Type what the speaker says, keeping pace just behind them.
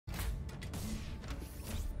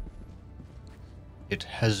It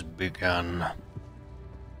has begun.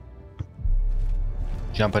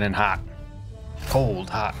 Jumping in hot. Cold,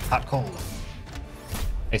 hot, hot, cold.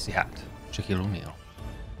 AC hot. Shaquille O'Neal.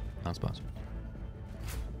 Not sponsored.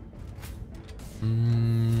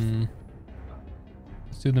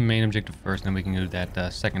 Let's do the main objective first, then we can do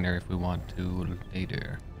that secondary if we want to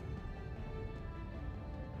later.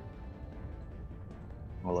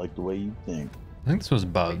 I like the way you think. I think this was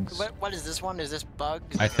bugs. Wait, what is this one? Is this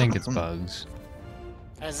bugs? I think it's bugs.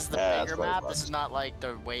 Is this the Yeah, bigger that's map? bugs. This is not like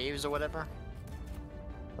the waves or whatever?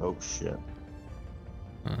 Oh shit.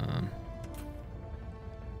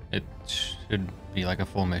 It should be like a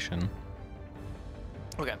full mission.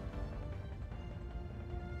 Okay.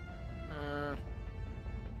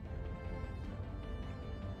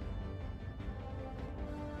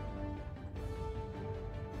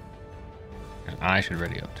 And I should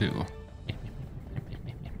ready up too.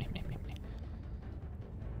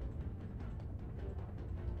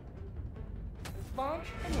 Launch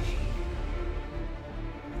initiated.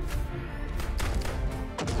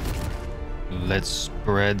 Let's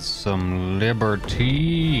spread some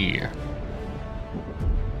Liber-Tea.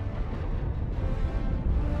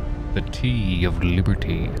 The tea of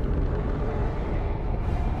liberty.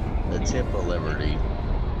 The tip of liberty.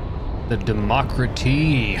 The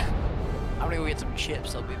democracy. I'm gonna go get some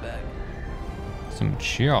chips. I'll be back. Some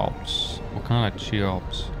chips. What kind of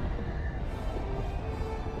chips?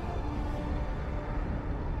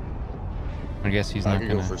 I guess he's I not could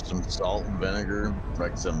gonna. go for some salt and vinegar,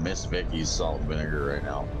 like some Miss Vicky's salt and vinegar right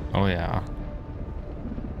now. Oh yeah.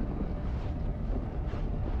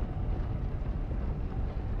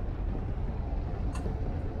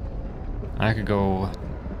 I could go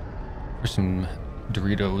for some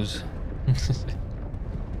Doritos.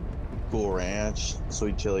 Cool Ranch,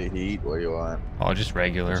 sweet chili heat. What do you want? Oh, just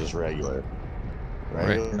regular. Just regular.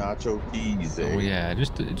 Regular nacho cheese. Eh? Oh yeah,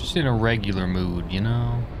 just in a regular mood, you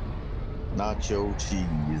know. Nacho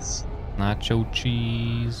cheese. Nacho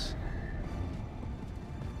cheese.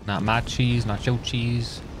 Not my cheese, nacho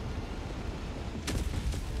cheese.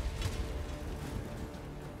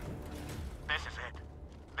 This is it.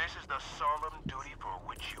 This is the solemn duty for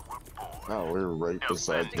which you were born. Oh, we're right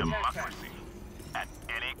beside them. Democracy at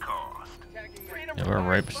any cost. Yeah, we're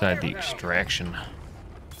right beside the extraction.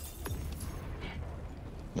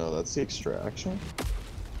 No, that's the extraction.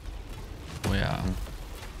 Oh yeah.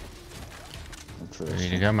 Ready to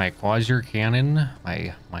Interesting. go? My quasar cannon.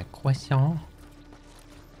 My quasar.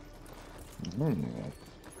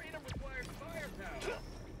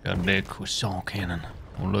 Got a big croissant cannon.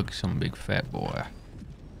 Oh look, some big fat boy.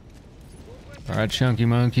 Alright, chunky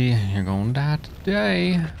monkey, you're gonna die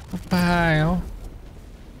today. Pal.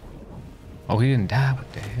 Oh, he didn't die.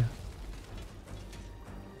 What the hell?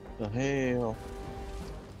 The hell?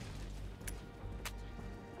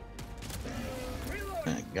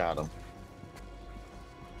 Got him.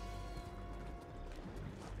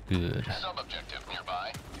 Good. Sub-objective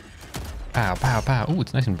nearby. Pow, pow, pow. Ooh,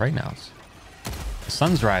 it's nice and bright now. The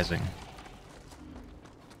sun's rising.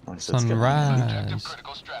 Nice, that's good. Sunrise. Objective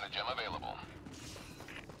critical stratagem available.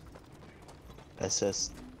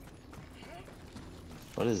 SS.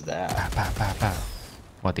 What is that? Pow, pow, pow, pow.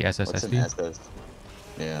 What, the What's an SSSD? SS?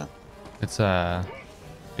 Yeah. It's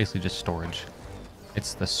basically just storage.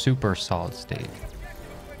 It's the super solid state.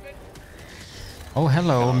 Oh,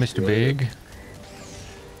 hello, Mr. good. Big.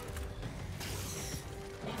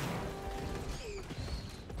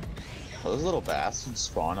 Those little bastards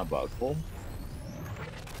spawn a bug hole.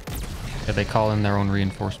 Yeah, they call in their own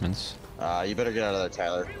reinforcements. You better get out of there,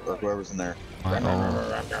 Tyler, or whoever's in there.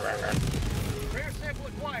 Uh-oh. Rare sample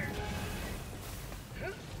acquired.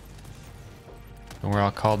 Don't worry,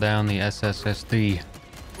 I'll call down the SSSD.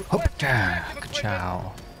 Hoop-ta!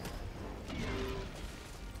 Ka-chow.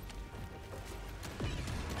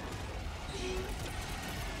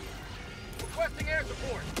 Requesting air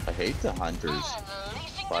support. I hate the hunters.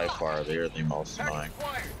 By far, they are the most annoying.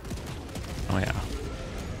 Acquired. Oh yeah.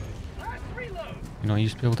 Last reload. You know, I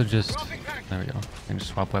used to be able to just... There we go. I can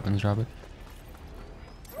just swap weapons, drop it.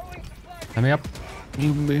 Throwing supply. Let me up.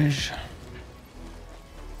 You bitch.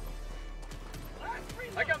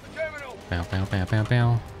 I got the terminal. Bow, bow, bow, bow,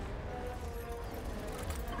 bow.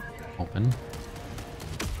 Open.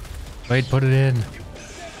 Wait, put it in.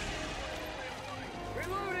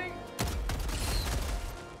 Reloading.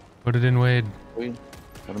 Put it in, Wade. Wait,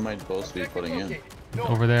 what am I supposed to be putting in?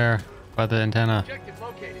 Over there, by the antenna. Objective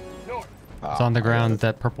located. North. It's on the ground,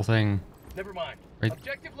 that purple thing. Never mind. Right.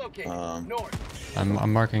 Objective located. Um, North.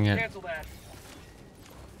 I'm marking it. Cancel that.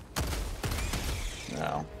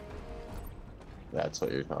 No. That's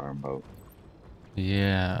what you're talking about.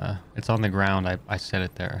 Yeah, it's on the ground. I set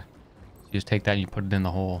it there. You just take that and you put it in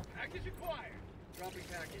the hole. Package acquired. Dropping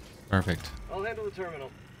package. Perfect. I'll handle the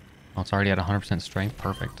terminal. Oh, it's already at 100% strength.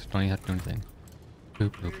 Perfect. Don't even have to do anything.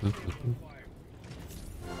 Boop, boop, boop, boop, boop.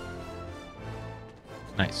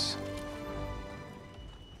 Nice.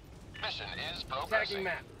 Mission is Attacking progressing.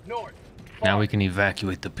 map. North. Now we can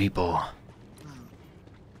evacuate the people.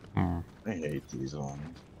 I hate these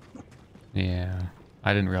ones. Yeah.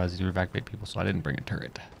 I didn't realize you would evacuate people, so I didn't bring a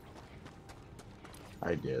turret.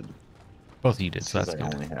 I did. Both of you did, so Because that's I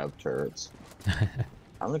good. only have turrets.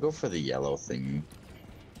 I'm gonna go for the yellow thingy.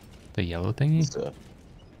 The yellow thingy? So,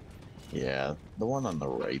 yeah, the one on the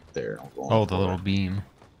right there. I'm going Oh, the for. little beam.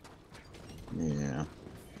 Yeah.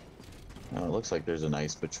 Oh, it looks like there's a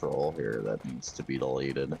nice patrol here that needs to be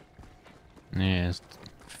deleted. Yeah, it's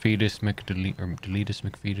Fetus McDelete or Deletus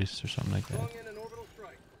McFetus or something like that. Calling in an orbital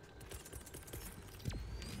strike.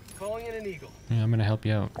 Calling in an eagle. Yeah, I'm gonna help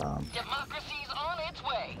you out. Democracy's on its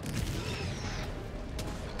way.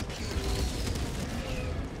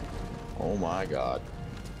 Oh my god.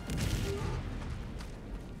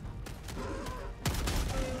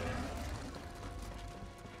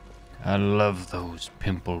 I love those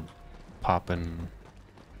pimple popping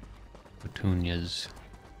petunias.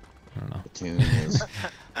 I don't know. Petunias.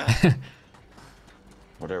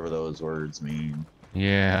 Whatever those words mean.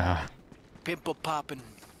 Yeah. Pimple popping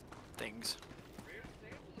things.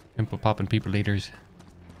 Pimple popping people eaters.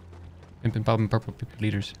 Pimple popping purple people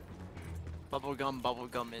eaters.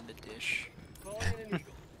 Bubblegum in the dish. Calling in an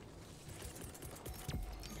eagle.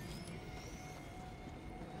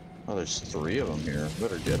 Oh, there's 3 of them here.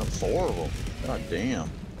 Better get them. 4 of them. God damn.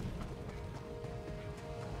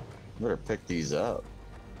 Better pick these up.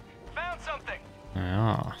 Found something.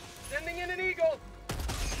 Yeah. Sending in an eagle.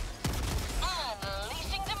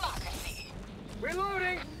 Unleashing democracy.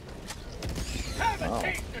 Reloading. Have a Oh.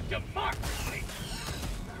 taste of democracy.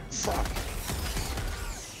 Fuck.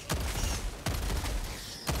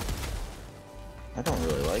 I don't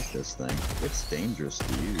really like this thing. It's dangerous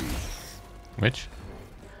to use. Which?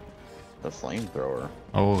 The flamethrower.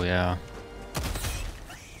 Oh, yeah.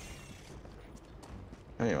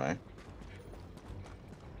 Anyway.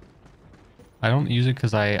 I don't use it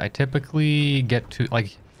because I typically get too,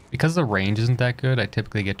 like, because the range isn't that good, I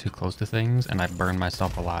typically get too close to things and I burn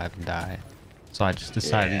myself alive and die. So I just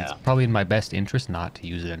decided Yeah. it's probably in my best interest not to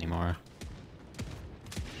use it anymore.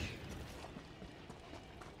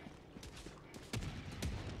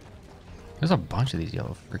 There's a bunch of these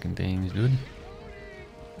yellow freaking things, dude.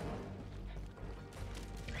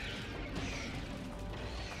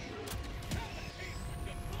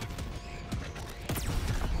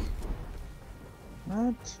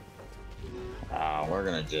 What? We're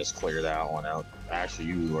gonna just clear that one out. Actually,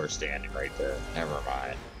 you are standing right there. Never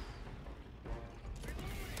mind.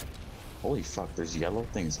 Holy fuck, there's yellow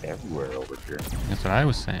things everywhere over here. That's what I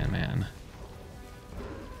was saying, man.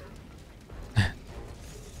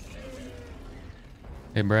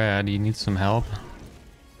 Hey, Brad, you need some help?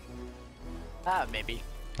 Maybe.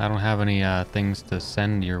 I don't have any things to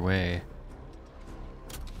send your way.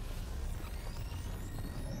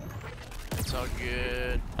 It's all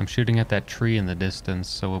good. I'm shooting at that tree in the distance,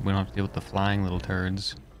 so we don't have to deal with the flying little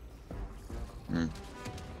turds. That's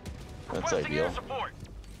Requesting ideal. air support.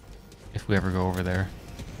 If we ever go over there.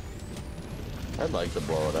 I'd like to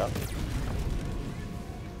blow it up.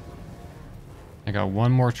 I got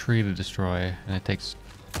one more tree to destroy, and it takes...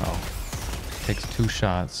 Oh. It takes 2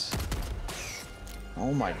 shots.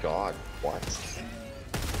 Oh my god, what?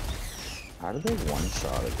 How did they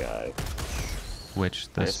one-shot a guy? Which, I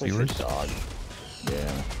the guess I should skewers? dodge.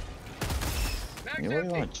 Yeah. Mag's You really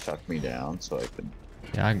empty. want to chuck me down so I can...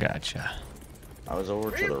 Yeah, I gotcha. I was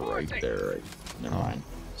over to the right there. Right? Never Oh. mind.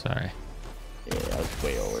 Sorry. Yeah, I was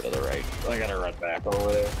way over to the right. I gotta run back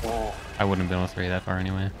over there. Oh. I wouldn't have been able to throw you that far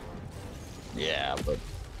anyway. Yeah, but...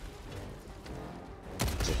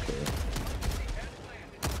 It's okay.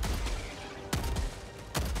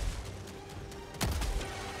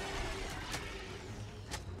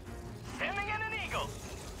 Sending in an eagle.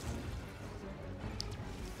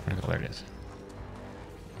 There it is.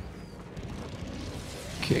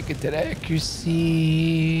 Kick it to accuracy.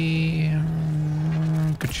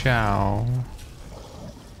 Ka-chow.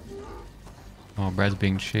 Oh, Brad's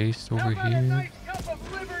being chased over How about a here. nice cup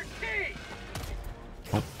of Liber-Tea?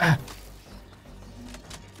 Oh, ah!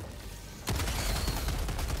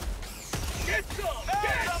 Get some!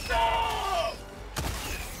 Get some!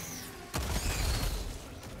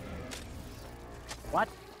 What?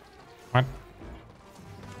 What?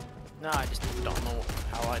 No, I just don't know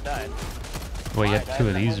how I died. Well, you Why have did I 2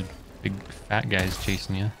 of have these that big fat guys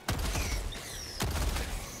chasing you.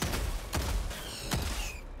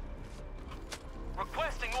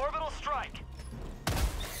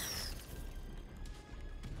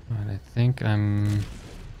 think I'm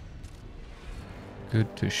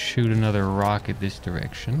good to shoot another rocket this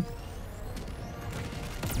direction.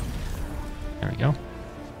 There we go.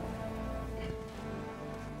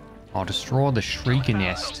 I'll destroy the shrieking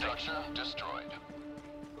nest.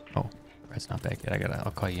 Oh, Brad's not back yet.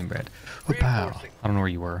 I'll call you in, Brad. Oh, pow. I don't know where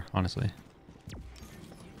you were, honestly.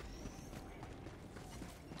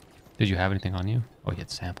 Did you have anything on you? Oh, you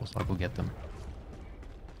had samples. I'll go get them.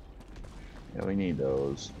 Yeah, we need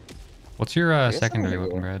those. What's your secondary I'm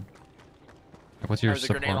weapon, Brad? Like, what's your There's a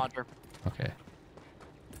support? grenade launcher. Okay.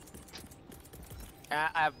 I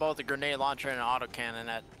have both a grenade launcher and an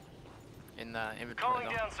autocannon in the inventory. Calling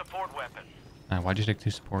Though. down support weapon. Why'd you take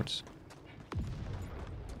 2 supports?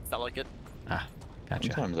 Felt like it. Ah,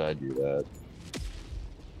 gotcha. Sometimes I do that.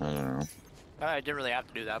 I don't know. I didn't really have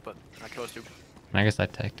to do that, but I chose to. And I guess I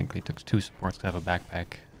technically took 2 supports to have a backpack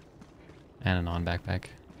and a non-backpack.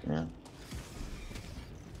 Yeah.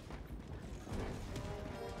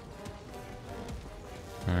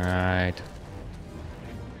 Alright.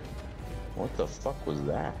 What the fuck was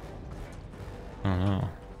that? I don't know.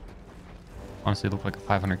 Honestly, it looked like a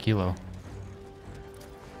 500 kilo.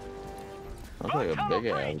 That's like a big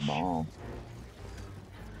ass bomb.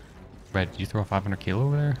 Brad, did you throw a 500 kilo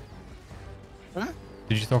over there? Huh?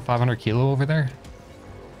 Did you throw 500 kilo over there?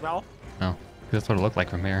 No. No. That's what it looked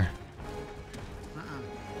like from here.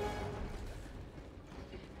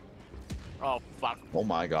 Oh fuck! Oh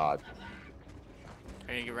my god.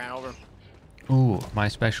 I didn't get ran over. Ooh, my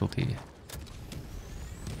specialty.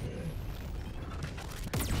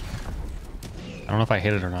 I don't know if I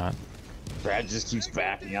hit it or not. Brad just keeps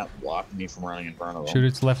backing up, blocking me from running in front of him. Shoot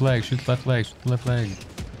its left leg, shoot its left leg, shoot the left leg.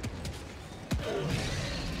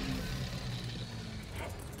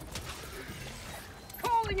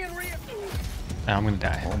 Calling in reinforcements. Now I'm gonna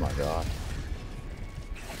die. Oh my god.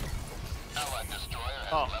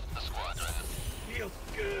 Oh. Feels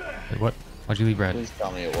good. Wait, what? Why'd you leave, Brad? Please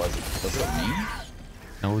tell me it wasn't. Was it me?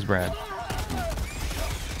 No, it was Brad.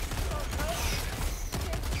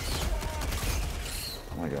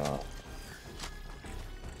 Oh my god.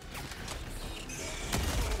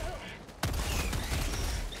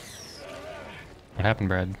 What happened,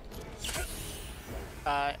 Brad?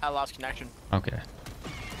 I lost connection. Okay.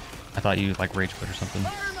 I thought you like rage quit or something.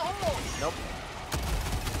 Fire in the hole. Nope.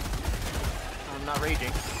 I'm not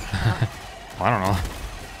raging. Well, I don't know.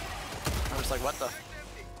 I'm just like, what the?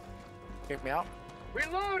 Kick me out?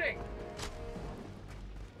 Reloading.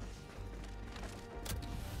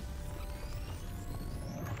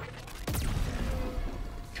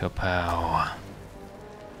 Kapow.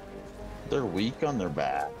 They're weak on their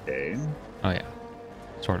back, eh? Oh yeah.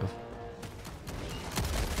 Sort of.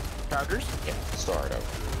 Chargers? Yeah, start up.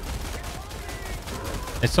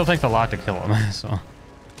 It still takes a lot to kill them, so.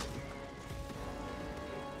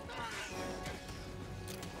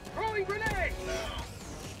 Throwing grenade.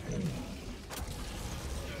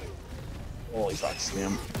 Holy fuck,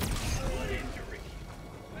 Slim.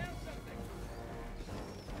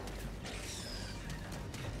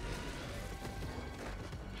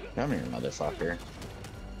 Come here, motherfucker.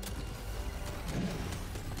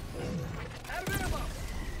 Out of ammo.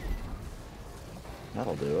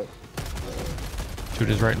 That'll do it. Shoot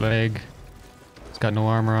his right leg. It's got no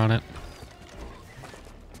armor on it.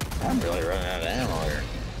 I'm really running out of ammo here.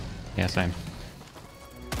 Yeah, same.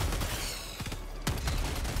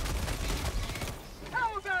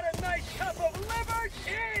 How about a nice cup of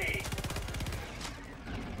Liber-Tea?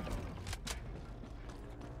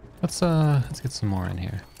 Let's get some more in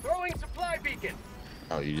here. Throwing supply beacon.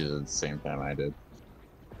 Oh, you did it at the same time I did.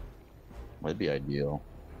 Might be ideal.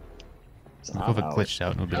 What if it glitched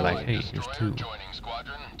out and it'll be like, hey, here's 2. Joining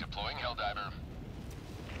squadron, deploying Helldiver.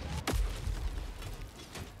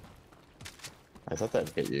 I thought that'd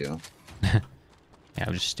hit you. Yeah,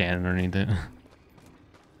 I'm just standing underneath it.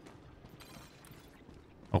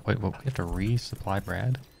 Oh wait, what? We have to resupply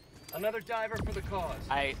Brad? Another diver for the cause.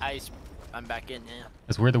 I'm back in, yeah.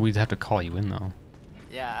 It's weird that we'd have to call you in though.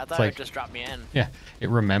 Yeah, I thought like- it just dropped me in. Yeah, it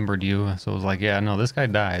remembered you, so it was like, yeah, no, this guy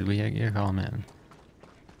died. We gotta call him in.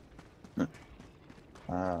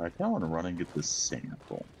 I kind of want to run and get this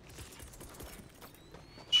sample.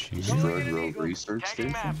 Shoot. Destroyed Road Research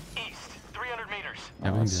Tagging Station? map, east, 300 meters. Yeah, we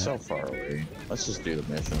Oh, can it's do so that. far away. Let's just do the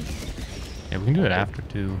mission. Yeah, we can do it after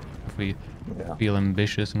too, if we Yeah. feel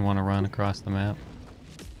ambitious and want to run across the map.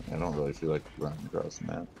 I don't really feel like running across the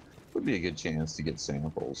map. Would be a good chance to get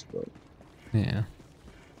samples, but Yeah.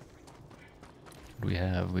 What do we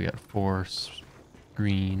have? We got force,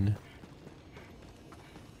 green.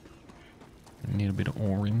 I need a bit of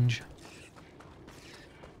orange.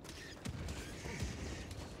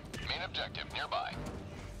 Main objective nearby.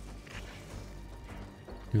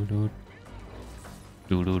 Do do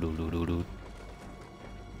do do do do do do.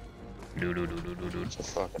 Do do do do do do. Bunch of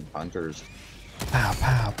fucking hunters. Pow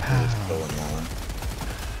pow What is pow. going on?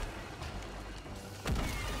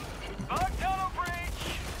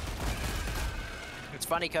 It's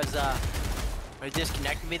funny because when it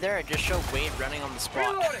disconnected me there, it just showed Wade running on the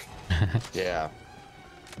spot. Reloading. Yeah.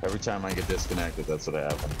 Every time I get disconnected, that's what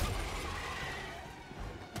happens.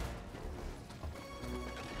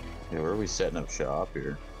 Yeah, where are we setting up shop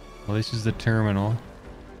here? Well, this is the terminal.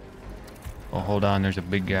 Oh, hold on. There's a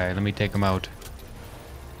big guy. Let me take him out.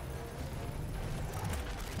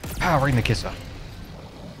 Pow! Right in the kisser.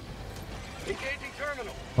 Engaging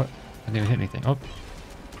terminal. What? I didn't even hit anything. Oh.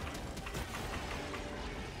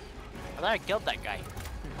 I thought I killed that guy.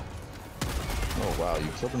 Oh wow, you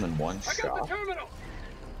killed him in one I got the shot? terminal.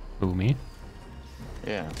 Who, me?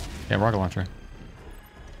 Yeah. Yeah, rocket launcher.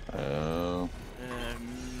 Oh.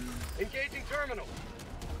 Engaging terminal.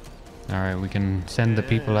 Alright, we can send the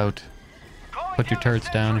people out. Put your turrets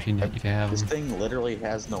down if you have This them. thing literally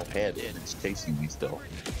has no head and it's chasing me still.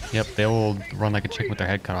 Yep, they will run like a chicken with their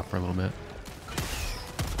head cut off for a little bit.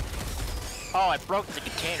 Oh, I broke the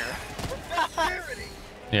container. Security.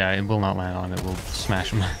 Yeah, it will not land on it. We'll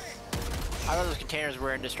smash them. I thought those containers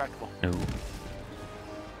were indestructible. No.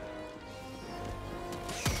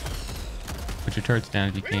 Put your turrets down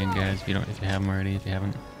if you can, guys. If you have them already. If you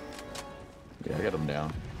haven't. Yeah, I got him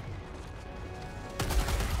down.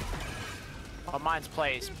 Well, mine's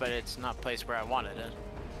placed, but it's not placed where I wanted it.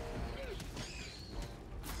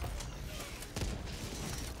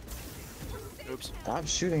 Oops. Stop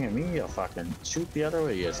shooting at me, you fucking shoot the other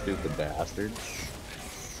way, you stupid bastard.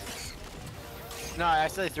 No, I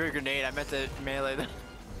accidentally threw a grenade. I meant to melee them.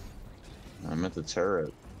 I meant the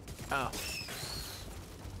turret. Oh.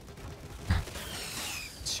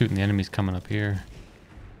 Shooting the enemies coming up here.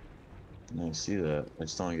 I see that. I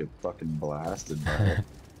just don't want to get fucking blasted by it.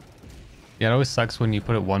 Yeah, it always sucks when you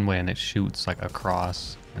put it one way and it shoots like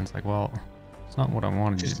across. And it's like, well, it's not what I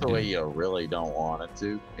wanted you Just to the do. way you really don't want it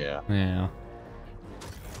to. Yeah. Yeah.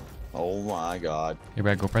 Oh my god. Here,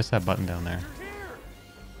 Brad, go press that button down there. You're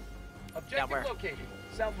here. Down where? Objective located.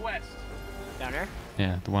 Southwest. Down here?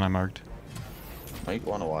 Yeah, the one I marked. Might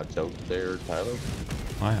want to watch out there, Tyler.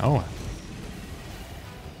 Why? Oh.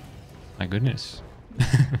 My goodness.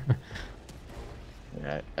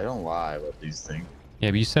 Yeah, I don't lie about these things. Yeah,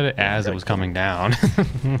 but you said it as it was coming down.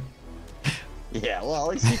 Yeah, well,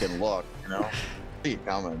 at least you can look, you know? See it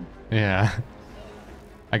coming. Yeah.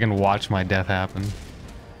 I can watch my death happen.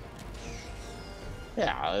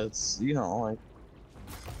 Yeah, it's, you know, like,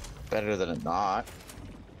 better than it not.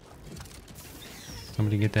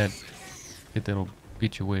 Somebody get that'll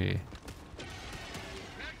beat you away.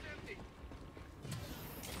 Mag's empty.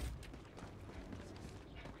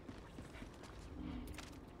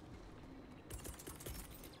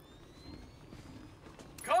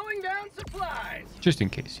 Calling down supplies. Just in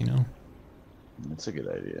case, you know. That's a good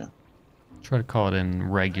idea. Try to call it in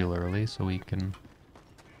regularly so we can,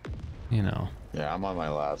 you know. Yeah, I'm on my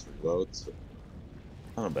last reload, so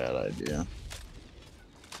not a bad idea.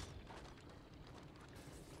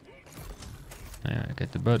 Alright,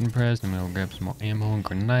 got the button pressed, and we'll grab some more ammo and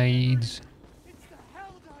grenades. It's the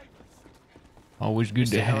Helldivers. Always good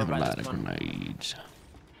to Stay have a over by lot this of one. grenades.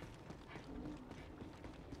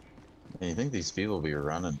 And you think these people will be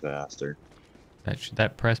running faster?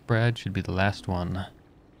 That press, Brad, should be the last one.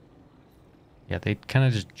 Yeah, they kind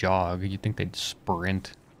of just jog. You'd think they'd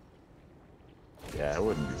sprint. Yeah, I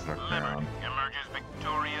wouldn't be fucking around. Liber emerges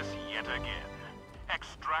victorious yet again.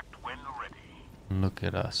 Extract when ready. Look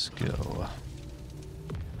at us go.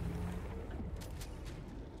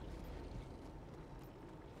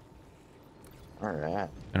 Alright.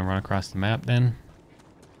 Gonna run across the map then?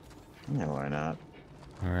 Yeah, why not?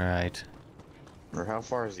 Alright. Or how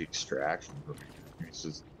far is the extraction from here? It's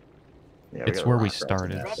just... Yeah, It's gotta where run we across the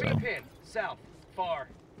started, map. Dropping so. a pin. South. Far.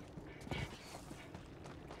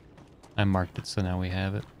 I marked it, so now we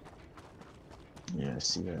have it. Yeah, I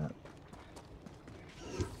see that.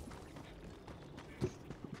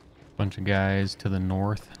 Bunch of guys to the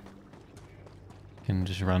north. Can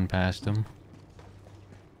just run past them.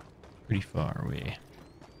 Pretty far away.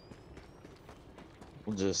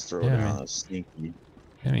 We'll just throw Yeah, down man. a sneaky.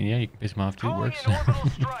 I mean, yeah, you can piss them off too. It Calling works. in orbital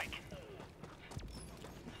strike.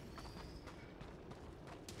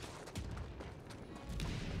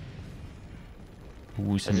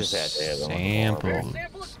 Ooh, some just had to have them on the samples.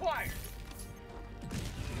 Sample acquired.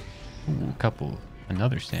 Ooh, a couple.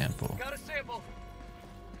 Another sample. Got a sample.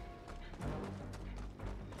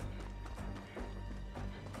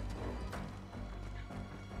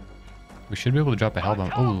 We should be able to drop a hell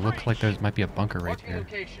bomb. Oh, looks like there might be a bunker right Marking here.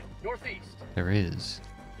 location, northeast. There is.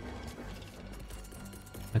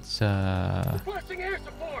 Let's Requesting air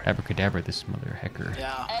support. abracadabra this mother hecker.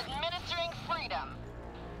 Yeah. Administering freedom.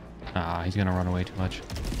 Ah, he's gonna run away too much.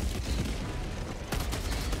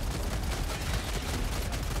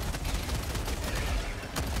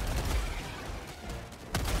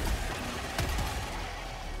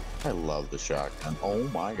 I love the shotgun. Oh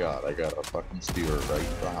my god, I got a fucking spear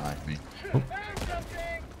right behind me. Found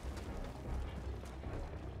something.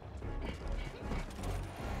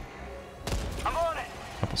 I'm on it.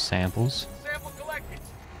 Couple samples. Sample collected.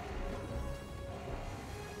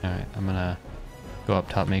 Alright, I'm gonna go up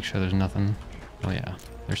top, make sure there's nothing. Oh yeah,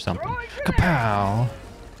 there's something. Throwing Kapow!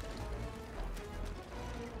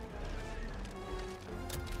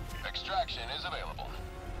 Extraction is available.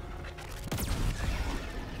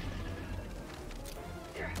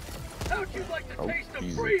 How'd you like the Oh, taste of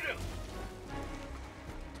easy. freedom?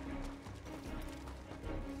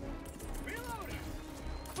 Reloading.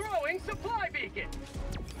 Throwing supply beacon.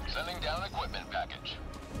 Sending down equipment package.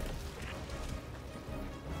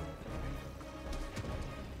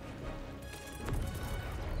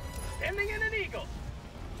 Sending in an eagle.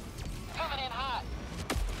 Coming in hot.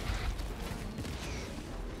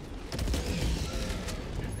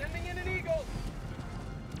 Sending in an eagle.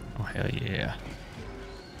 Oh hell yeah.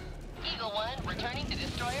 Eagle 1 returning to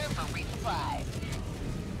destroyer for resupply.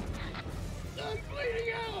 I'm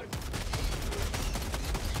bleeding out.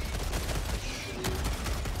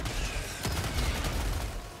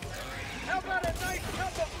 How about a nice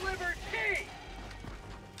cup of Liber-Tea?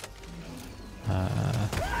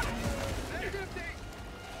 That's empty.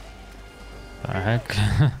 The heck? That's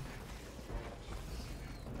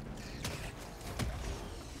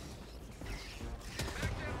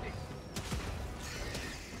empty.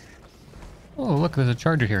 Oh look, there's a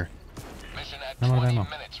charger here. Mission at No more 20 ammo.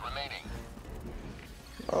 minutes remaining.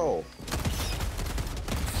 Oh,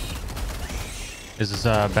 His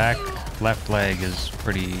back left leg is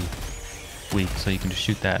pretty weak, so you can just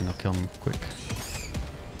shoot that and it'll kill him quick.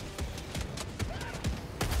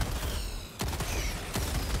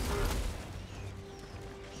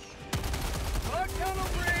 Hot tunnel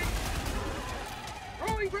breach.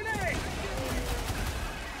 Throwing grenade.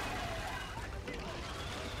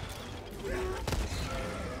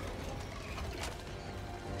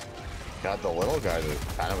 God, the little guys are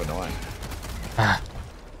kind of annoying. Ah.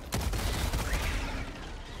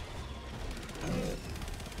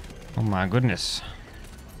 Oh my goodness.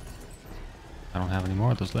 I don't have any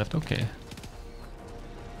more of those left. Okay.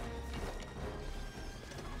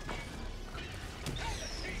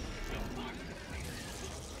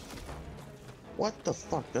 What the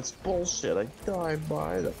fuck? That's bullshit. I died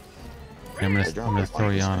by them. I'm gonna throw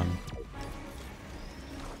you on him.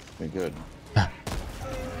 Okay, good.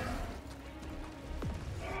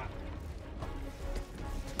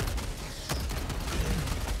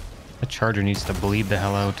 The charger needs to bleed the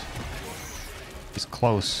hell out. He's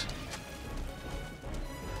close.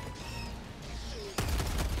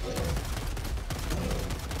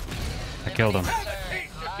 I killed him. Have a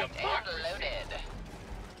taste of Locked and democracy. loaded.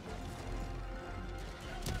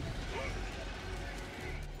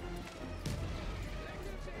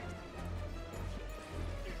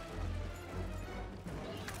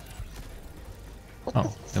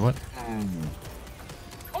 Oh, hey, what?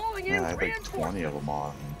 Calling in Yeah, I had like reinforcements. 20 of them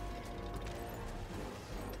on.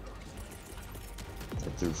 I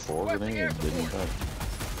threw 4 grenades and didn't touch.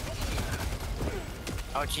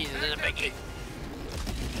 Oh Jesus, there's a biggie.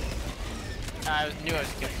 I knew I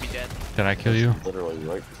was gonna be dead. Did I kill you? Literally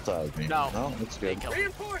right beside me. No. No, it's good. They killed.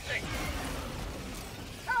 Reinforcing.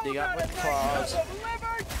 How They got about my a nice claws. cup of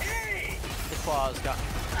Liber-Tea? The claws got me.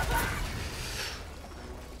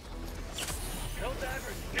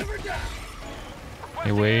 Helldivers never die.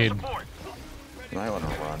 Hey Wade. Support. You might want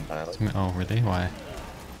to run, Tyler. Oh, really? Why?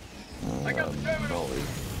 I got the terminal. No.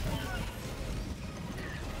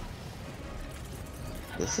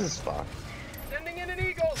 This is fucked. Sending in an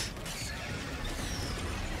eagle.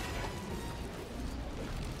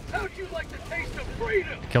 How'd you like the taste of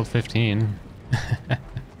freedom? Killed 15. I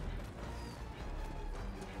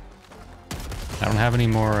don't have any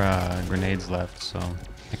more grenades left, so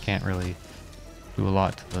I can't really do a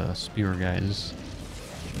lot to the spear guys.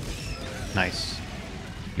 Nice.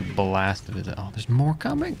 You blasted it. Oh, there's more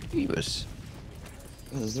coming. Yes.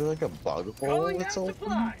 Is there like a bug hole Calling that's out open?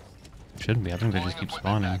 supplies. Shouldn't be. I think they just Deploying keep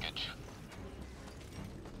equipment spawning. package.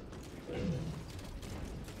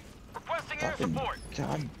 Requesting air Fucking support.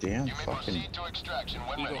 goddamn You may fucking. proceed to extraction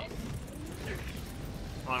when ready.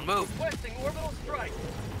 On move. Requesting orbital strike.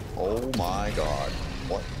 Oh my god.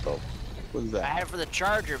 What the? was I that? had it for the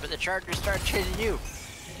charger, but the charger started chasing you.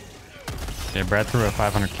 Yeah, Brad threw a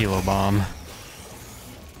 500 kilo bomb.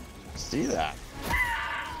 See that?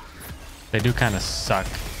 They do kind of suck.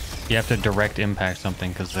 You have to direct impact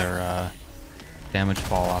something because their damage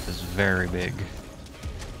fall off is very big.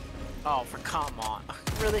 Oh, for come on.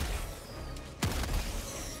 Really?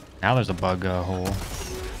 Now there's a bug hole.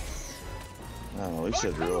 Oh, we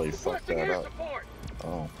should really fuck that up.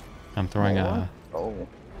 Oh. I'm throwing a... Oh.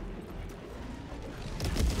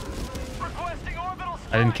 Requesting orbital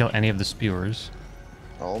I didn't kill any of the spewers.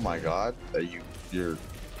 Oh my god. You're...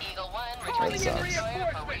 Eagle 1 returning to sucks. destroyer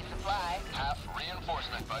for resupply. half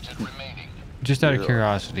reinforcement budget remaining. Just out of Really?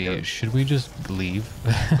 curiosity, Yeah. should we just leave?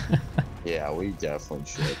 Yeah, we definitely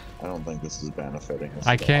should. I don't think this is benefiting us.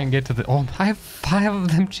 I at all. can't get to the... Oh, I have 5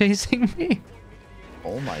 of them chasing me.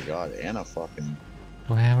 Oh my god, Anna fucking...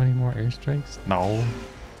 Do I have any more airstrikes? No.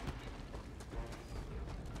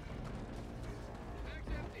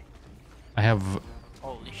 I have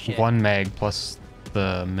Holy shit. 1 mag plus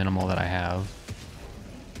the minimal that I have.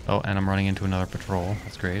 Oh, and I'm running into another patrol.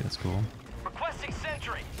 That's great. That's cool. Requesting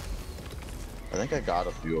sentry. I think I got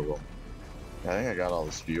a few of them. I think I got all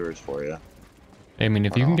the spewers for you. I mean,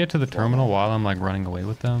 if you can Oh, get to the well, terminal no. while I'm like running away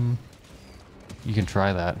with them, you can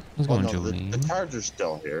try that. Let's go Oh, on no, the Jolene. charger's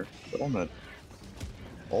still here. But I'm gonna...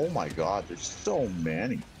 Oh my god, there's so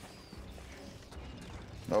many.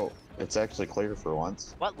 No, it's actually clear for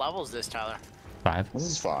once. What level is this, Tyler? 5. This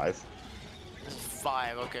is 5. This is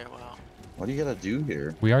 5. Okay, well. What do you gotta do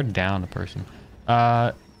here? We are down a person.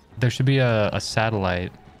 There should be a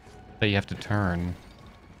satellite that you have to turn.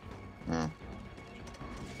 Huh.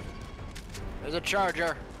 There's a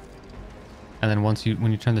charger. And then when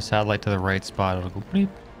you turn the satellite to the right spot, it'll go bleep.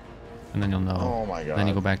 And then you'll know. Oh my god. Then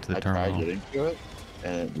you go back to the I tried terminal. getting to it,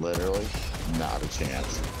 and it literally, not a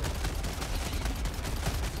chance.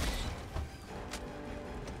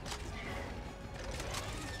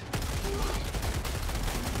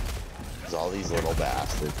 Cause all these little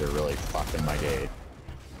bastards are really fucking my gate.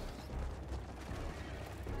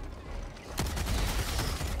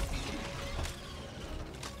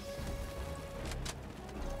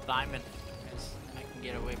 Diamond. Yes, I can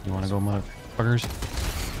get away from You want to this. go, motherfuckers?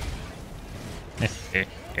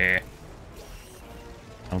 I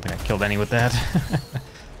don't think I killed any with that.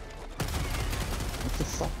 What the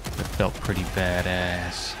fuck? That felt pretty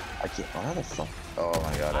badass. I can't. How the fuck? Oh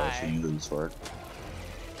my god, I actually knew this worked.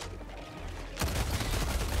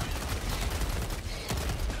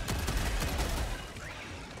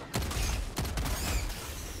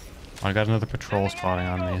 I got another patrol spotting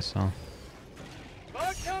on me, so.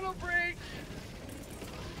 Bug tunnel breach.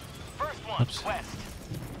 First one, Oops. west.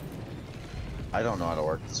 I don't know how to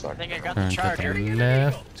work this I fucking think I got Turn the to charger. the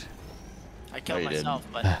left. I killed No, you myself,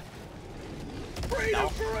 but Freedom no.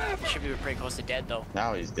 forever. Should be pretty close to dead though.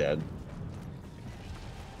 Now he's dead.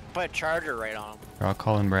 Put a charger right on him. Or I'll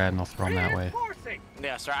call in Brad and I'll throw him that way. Reinforcing.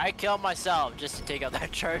 Yeah, sorry, I killed myself just to take out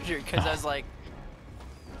that charger because I was like,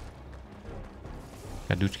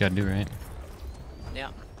 Gotta do what you gotta do, right? yeah.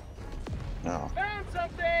 No. Found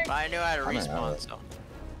something. But I knew how to I'm gonna have respawn, it. so.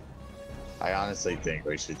 I honestly think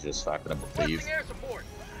we should just fucking leave. Requesting air support.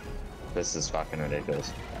 This is fucking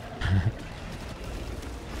ridiculous.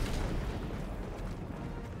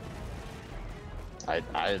 I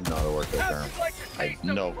didn't know how to work that term. Sounds like I you're had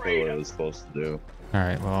chasing no clue what freedom. it was supposed to do.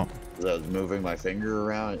 Alright, well, 'Cause I was moving my finger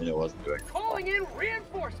around and it wasn't doing. Calling in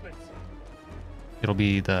reinforcements. it'll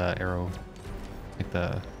be the arrow.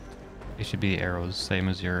 Like it should be arrows, same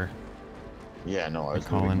as your. Yeah, no, I was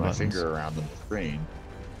Calling moving my buttons. finger around on the screen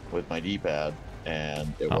with my D-pad,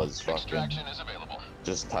 and it Oh. was fucking Extraction is available.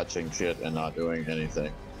 just touching shit and not doing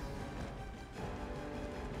anything.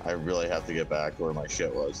 I really have to get back to where my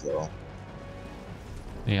shit was, though.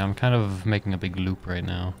 Yeah, I'm kind of making a big loop right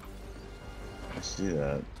now. I see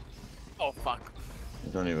that. Oh fuck. I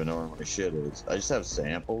don't even know where my shit is. I just have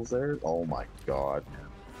samples there. Oh my god.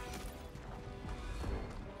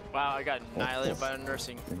 Wow, I got annihilated by a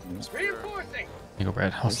nursing. Reinforcing. Here you go,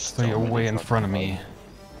 Brad. I'll There's throw you so many way in fucking front of me. bugs.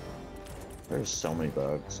 There's so many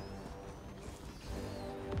bugs.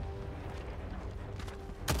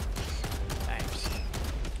 Thanks.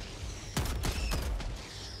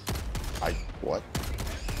 What?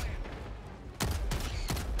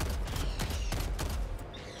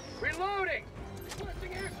 Reloading.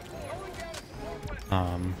 Requesting air support. Going down to support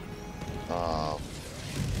west.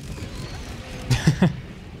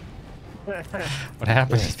 What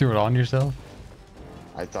happened? You threw it on yourself?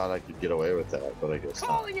 I thought I could get away with that, but I guess not.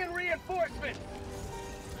 Calling in reinforcements.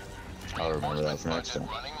 I'll remember that for next time.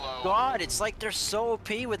 Running low. God, it's like they're so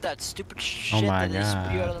OP with that stupid shit my that they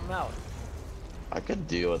spew God. out of their mouth. I could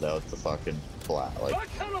deal without the fucking flat, like, Dark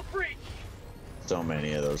tunnel breach. so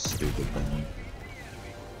many of those stupid things.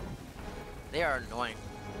 They are annoying.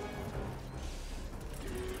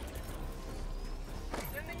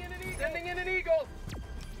 Sending in an eagle.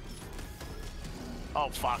 Oh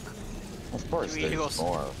fuck. Of course, Two there's eagles.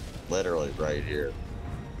 more. Literally right here.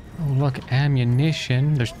 Oh, look,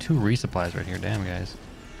 ammunition. There's 2 resupplies right here. Damn, guys.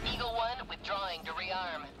 Eagle 1 withdrawing to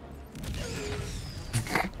rearm.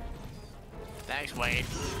 Thanks, Wade.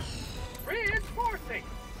 Reinforcing.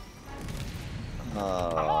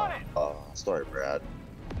 Sorry, Brad.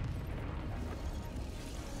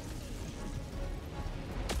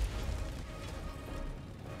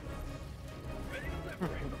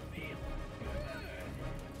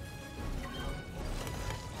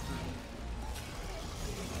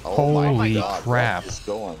 Oh my Holy God, crap. what is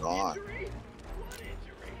going on?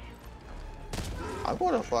 I'm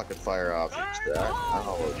gonna fucking fire off these stacks. I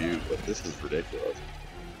don't know about you, but this is ridiculous.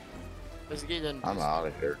 Let's get in. I'm out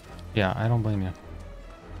of here. Yeah, I don't blame you.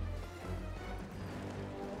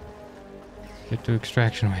 Get to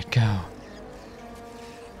extraction rate, go.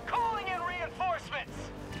 Calling in reinforcements.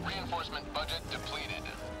 Reinforcement budget depleted.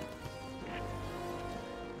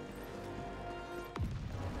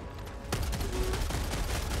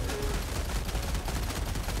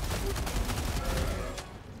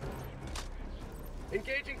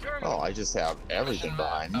 Engaging terminal. Oh, I just have everything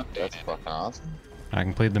behind me. That's fucking awesome. I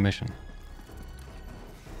completed the mission.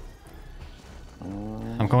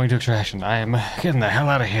 I'm going to extraction. I am getting the hell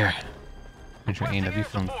out of here. Make sure A&W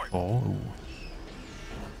feeling full. Ooh.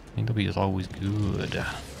 A&W is always good.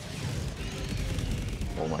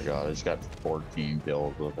 Oh my God, I just got 14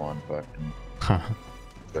 kills with one fucking Huh.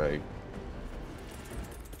 strike.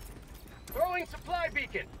 Throwing supply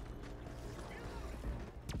beacon.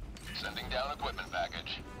 Sending down equipment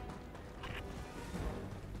package.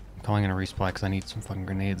 I'm calling in a resupply because I need some fucking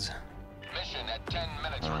grenades. Mission at 10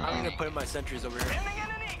 minutes I'm remaining. gonna put in my sentries over here. Sending in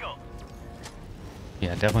an eagle.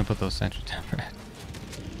 Yeah, definitely put those sentries down for it.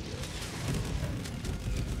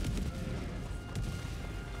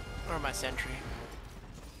 Or my sentry.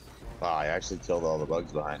 Wow, I actually killed all the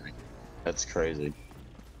bugs behind me. That's crazy.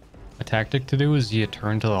 A tactic to do is you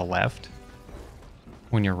turn to the left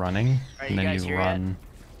when you're running, Are and you then guys you here run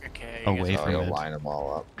Okay. away So from I'll it. line them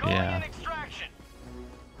all up. Calling Yeah. in extraction.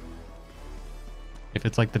 If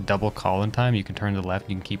it's like the double call-in time, you can turn to the left,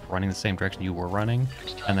 you can keep running the same direction you were running,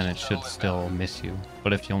 and then it should still miss you.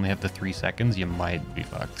 But if you only have the 3 seconds, you might be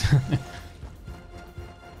fucked.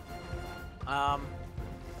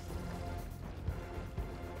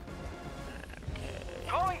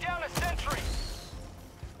 Calling down a sentry.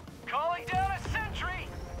 Calling down a sentry.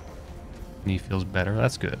 Knee feels better,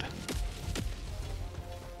 that's good.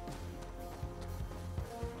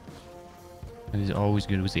 It is always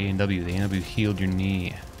good with the A&W. The A&W healed your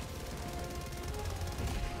knee.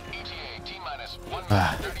 ETA T-minus 1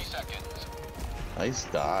 Ah. minute 30 seconds. Nice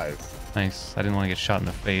dive. Nice. I didn't want to get shot in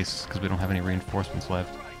the face because we don't have any reinforcements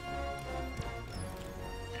left.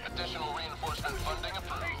 Additional reinforcement funding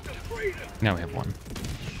approved. Now we have 1.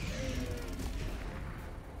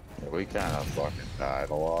 Yeah, we kind of fucking died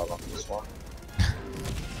a lot on this one.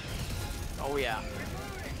 Oh yeah.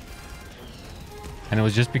 And it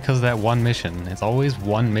was just because of that one mission. It's always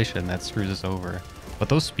one mission that screws us over. But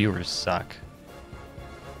those spewers suck.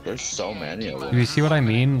 There's so many of Do them. you see what I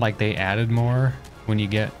mean? Like they added more when you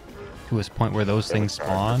get to a point where those things Have a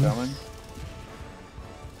charger spawn. coming?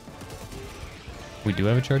 We do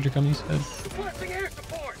have a charger coming, you said? Requesting air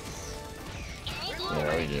support.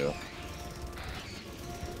 Yeah, we do.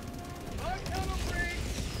 Dark tunnel breach.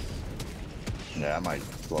 Yeah, I might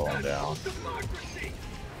slow them down. Democracy.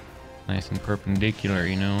 Nice and perpendicular,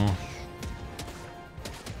 you know.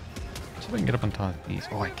 See if I can get up on top of these.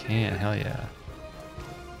 Oh, I can. Hell yeah.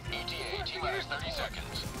 ETA T-minus 30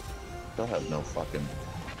 seconds. They'll have no fucking.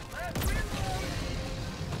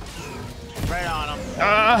 Right on him.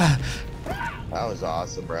 Ah! That was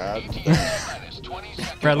awesome, Brad. ETA T-minus 20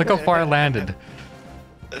 seconds. Brad, look how far I landed.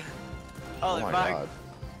 Oh Holy my fuck. God.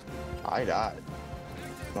 I died.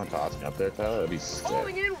 Don't toss me up there, Tyler. That'd be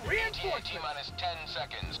Calling sick. in ETA reinforcements. T-minus 10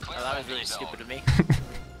 seconds. Clear Oh, that was landing really zone. stupid of me.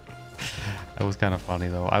 That was kind of funny,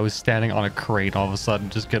 though. I was standing on a crate, all of a sudden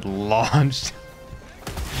just get launched.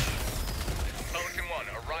 Pelican 1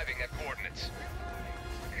 arriving at coordinates.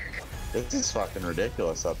 This is fucking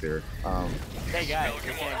ridiculous up here. Hey guys,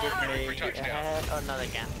 you can't get me ahead. Oh no, they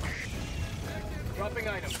can. Dropping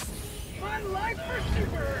item. My life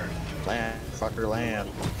pursuer. Land, fucker, land.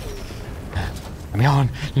 Let me on.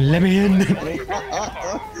 Let me in.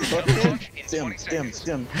 Stim, stim,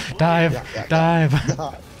 stim. Dive. Yeah, yeah, Dive.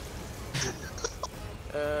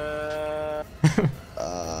 yeah.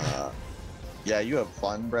 Yeah, you have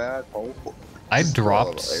fun, Brad. Oh, I just throw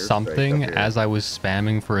dropped an airstrike something up here. as I was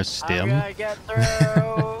spamming for a I'm stim. gonna get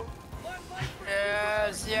through.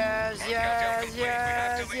 Yes, yes, yes,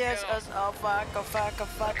 yes, yes. Oh fuck, oh fuck, oh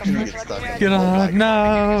fuck, oh You fuck. get Let stuck me in in. Get the- oh my on,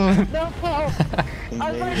 no! No! He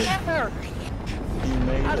I'm made right it. there! He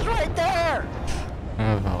made I was it. right there!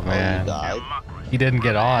 Oh Oh, you man, died. he didn't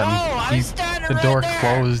get on. No, I He- was standing the right door there.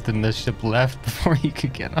 closed and the ship left before he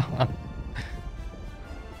could get on.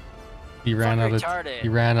 He ran out of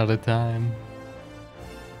retarded. time.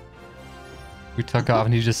 We took off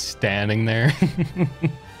and he's just standing there.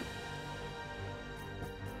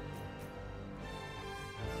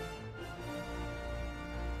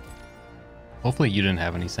 Hopefully you didn't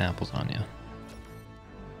have any samples on you.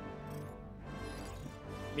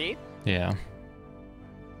 Me? Yeah.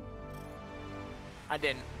 I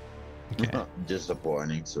didn't. Okay.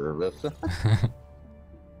 Disappointing service.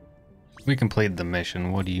 We completed the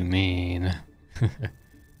mission. What do you mean?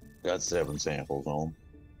 Got 7 samples home.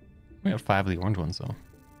 We have 5 of the orange ones though.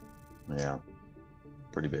 Yeah.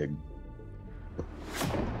 Pretty big.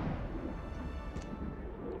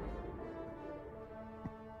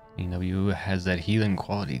 EW has that healing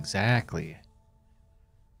quality exactly.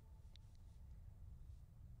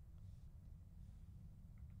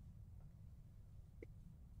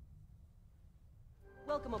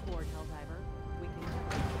 Welcome aboard, Helldiver. We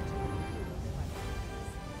can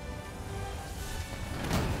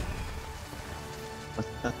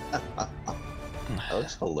That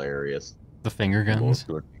looks hilarious. The finger guns.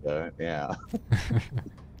 Yeah.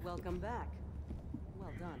 welcome back. Well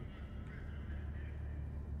done.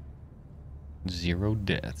 0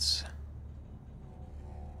 deaths.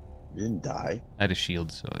 You didn't die. I had a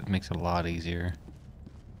shield, so it makes it a lot easier.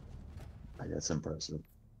 That's impressive.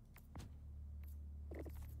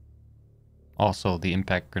 Also, the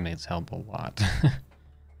impact grenades help a lot.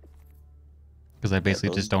 Because I basically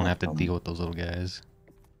those just don't have to come- deal with those little guys.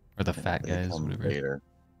 Or the fat They guys, come whatever. later.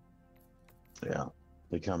 Yeah.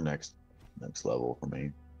 They come next level for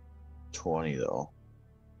me. 20 though.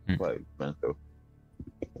 Hmm. Quite expensive.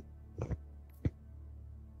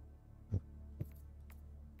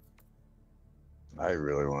 I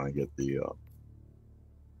really want to get the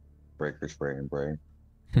breaker spray and bray.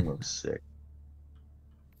 It looks sick.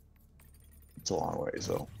 It's a long way,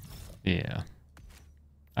 so Yeah.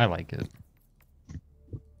 I like it.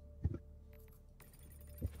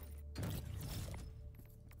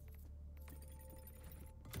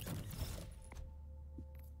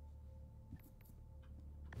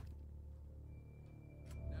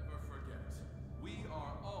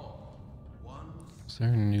 Is there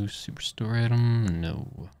a new superstore item?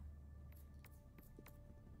 No.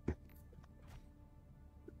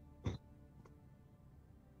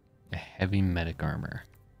 A heavy medic armor.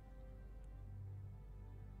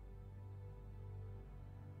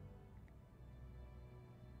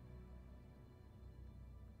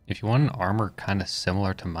 If you want an armor kind of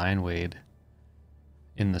similar to mine, Wade,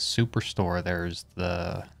 in the superstore there's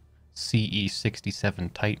the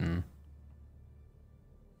CE67 Titan.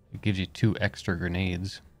 It gives you 2 extra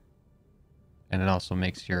grenades, and it also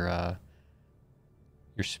makes your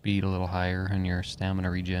speed a little higher and your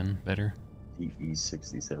stamina regen better.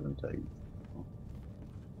 TE67 type.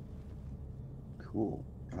 Cool.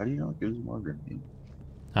 How do you know it gives you more grenades?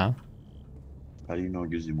 Huh? How do you know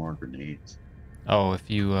it gives you more grenades? Oh, if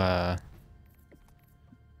you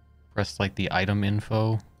press like the item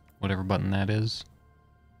info, whatever button that is,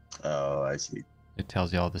 Oh, I see. it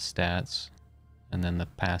tells you all the stats and then the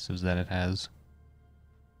passives that it has.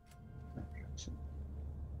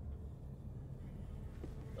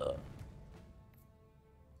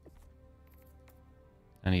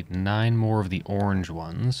 I need 9 more of the orange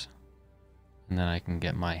ones, and then I can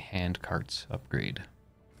get my hand carts upgrade.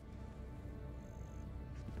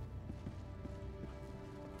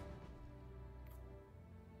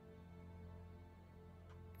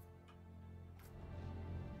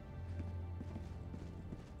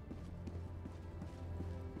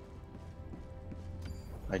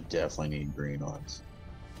 I definitely need green ones.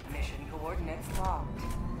 Mission coordinates locked.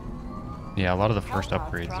 Yeah, a lot of the first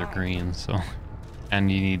upgrades are green, so... And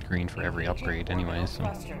you need green for every upgrade anyway, so...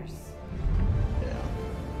 Thrusters. Yeah.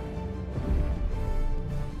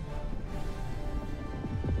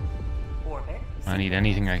 Orbit. I need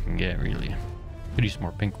anything I can get, really. Could use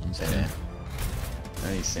more pink ones, Yeah. too.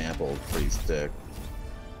 Any sample, please stick.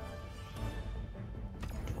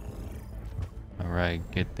 Alright,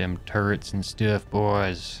 get them turrets and stuff,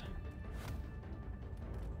 boys.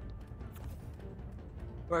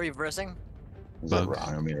 Where are you versing? Is that Bugs.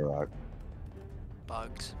 wrong? I mean, rock.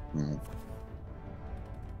 Bugs. Hmm.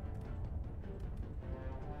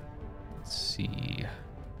 Let's see.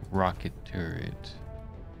 Rocket turret.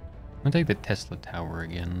 I'm gonna take the Tesla tower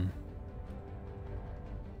again.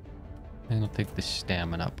 And I'll take the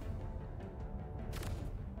stamina up.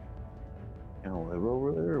 Can I live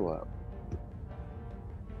over there or what?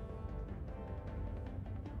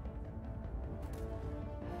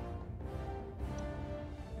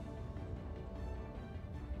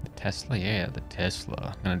 The Tesla? Yeah, the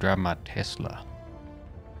Tesla. I'm gonna drive my Tesla.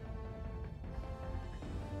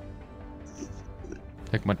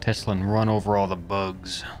 Take my Tesla and run over all the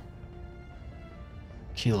bugs.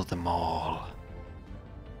 Kill them all.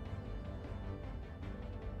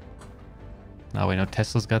 Oh wait, no,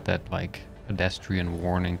 Tesla's got that like pedestrian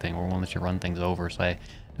warning thing where it won't let you run things over, so I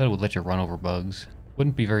thought it would let you run over bugs.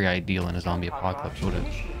 Wouldn't be very ideal in a zombie apocalypse, would it?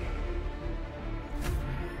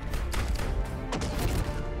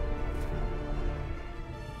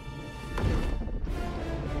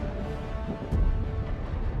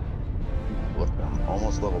 Look, I'm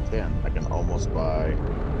almost level 10. I can almost buy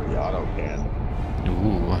the auto can.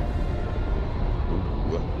 Ooh,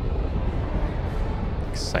 Ooh.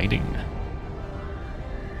 exciting.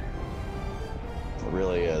 It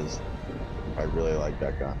really is. I really like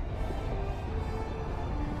that gun.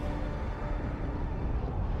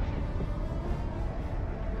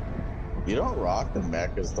 You don't rock the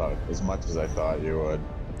mech as much as I thought you would.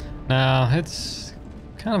 No, it's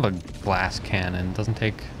kind of a glass cannon. Doesn't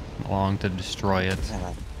take long to destroy it.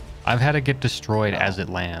 I've had it get destroyed as it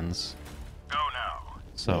lands. Go now.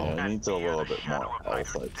 So, Yeah, it needs a little bit more health,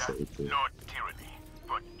 I'd say, too. Not tyranny,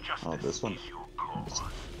 but justice Oh, this one. is your cause.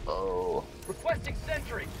 Oh, Requesting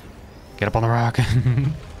sentry. get up on the rock.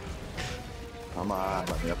 come on,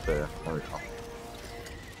 let me up there. There we go.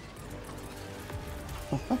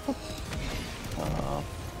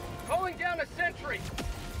 Calling down a sentry.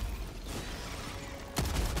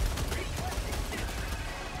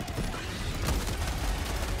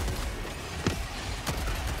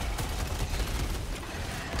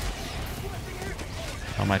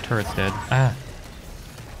 Oh, my turret's dead. Ah.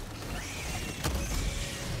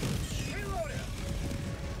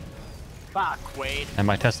 Fuck, Wade. And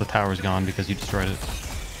my Tesla tower's gone because you destroyed it.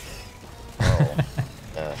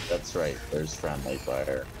 Oh, that's right. There's friendly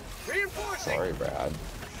fire. Reinforcing. Sorry, Brad.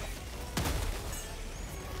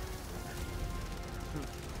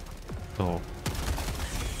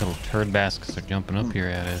 Little turd baskets are jumping up here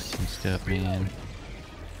at us and stuff, man.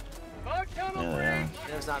 Bug tunnel Yeah. breach.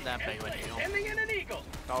 It was not that big of a deal. Ending in an eagle.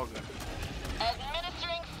 All good.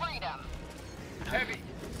 Administering freedom. Heavy.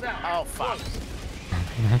 South. Oh, fuck.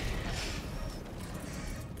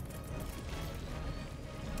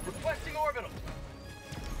 Requesting orbital.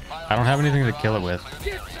 I don't have anything to kill it with.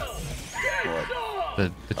 Get some. Get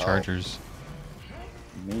some. The chargers.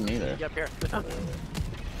 Me neither. Get up here.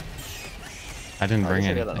 I didn't bring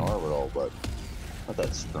I got an anything. orbital, but not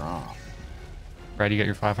that strong. Brad, you got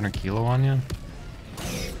your 500 kilo on you?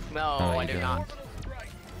 No, Oh, I you do don't. not.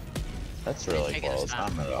 That's really Take it close. this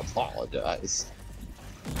time. I'm gonna apologize.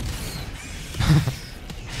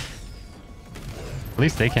 At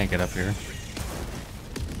least they can't get up here.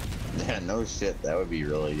 Yeah, no shit. That would be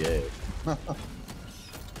really good. I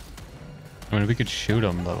mean, we could shoot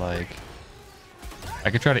them, but like... I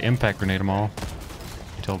could try to impact grenade them all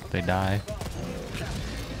until they die.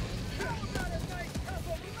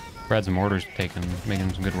 Brad's mortar's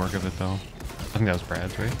making some good work of it, though. I think that was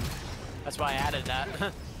Brad's, right? That's why I added that.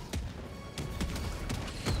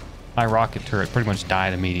 My rocket turret pretty much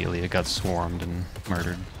died immediately. It got swarmed and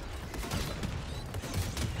murdered.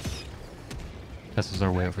 This is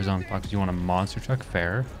our way out for zombie apocalypse. You want a monster truck?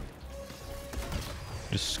 Fair.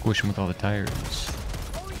 Just squish them with all the tires.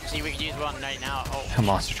 See, we could use one right now. A Oh,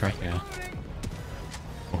 monster truck, yeah.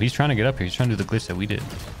 Well, he's trying to get up here. He's trying to do the glitch that we did.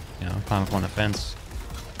 You know, climb up on the fence.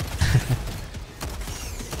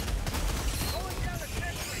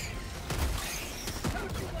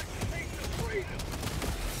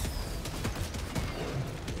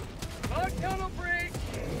 Bug tunnel breach.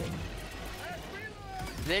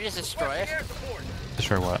 did they just destroy it? Air support.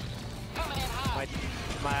 Destroy what?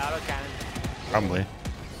 My autocannon. Probably.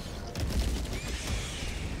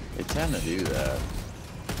 They tend to do that.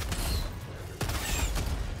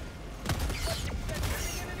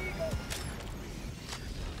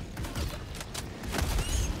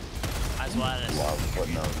 As well as. Love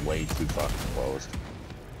putting those way too fucking close.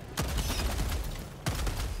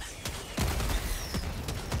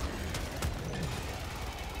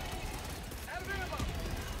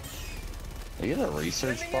 You get a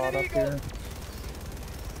research spot up here?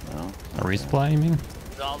 No? A resupply, you mean?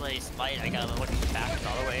 With all these light, I gotta look back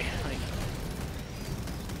all the way.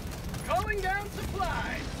 Calling down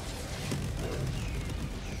supplies.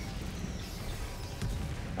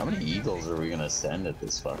 How many eagles are we gonna send at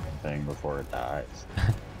this fucking thing before it dies?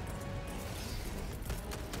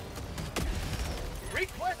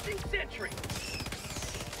 Requesting sentry.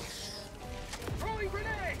 Throwing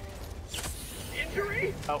grenade.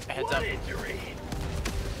 Injury? Oh, heads What up. injury?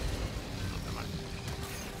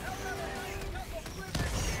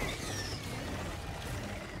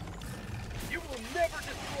 You will never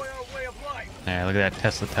destroy our way of life. Yeah, look at that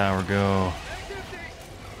Tesla tower go.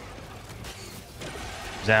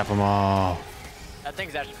 Zap them all. That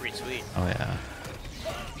thing's actually pretty sweet. Oh yeah.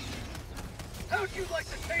 How'd you like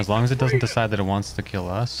to taste As long as it doesn't freedom? decide that it wants to kill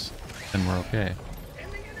us, then we're okay.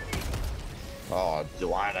 Ending enemy. Oh,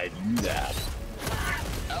 why'd I do that?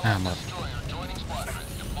 I'm up. Destroyer joining squadron.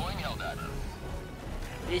 Deploying Helldiver.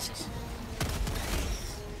 Jesus.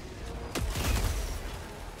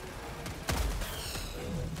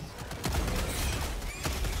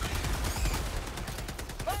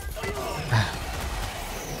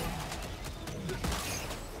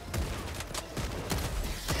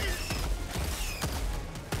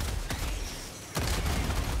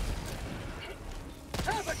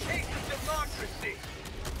 Have a taste of democracy.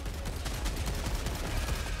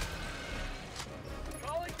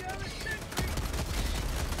 Calling down a sentry.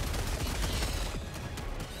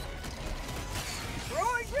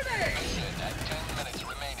 Throwing grenade. Mission at 10 minutes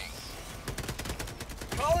remaining.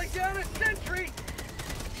 Calling down a sentry.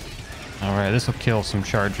 Alright, this will kill some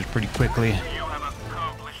chargers pretty quickly. You have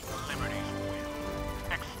accomplished Liberty's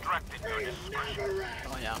will. Extracted your discretion.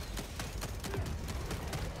 Oh yeah.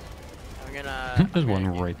 I'm gonna There's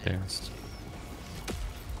one right there.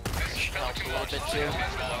 help a little bit too.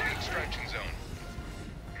 Extraction zone.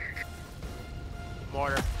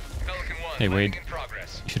 Mortar. Pelican 1 Hey, Wade. landing in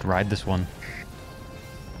progress. You should ride this one.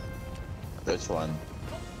 This one.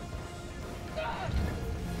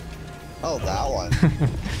 Oh, that one.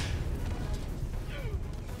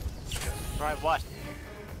 Right, what?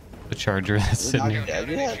 The charger that's Is it not sitting here. dead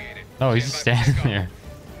yet? Oh, he's just standing there.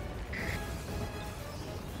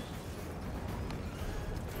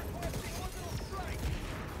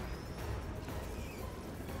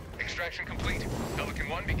 Extraction complete. Pelican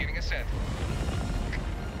 1 beginning ascent.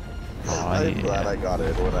 I'm yeah. glad I got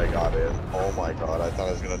in when I got in. Oh my god, I thought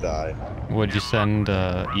I was gonna die. Would you send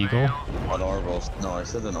Eagle? An orbital. No, I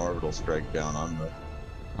said an orbital strike down on the.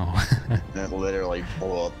 Oh. And it literally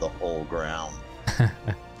blew up the whole ground.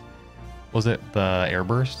 Was it the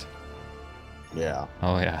airburst? Yeah.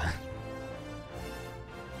 Oh yeah.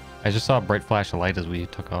 I just saw a bright flash of light as we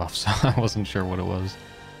took off, so I wasn't sure what it was.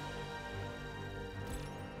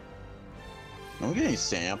 I'm getting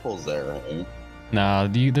samples there, right? Nah,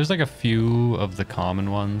 there's like a few of the common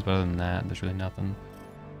ones, but other than that, there's really nothing.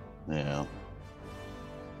 Yeah.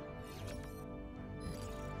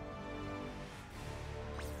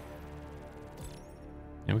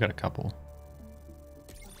 Yeah, we got a couple.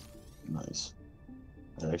 Nice.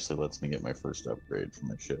 It actually lets me get my first upgrade for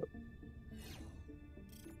my ship.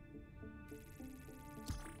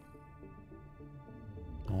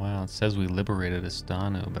 Oh, wow, it says we liberated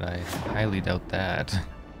Estano, but I highly doubt that.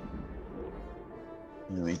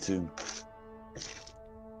 Yeah, me too.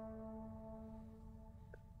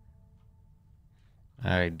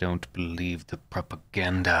 I don't believe the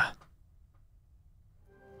propaganda.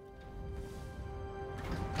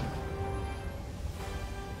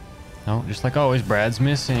 Oh, just like always, Brad's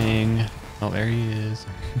missing. Oh, there he is.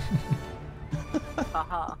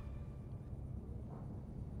 Haha.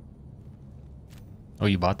 Oh,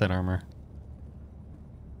 you bought that armor.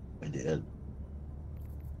 I did.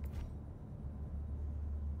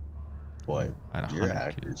 Boy, I don't your know.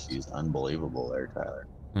 accuracy is unbelievable there, Tyler.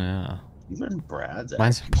 Yeah. Even Brad's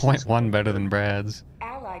Mine's accuracy is 0.1 better than Brad's.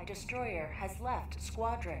 Allied destroyer has left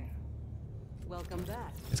squadron. Welcome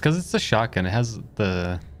back. It's because it's a shotgun. It has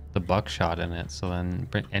the buckshot in it, so then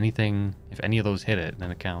anything, if any of those hit it,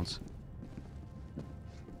 then it counts.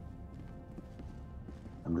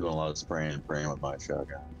 I'm doing a lot of spraying and praying with my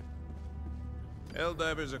shotgun.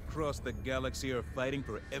 Helldivers across the galaxy are fighting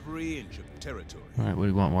for every inch of territory. All right, what do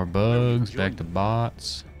you want? More bugs? Back to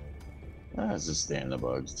bots? I was just staying the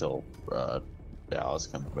bugs till Dallas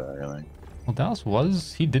comes back, I think. Well,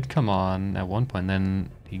 Dallas he did come on at one point, then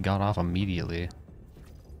he got off immediately.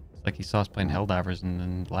 It's like he saw us playing Helldivers and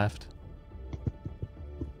then left.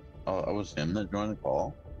 Oh, it was him that joined the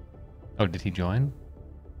call? Oh, did he join?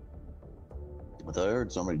 I thought I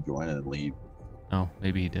heard somebody join and leave. Oh,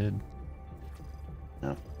 maybe he did.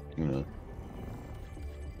 Yeah, who knows?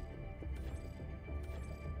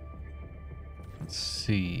 Let's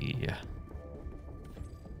see.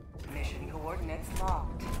 Mission coordinates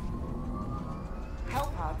locked.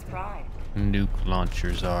 Hellpods prime. Nuke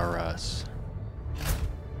launchers are us.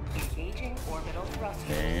 Orbital thrust.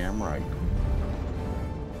 Damn right.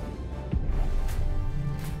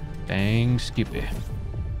 Dang Skippy.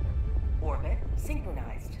 Orbit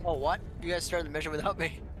synchronized. Oh, what? You guys started the mission without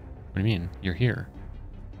me? What do you mean? You're here.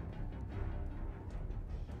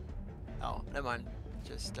 Oh, never mind.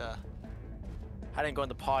 Just, I didn't go in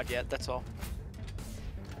the pod yet, that's all.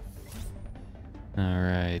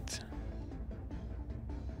 Alright.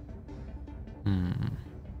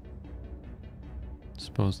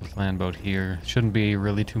 Suppose the land boat here shouldn't be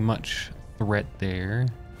really too much threat there.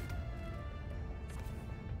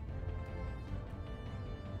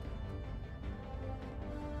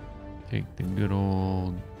 Take the good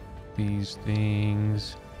old these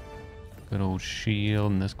things. Good old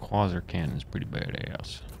shield, and this quasar cannon is pretty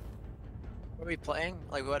badass. What are we playing?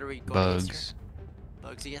 Like, what are we going Bugs. against?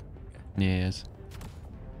 Bugs again? Yes.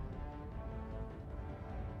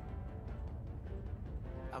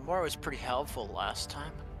 Amora was pretty helpful last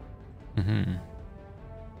time. Mm-hmm.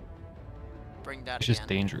 Bring that It's again. just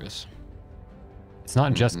dangerous. It's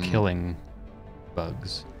not just killing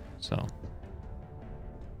bugs, so.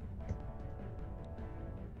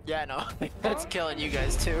 Yeah, no. It's killing you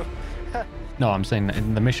guys too. No, I'm saying that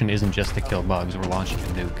the mission isn't just to kill bugs. We're launching a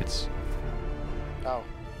nuke. Oh,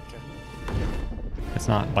 okay. It's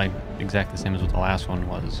not like exactly the same as what the last one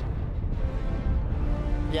was.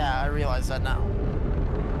 Yeah, I realize that now.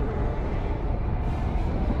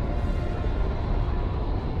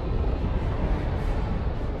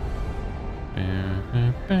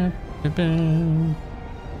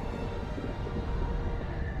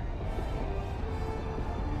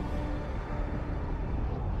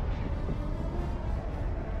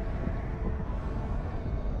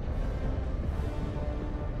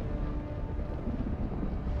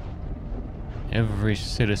 Every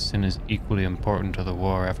citizen is equally important to the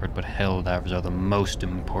war effort, but Helldivers are the most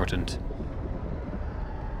important.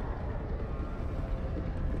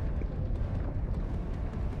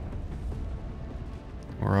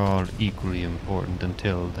 We're all equally important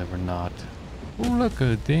until they were not. Oh, look,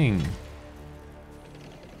 a thing.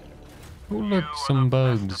 Oh, look, some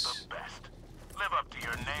bugs. Best. Live up to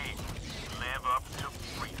your name. Live up to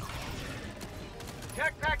freedom.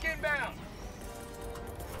 Tech pack inbound.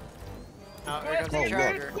 Oh, here comes Oh, the look,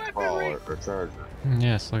 charger. the crawler or charger.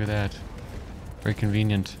 Yes, look at that. Very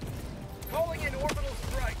convenient. Calling in orbital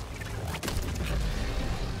strike.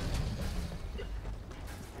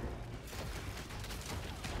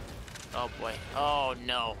 Oh boy. Oh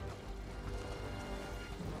no.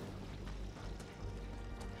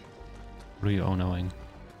 What are you oh-knowing?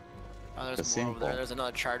 Oh, The there's more over there. simple. There's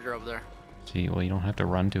another charger over there. See, well, you don't have to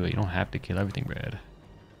run to it. You don't have to kill everything, Brad.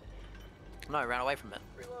 No, I ran away from it.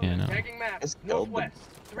 Yeah, no. Tagging map. It's killed them. Northwest.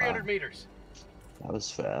 300 Wow. meters. That was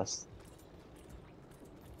fast.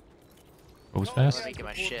 What was Let fast? me get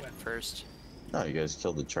my shit first. No, you guys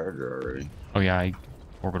killed the charger already. Oh yeah, I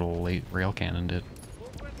orbital late rail cannoned it. Full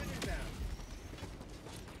weapon inbound.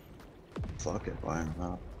 Fuck it, why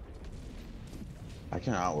not? I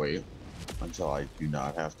cannot wait until I do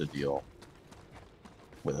not have to deal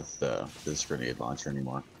with this grenade launcher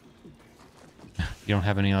anymore. You don't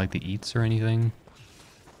have any like the eats or anything?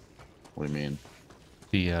 What do you mean?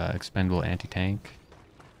 The expendable anti-tank?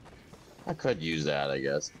 I could use that, I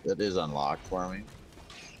guess. It is unlocked for me.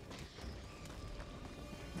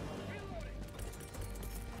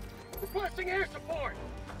 Requesting air support.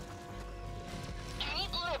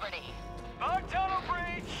 Keep Liberty. Bug tunnel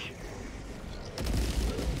breach.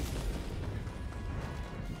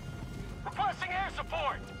 Requesting air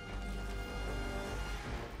support.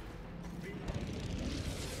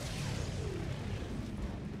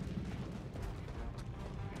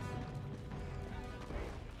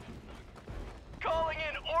 Calling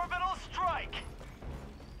in orbital strike.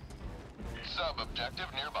 Sub-objective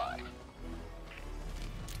nearby.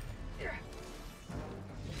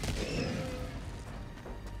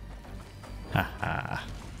 Haha.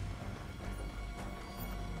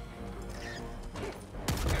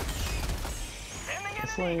 Sending in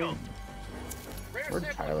This an way. eagle. Rare Where'd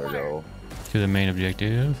sample Tyler fire. go? To the main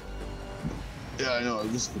objective. Yeah, I know.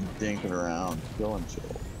 I've just been dinking around, killing shit.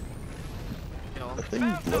 You know, The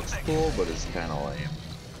thing looks cool, but it's kind of lame.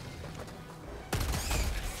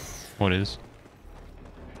 What is?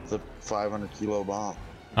 It's a 500 kilo bomb.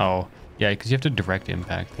 Oh, yeah, because you have to direct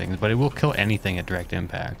impact things, but it will kill anything at direct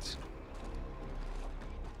impacts.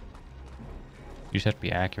 You just have to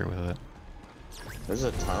be accurate with it. There's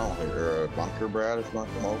a tunnel here, or a bunker, Brad, if you want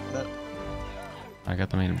to come open it. I got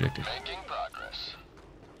the main objective. Making progress.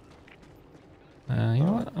 You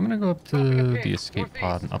know what? I'm gonna go up to the escape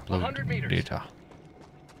pod and upload 100 meters. data.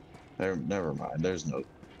 Never mind. There's no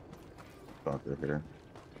bunker here.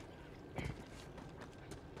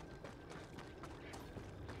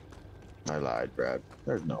 I lied, Brad.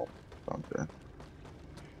 There's no bunker.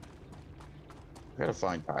 I gotta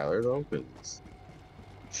find Tyler though, because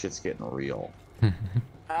shit's getting real.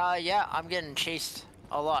 Yeah, I'm getting chased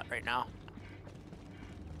a lot right now.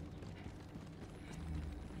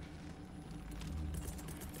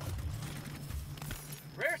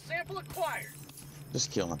 Rare sample acquired.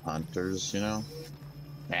 Just killing hunters, you know?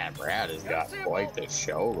 Man, Brad has got quite the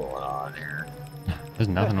show going on here. There's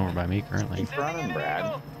nothing over by me currently. Keep running,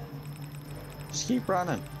 Brad. Just keep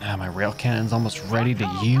running. Ah, my rail cannon's almost ready to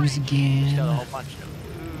use Just got a again. whole bunch of them.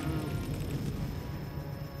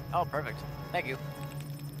 Oh, perfect. Thank you.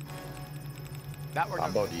 That worked.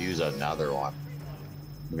 I'm about to use another one.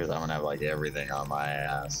 Because I'm gonna have like everything on my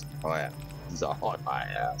ass. Oh yeah, it's all on my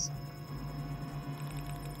ass.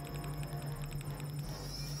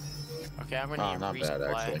 Okay, I'm gonna Oh, need not resupply. bad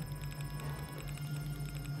actually.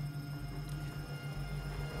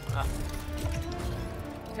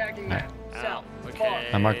 Tagging Alright. map. South. Okay.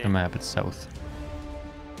 I marked the map, it's south.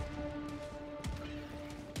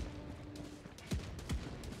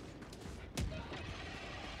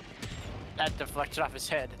 That deflected off his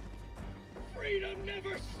head. Freedom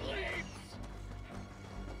never sleeps.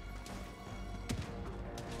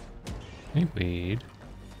 Hey, Wade.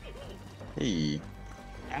 Hey,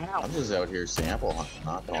 Ow. I'm just out here sample hunting,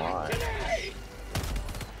 not gonna lie. Today.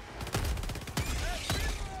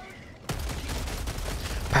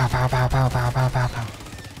 Pow, pow, pow, pow, pow, pow, pow, pow.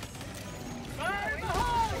 Fire in the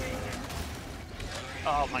hole.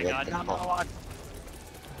 Oh my Yeah, god, not come my on. one.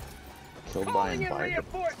 Killed by Calling in an biker.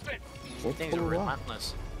 reinforcements. What Things are the fuck?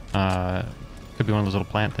 relentless. Could be one of those little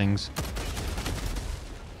plant things.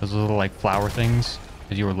 Those little, like, flower things.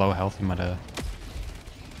 If you were low health, you might have...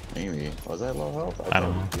 Maybe. Was that low health? I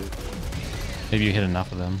don't know. thought it was Maybe you hit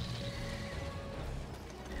enough of them.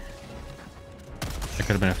 There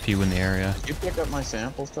could have been a few in the area. good. You pick up my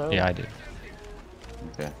samples, Tyler? Yeah, I did.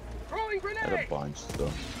 Okay. Throwing I had a grenade. bunch,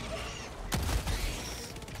 so.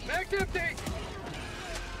 Mag's empty.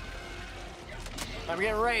 I'm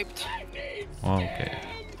getting raped. Okay.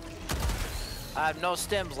 I have no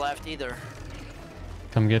stems left either.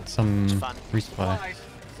 Come get some It's fun. resupply. Supplies.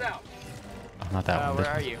 South. Oh, not that one. Where This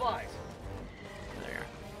are one. you? Supplies. There.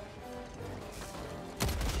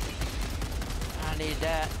 I need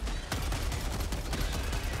that.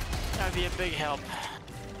 That'd be a big help.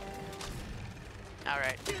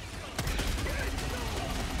 Alright.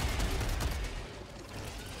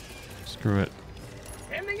 Screw it.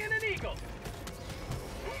 Ending in an eagle.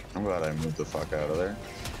 I'm glad I moved the fuck out of there.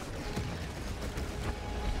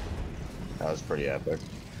 That was pretty epic.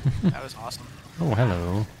 That was awesome. Oh,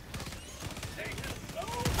 hello.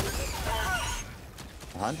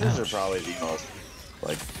 Hunters are Ouch. probably the most,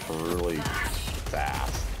 like, really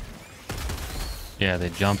fast. Yeah, they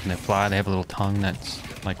jump and they fly. They have a little tongue that's,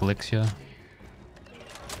 like, licks you.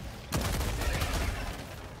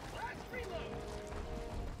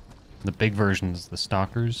 The big versions, the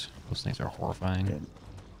stalkers, those things are horrifying. Yeah.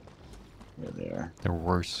 Yeah, they are. They're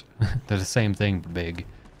worse. They're the same thing, but big.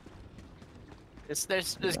 This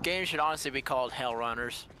game should honestly be called Hell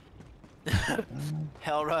Runners.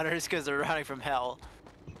 Hell Runners, because they're running from hell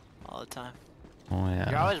all the time. Oh, You're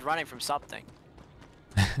yeah. always running from something.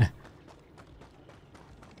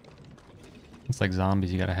 It's like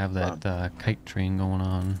zombies. You gotta have that kite train going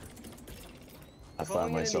on. I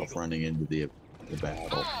find myself running into the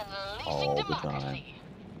battle all the time.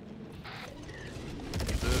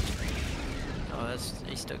 Oh,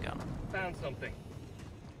 he's still going. Found something.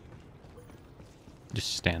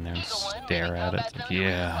 Just stand there and Eagle One, stare ready at to it. go It's back like, under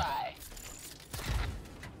yeah. resupply.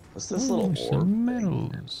 What's this Ooh, little orb some thing?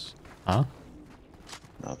 medals. Huh?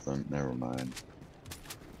 Nothing. Never mind.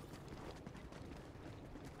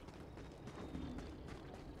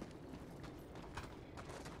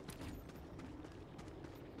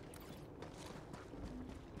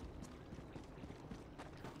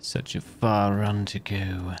 Such a far run to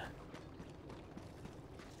go.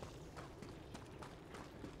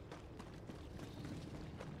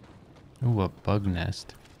 Ooh, a bug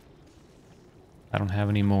nest. I don't have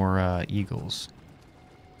any more eagles.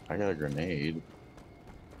 I got a grenade.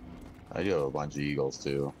 I do have a bunch of eagles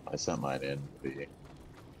too. I sent mine in.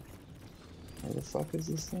 Where the fuck is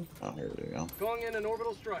this thing? Oh, here we go. Going in an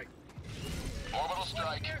orbital strike. Orbital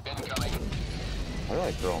strike incoming. Why do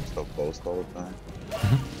I throw them so close all the time?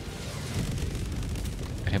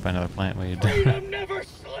 Got hit by another plant wave. Freedom never I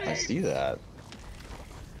sleeps. see that.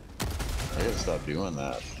 I gotta stop doing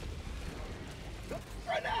that.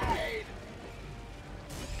 Grenade.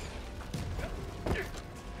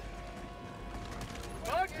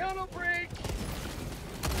 Bug tunnel breach.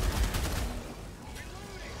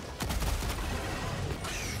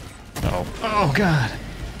 Oh, go. Oh god.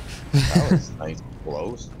 That was nice and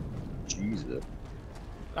close. Jesus.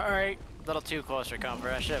 Alright, a little too close for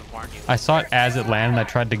comfort. I should have warned you. I saw it as it landed. I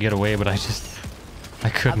tried to get away, but I I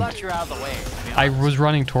couldn't. thought you were out of the way. To be I honest. was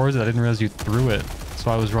running towards it. I didn't realize you threw it. So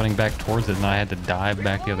I was running back towards it, and I had to dive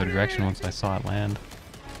back the other direction once I saw it land.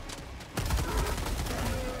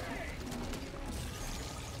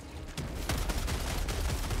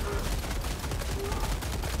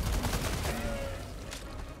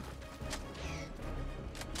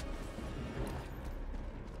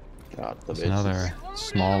 God, the There's bitches. another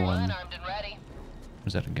small one. Armed and ready.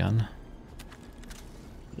 Was that a gun?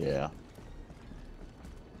 Yeah.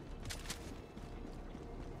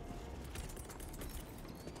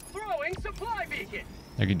 Throwing supply beacon.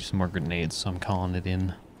 I could use some more grenades, so I'm calling it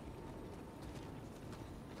in.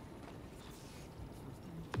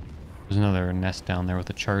 There's another nest down there with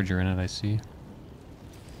a charger in it, I see.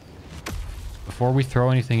 Before we throw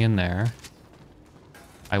anything in there,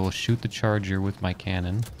 I will shoot the charger with my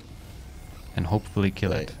cannon and hopefully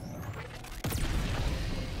kill it.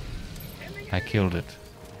 I killed it.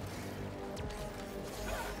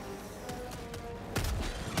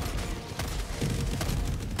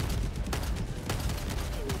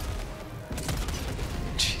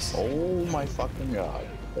 Jeez. Oh my fucking god.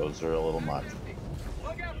 Those are a little much.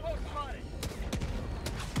 Look out, post spotted.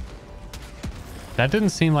 That didn't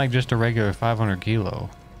seem like just a regular 500 kilo.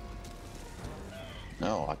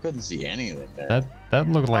 No, I couldn't see anything there. That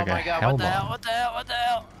looked like oh a my god, hell what the hell? bomb. What the hell? What the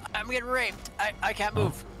hell? I'm getting raped. I can't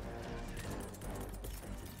move.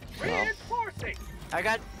 Well, Reinforcing. I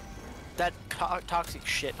got that toxic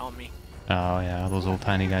shit on me. Oh yeah, those little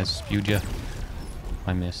tiny guys spewed you.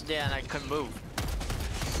 I missed. Yeah, and I couldn't move.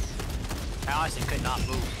 I honestly could not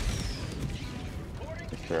move.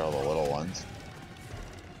 take care of the little ones.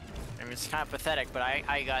 I mean, it's kind of pathetic, but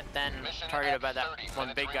I got then targeted by that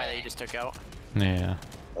one big guy that you just took out. Yeah.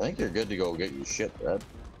 I think you're good to go get your shit, Red.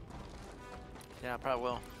 Yeah, I probably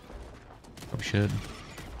will. Probably should.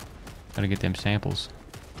 Gotta get them samples.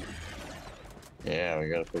 Yeah, we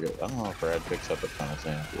gotta figure. I don't know if Brad picks up a ton of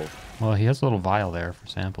samples. Well, he has a little vial there for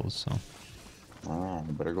samples, so. Oh,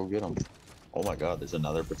 we better go get them. Oh my god, there's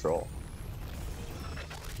another patrol.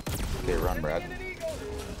 Okay, run, Brad.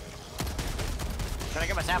 Trying to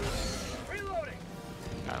get my sample. Reloading.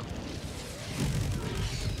 Oh.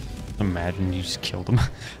 Imagine you just killed him.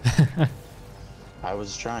 I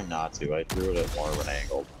was trying not to. I threw it at more of an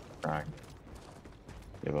angle. Trying to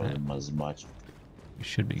give him as much You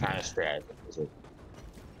should be kind good. of strategy as it.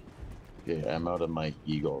 Yeah, I'm out of my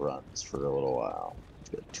eagle runs for a little while. It's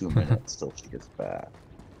got 2 minutes till she gets back.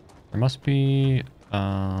 There must be,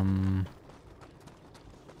 There's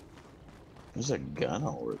a gun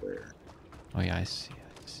over there. oh yeah, I see it.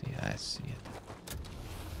 I see it.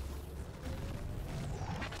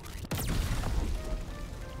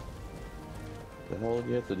 What the hell do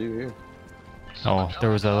you have to do here? Oh, there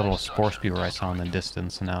was a little spore spewer I saw in the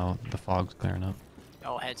distance, and now the fog's clearing up.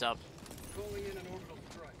 Oh, heads up. Calling in an orbital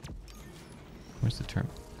strike. Where's the term?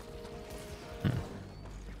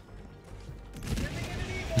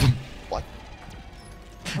 What?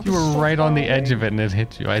 You were right on the edge of it and it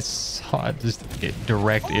hit you. I saw it just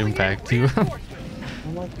direct impact too.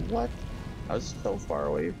 I'm like, what? I was so far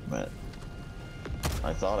away from it.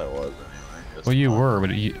 I thought I was anyway. Just Well, you not. were,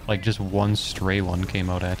 but like just one stray one came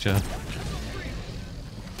out at you.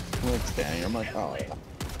 I'm like standing. I'm like, oh yeah.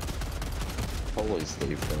 Holy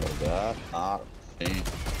sleep for that. Not me.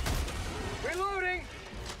 Reloading.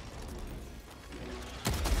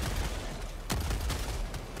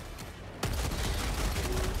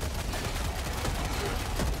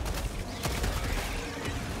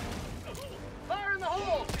 Fire in the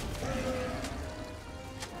hole.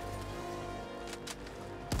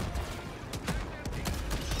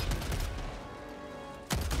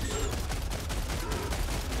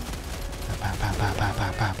 Pow, pow, pow, pow,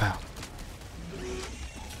 pow, pow, pow.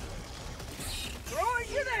 Throwing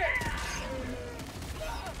grenade.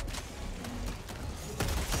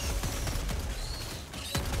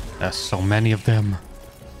 There's so many of them.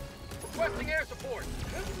 Requesting air support.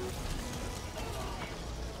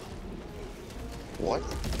 What?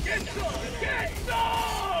 Get some. Get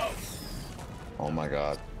some. Oh my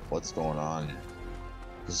god. What's going on?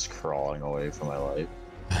 Just crawling away from my life.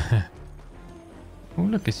 Oh,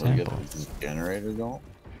 look, a So we get sample. this generator going?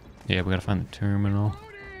 Yeah, we gotta find the terminal.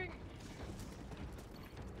 Loading.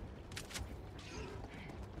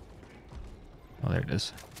 Oh, there it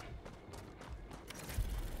is.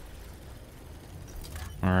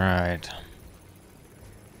 Alright.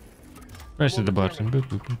 Press the button. Boop,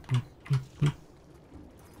 boop, boop, boop, boop, boop.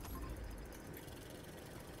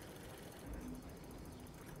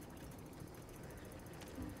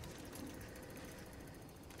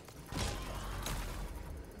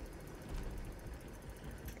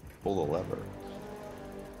 Pull the lever.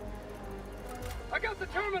 I got the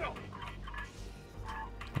terminal.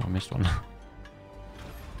 Oh, I missed one.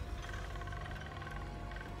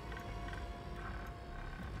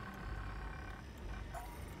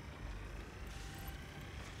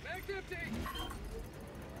 Mag's empty.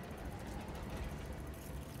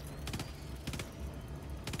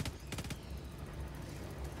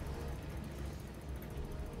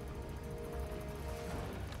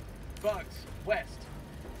 Bugs, west.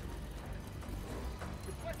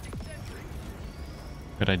 Requesting sentry.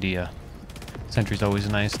 Good idea. Sentry's always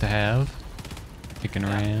nice to have. Kicking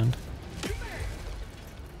around.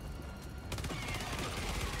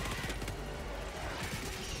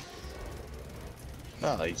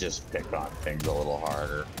 Oh, they just pick on things a little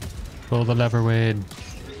harder. Pull the lever, Wade.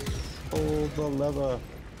 Pull the lever.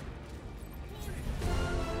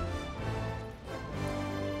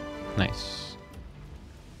 Nice.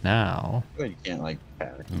 Now, But you can't like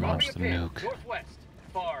panic. launch the Dropping a pin, nuke. northwest.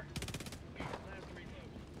 Far.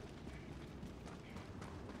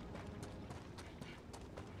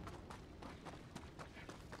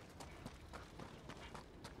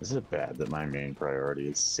 Is it bad that my main priority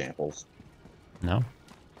is samples? No?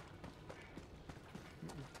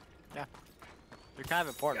 Yeah. They're kind of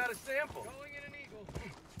important. Got a sample. Calling in an eagle.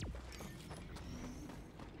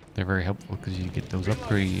 They're very helpful because you get those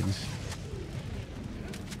upgrades.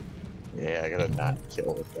 Yeah, I gotta not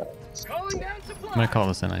kill with that. Calling down supply. I'm gonna call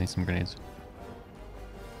this in. I need some grenades.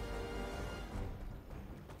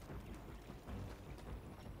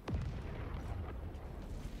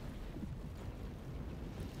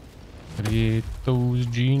 Gotta get those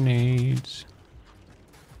grenades.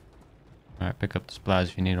 Alright, pick up the supplies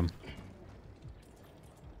if you need them.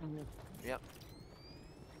 Yep.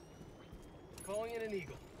 Calling in an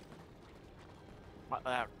eagle. What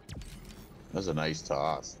that? That was a nice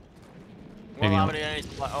toss. Well, Maybe how I'll- many I need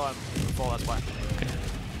to oh, I'm full, that's why. Okay.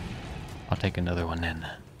 I'll take another one then.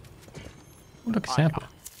 Oh, look, a Oh, sample.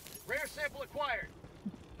 Rare sample acquired.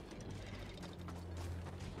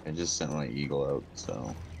 I just sent my eagle out,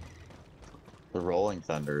 so. The Rolling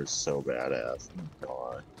Thunder is so badass.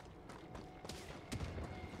 God.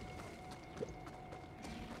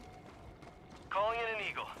 Calling in an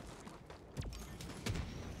eagle.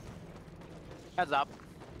 Heads up.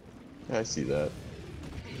 Yeah, I see that.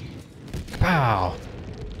 Pow!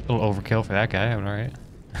 A little overkill for that guy, but alright.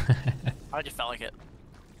 I just felt like it.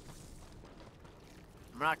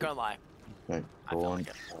 I'm not gonna lie. Okay, I feel Rolling like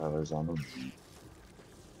it. Towers on the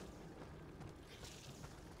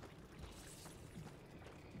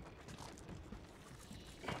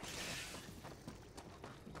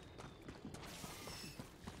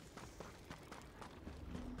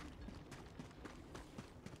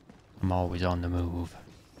I'm always on the move.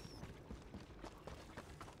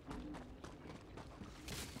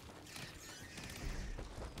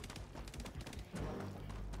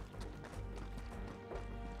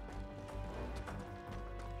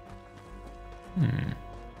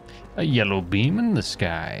 A yellow beam in the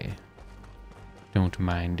sky. Don't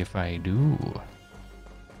mind if I do.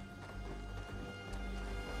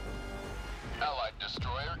 Allied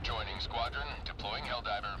destroyer joining squadron, deploying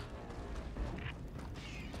Helldiver.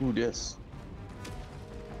 Who dis?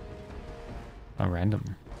 A random.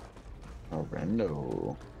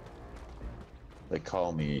 Rendo. They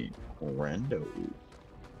call me Rendo.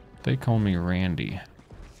 They call me Randy.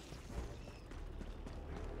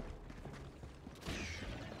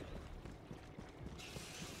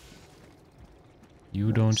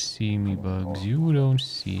 You don't see me, Bugs. You don't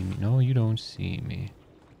see me. No, you don't see me.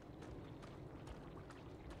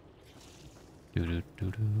 Doo doo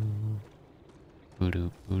doo doo. Boo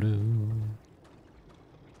doo boo doo.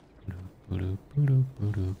 Boo doo boo doo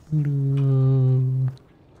boo doo boo doo.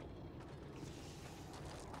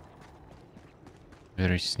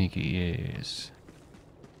 Very sneaky, yes.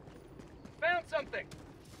 Found something.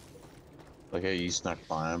 Like how you snuck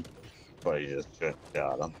by him, but you just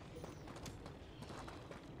got him.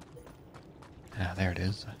 Ah, there it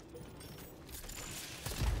is.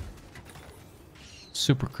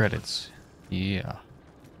 Super credits. Yeah.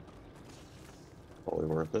 Totally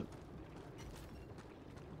worth it.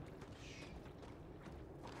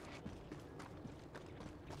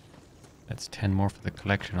 That's 10 more for the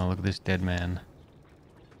collection. Oh, look at this dead man.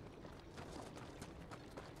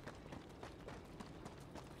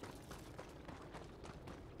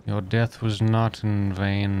 Your death was not in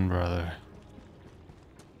vain, brother.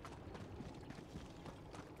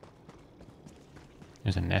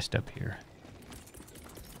 There's a nest up here.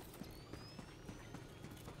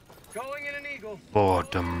 Calling in an eagle. For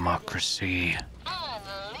democracy.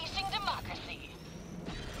 Unleashing democracy.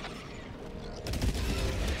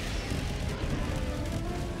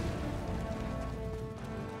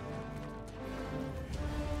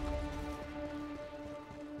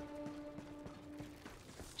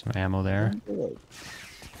 Some ammo there.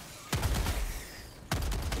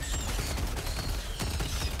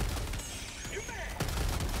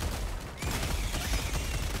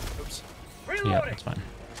 Oops. Yeah, that's fine.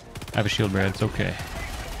 I have a shield, Brad. It's okay.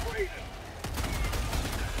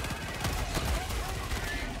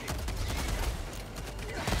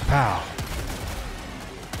 Pow.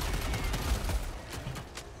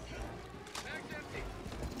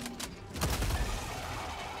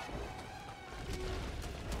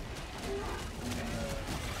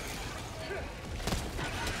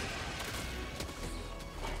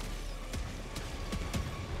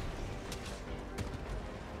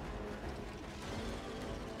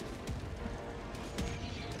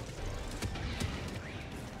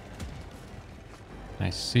 I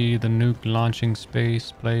see the nuke launching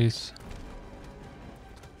space place.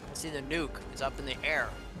 I see the nuke. It's up in the air.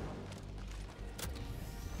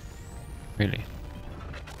 Really?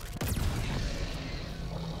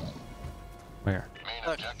 Where? Main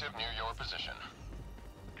Look. objective near your position.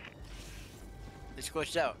 They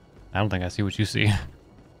squished out. I don't think I see what you see.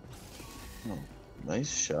 Oh,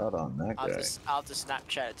 nice shot on that I'll guy. have to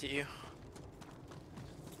Snapchat it to you.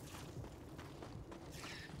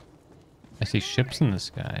 I see ships in the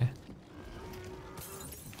sky.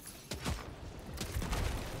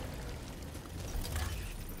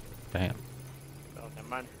 Damn. Oh, never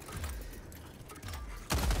mind.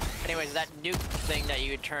 Anyways, that nuke thing that you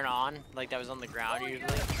would turn on, like that was on the ground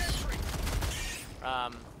usually,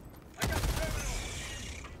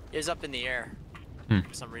 is up in the air for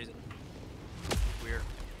some reason. Weird.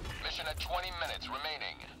 Mission at 20 minutes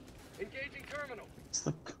remaining. Engaging terminal. It's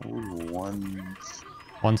the code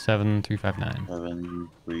 17359.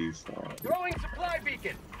 1735. Throwing supply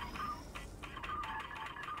beacon.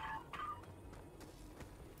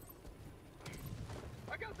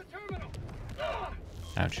 I got the terminal.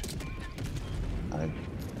 Ouch. I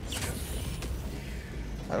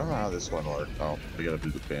don't know how this one works. Oh, we gotta do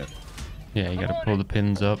the pin. Yeah, you gotta pull the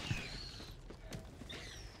pins up.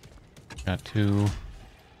 Got 2.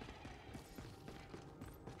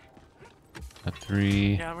 Got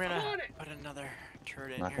 3. Yeah, I'm gonna put another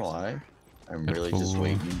turret in Not here. gonna lie, somewhere. I'm That's really just cool.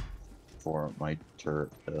 waiting for my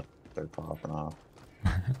turret to start popping off.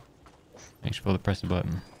 Make sure to press the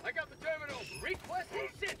button. I got the terminal. Requesting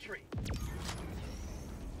sentry.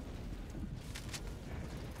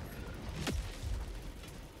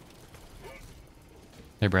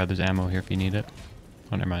 Hey Brad, there's ammo here if you need it.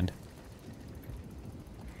 Oh, never mind.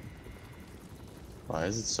 Why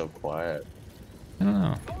is it so quiet? I don't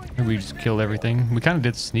know. Maybe we just killed everything. We kind of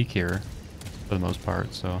did sneak here for the most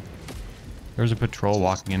part, so. There was a patrol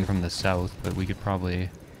walking in from the south, but we could probably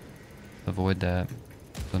avoid that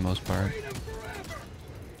for the most part.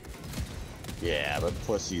 Yeah, but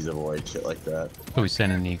pussies avoid shit like that. So we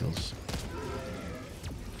sent in eagles.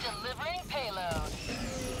 Delivering payload.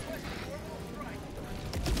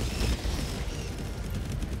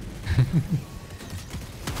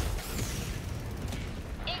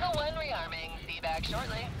 Eagle 1 rearming. Be back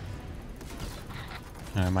shortly.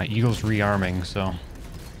 My eagle's rearming, so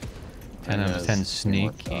 10 out of 10 Yes,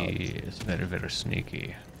 sneaky. It's very, very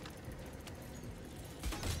sneaky.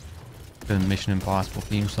 The Mission Impossible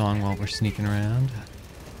theme song while we're sneaking around.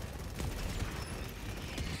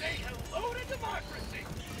 Say hello to democracy.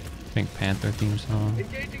 Pink Panther theme song.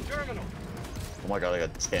 Engaging terminal. Oh my god, I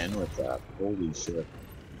got 10 with that. Holy shit.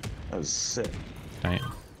 That was sick.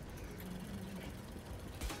 Damn.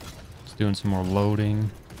 Just doing some more loading.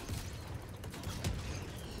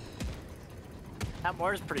 That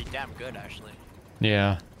mortar's pretty damn good, actually.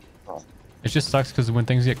 Yeah. Oh, It just sucks because when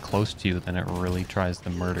things get close to you, then it really tries to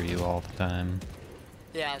murder you all the time.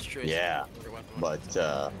 Yeah, that's true. yeah,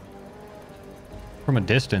 but From a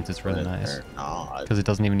distance, it's really when nice. they're not, Because it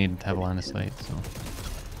doesn't even need to have line of sight, so.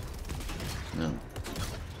 no.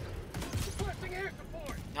 Requesting air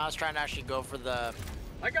support. Now I was trying to actually go for the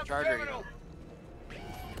I got the charger. terminal.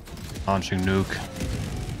 Launching nuke.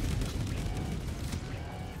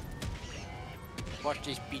 Watch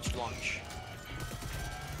these beach launch.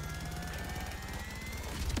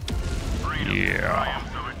 Yeah.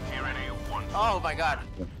 Oh my god.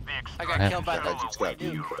 I got killed by I the just got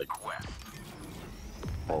you, like, think.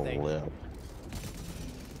 holy up.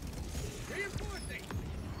 Reinforcing.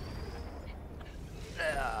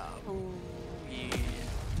 Ooh, yeah.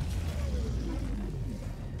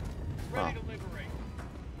 Ready to liberate.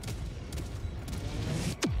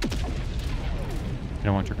 You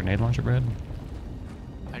don't want your grenade launcher, Brad?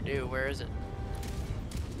 I do. Where is it?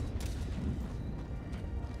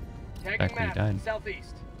 Tagging Back where you map. died.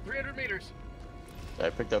 Southeast. 300 meters. I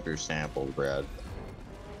picked up your sample, Brad.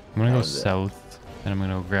 I'm gonna How go is it? south, and I'm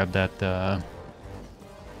gonna go grab that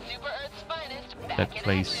that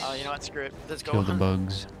place. Oh, you know what? Screw it. Let's go. Kill the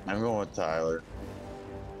bugs. I'm going with Tyler.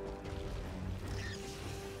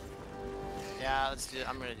 Yeah, let's do it.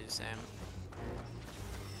 I'm gonna do the same.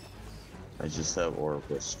 I just have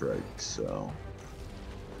orbital strike, so.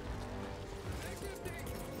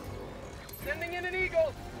 Sending in an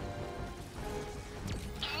eagle.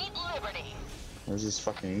 Keep Liberty. Where's this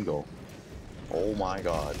fucking eagle? Oh my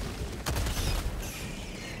god.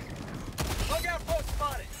 Bug outpost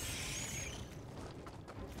spotted.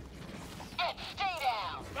 And stay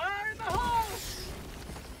down. Fire in the hole.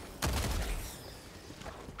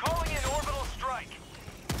 Calling in orbital strike.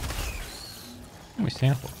 We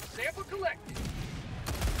sample. Sample collected.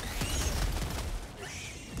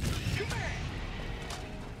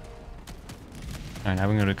 Alright, now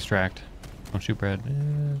we're gonna extract. Don't shoot Brad.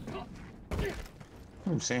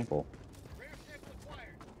 Ooh, sample.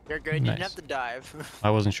 You're good. You Nice. didn't have to dive. I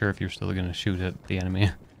wasn't sure if you were still gonna shoot at the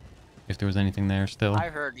enemy. If there was anything there still. I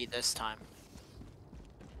heard you this time.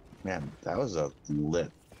 Man, that was a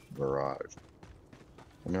lit barrage.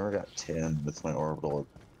 I never got 10 with my orbital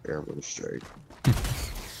airborne strike.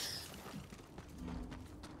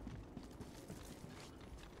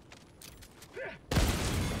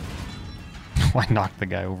 I knocked the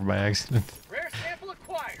guy over by accident. Rare sample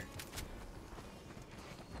acquired.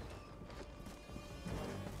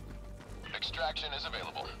 Extraction is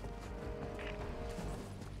available.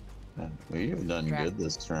 Man, we've done good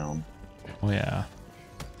this round. Oh yeah.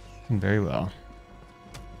 Doing very well.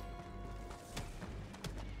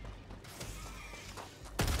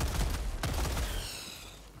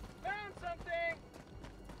 Found something.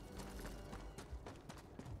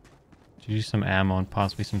 Did you use some ammo and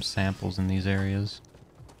possibly some samples in these areas?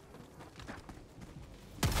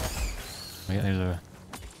 Oh yeah, there's a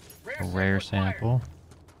rare sample.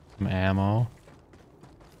 Some ammo.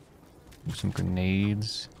 Some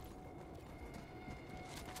grenades.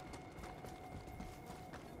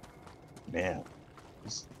 Man,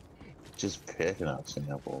 just picking up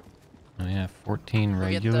sample. Oh yeah, 14 We'll get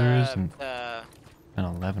regulars the, and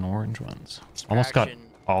 11 orange ones. Almost got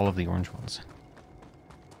extraction. all of the orange ones.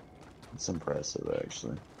 It's impressive,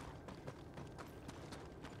 actually.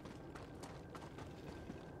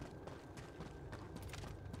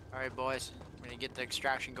 All right, boys. I'm gonna get the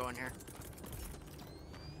extraction going here.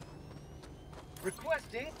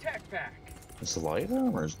 Requesting tech pack. This light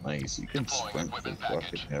armor is nice. You can Deploying sprint for equipment fucking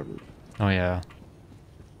package. ever. Oh yeah.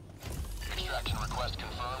 Extraction request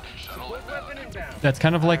confirmed. Shuttle What inbound. weapon inbound? That's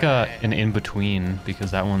kind of like an in-between,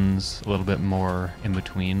 because that one's a little bit more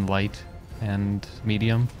in-between light and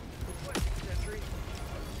medium. Requesting sentry.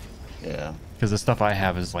 Yeah. Because the stuff I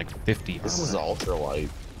have is like 50 This is armor. ultra light.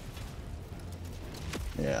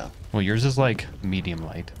 Yeah. Well, yours is like medium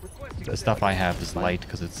light. Requesting The stuff I have is light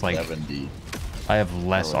because it's like 70. I have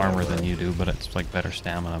less Or armor whatever. than you do, but it's like better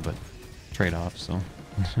stamina, but trade-off, so.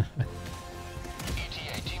 ETA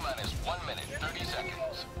T-minus 1 minute, 30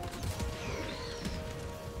 seconds.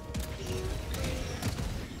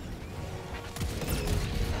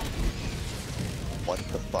 What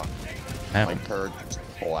the fuck? My Happened. turret just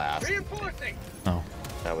blasted. Reinforcing. Oh.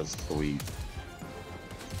 That was sweet.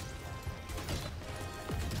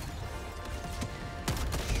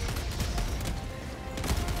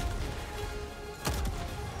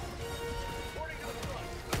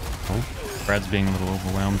 Oh, Brad's being a little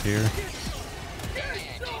overwhelmed here.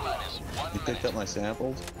 ETA T-minus 1 You picked up my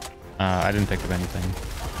samples? I didn't pick up anything.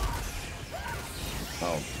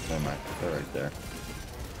 Oh, never mind. They're right there.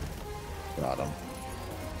 Got them.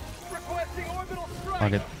 Requesting orbital strike. I'll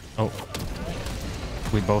get. Oh.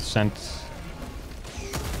 We both sent.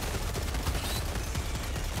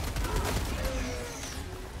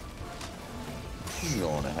 This is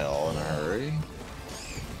going to hell in a hurry.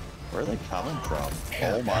 Where are they coming from?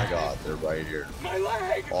 Oh my god, they're right here. My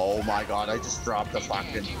leg. Oh my god, I just dropped the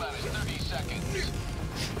fucking... T-minus 30 seconds.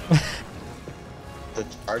 The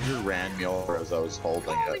charger ran me over as I was holding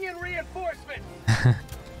Calling it. in reinforcement.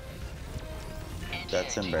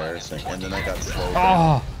 That's embarrassing. And then I got slowed Oh!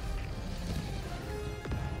 down.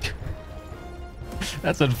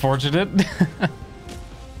 That's unfortunate.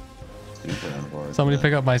 Super unfortunate. Somebody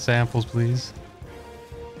pick up my samples, please.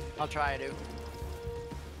 I'll try to.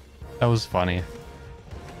 That was funny.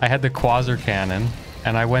 I had the quasar cannon,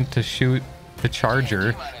 and I went to shoot the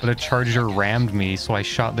charger, but a charger rammed me, so I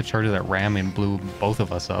shot the charger that rammed me and blew both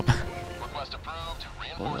of us up. Request approved.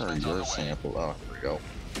 Where are Reinforcements on your the way. samples? Oh, here we go.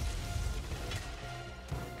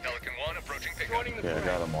 Pelican 1 approaching pickup. Joining the Yeah, I threat.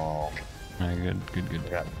 got them all. Alright, good, good, good. I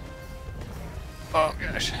got Oh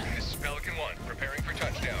gosh. This is Pelican 1 preparing for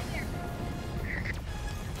touchdown.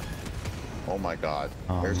 Oh my god.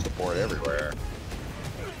 There's support everywhere.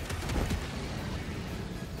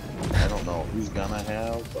 I don't know who's gonna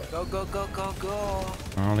have, but Go, go, go, go, go.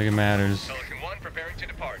 I don't think it matters. Pelican 1 preparing to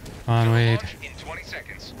depart. Come on, Wade. Launch in 20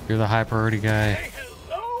 seconds. You're the high priority guy. Say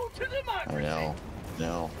hello to I democracy. know.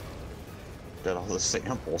 No. Got all the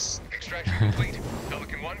samples. Extraction complete.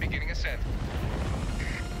 Pelican 1 beginning ascent.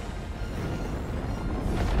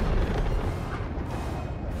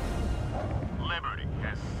 Liberty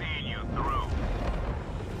has seen you through.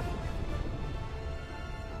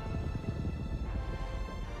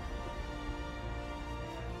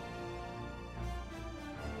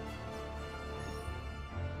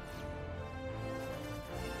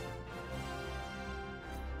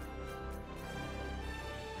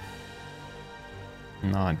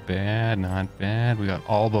 Not bad, not bad. We got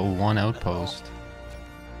all but one outpost.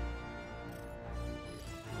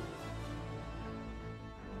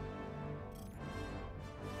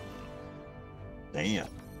 Damn.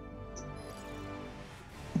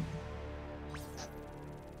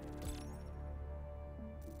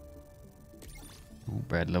 Ooh,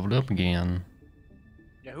 Brad leveled up again.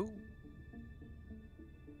 Yahoo.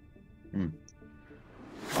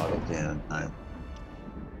 Auto cannon time.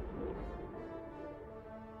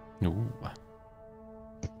 Ooh.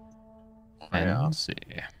 Yeah. Fancy.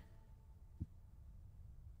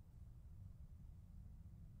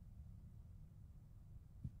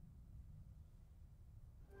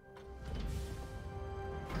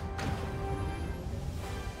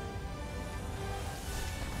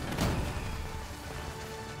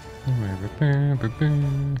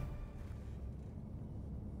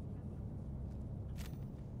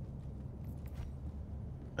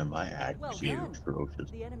 Am I Well actually done. atrocious?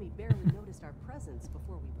 The enemy barely noticed our presence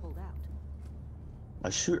before we pulled out. I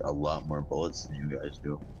shoot a lot more bullets than you guys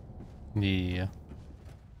do. Yeah.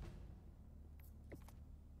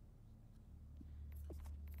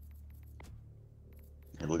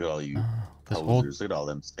 Hey, look at all you This whole posers. Look at all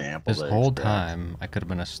them samples. this I whole extract. time, I could have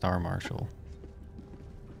been a star marshal.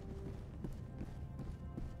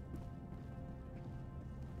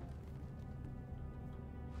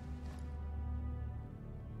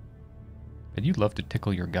 But you love to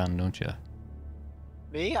tickle your gun, don't you?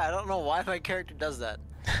 Me? I don't know why my character does that.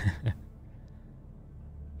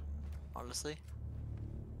 Honestly.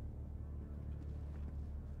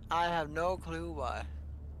 I have no clue why.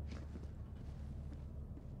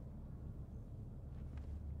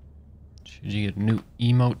 Should you get a new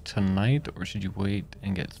emote tonight, or should you wait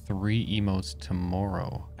and get 3 emotes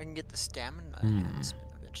tomorrow? I can get the stamina Hmm. enhancement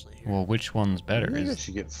eventually here. Well, which one's better? I think I Is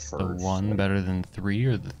should get first. the 1 like, better than 3,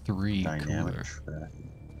 or the 3 dynamic cooler? tracking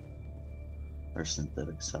or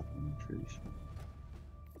synthetic supplementation.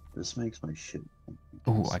 This makes my shit.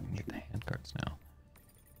 Oh, I can get the handcards now.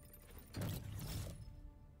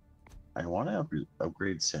 I want to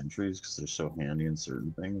upgrade sentries because they're so handy in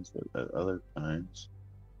certain things, but at other times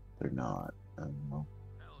they're not. I don't know.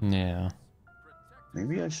 Yeah.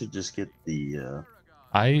 Maybe I should just get the.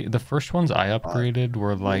 The first ones I upgraded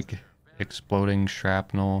were like exploding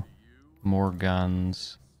shrapnel, more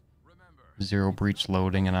guns, 0 breach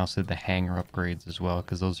loading, and I also did the hangar upgrades as well,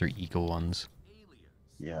 because those are eagle ones.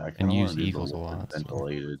 Yeah, I And kind of use want to do eagles the a lot, so.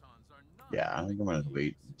 ventilated. Yeah, I think I'm gonna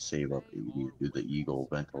wait and save up 80 to do the eagle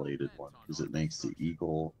ventilated one because it makes the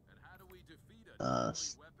eagle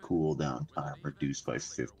cooldown time reduced by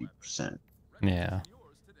 50%. Yeah.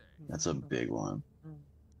 That's a big one.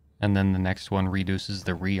 And then the next one reduces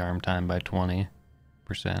the rearm time by 20%.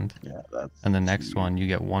 Yeah, that's. And the next huge. one, you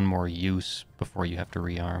get 1 more use before you have to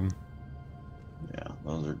rearm. Yeah,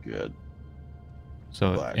 those are good.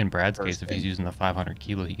 So But in Brad's first case, if he's thing- using the 500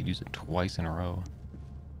 kilo, he could use it twice in a row.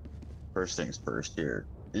 First things first here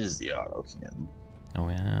is the auto cannon. Oh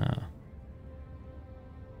yeah.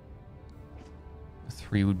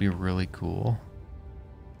 3 would be really cool.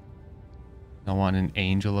 I want an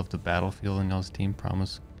angel of the battlefield in y'all's team.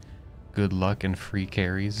 Promise good luck and free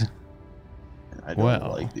carries. I don't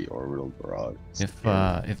Well, like the orbital barrage. It's If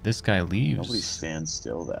scary. this guy Nobody leaves, stands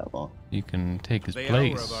still that long. you can take his The hour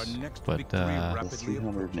of place. our next But victory The rapidly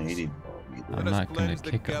 380 I'm Let us not gonna cleanse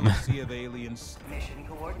the kick 'em. galaxy of aliens. Mission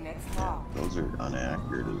coordinates locked. those are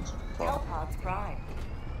inaccurate as fuck. Hellpods prime.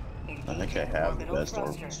 I think I have the best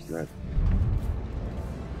orbital strip.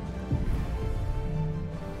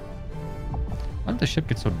 why did the ship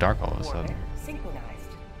get so dark all of a sudden? Orbit synchronized.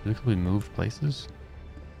 Look, we moved places.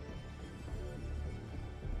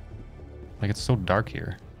 Like it's so dark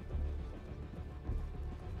here.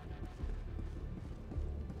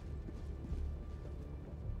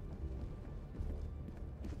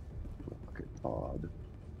 Rocket pod.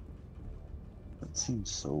 That seems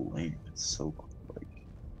so lame. It's so like.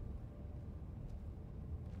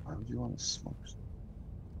 Why would you want to smoke?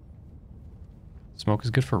 Smoke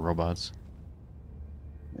is good for robots.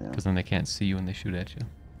 Yeah. Because then they can't see you when they shoot at you.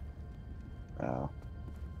 I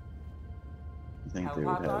think they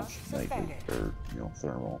would have night or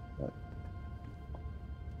thermal, but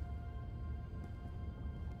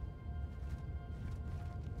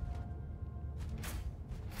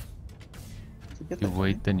You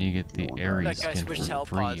wait, then you get the Ares That guy skin switched for hell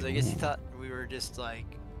free. pods. I guess he Ooh. thought we were just like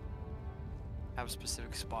have a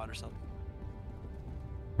specific spot or something.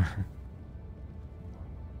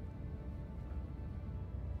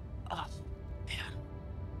 Oh man.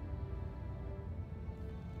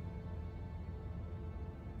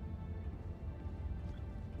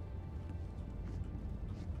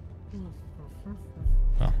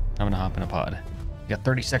 Well, I'm gonna hop in a pod. You got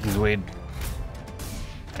 30 seconds, Wade.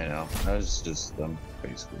 I know. I'm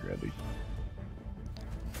basically ready.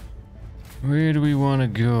 Where do we want to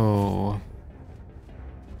go?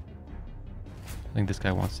 I think this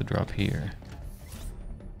guy wants to drop here.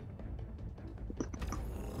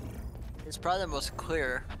 It's probably the most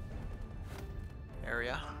clear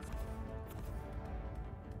area.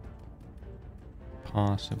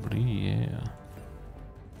 Possibly, yeah.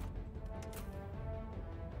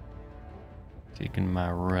 Taking my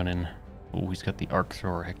running. Oh, he's got the arc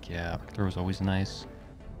thrower. Heck yeah, arc thrower is always nice.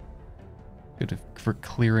 Good for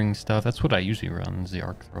clearing stuff. That's what I usually run, is the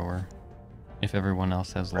arc thrower. If everyone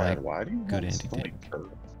else has like why do you good have so many anti-tank.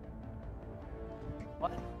 turrets?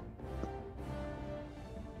 What?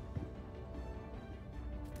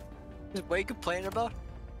 What are you complaining about?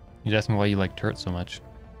 You asked me why you like turrets so much.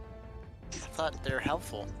 I thought they're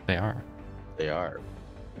helpful. They are. They are.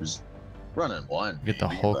 Just running one. You get the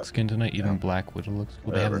maybe, Hulk but- skin tonight. Even yeah. Black Widow looks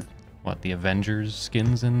cool. They Whatever. have what, the Avengers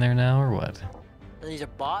skins in there now, or what? Are these are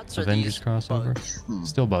bots or Avengers these crossover. bugs?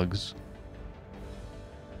 Still bugs.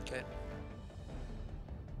 Okay.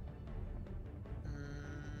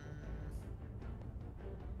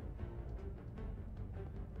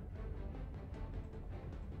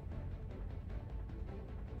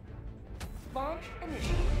 Launch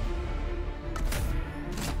initiated.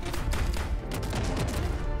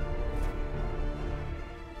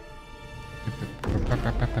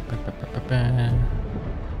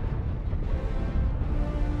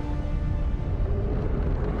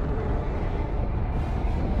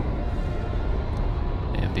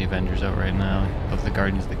 They have the Avengers out right now. Of the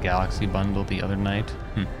Guardians of the Galaxy bundle the other night.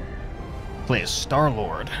 Play as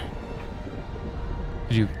Star-Lord.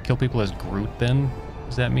 Did you kill people as Groot then?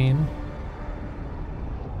 Does that mean?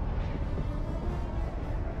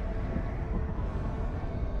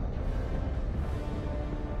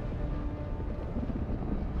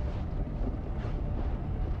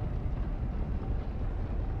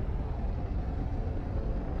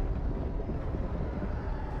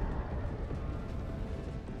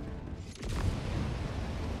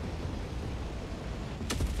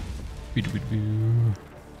 Boo-doo-boo-doo.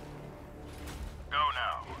 Go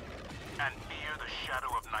now. And fear the shadow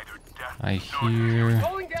of neither death I nor hear.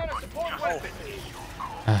 Calling down a support weapon.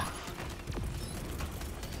 Ah,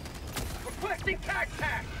 Requesting tac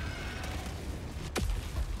pack.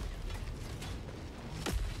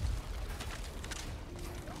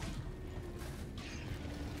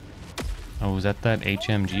 oh, was that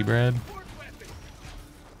HMG, Brad?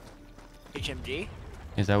 HMG?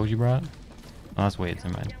 Is that what you brought? Oh, that's Wade's.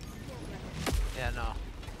 Never mind. Yeah, no.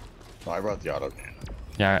 No, I brought the autocan.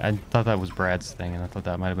 Yeah, I thought that was Brad's thing, and I thought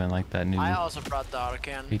that might have been like that new I also brought the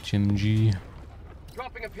autocan. HMG.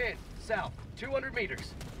 Dropping a pin. South. 200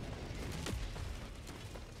 meters.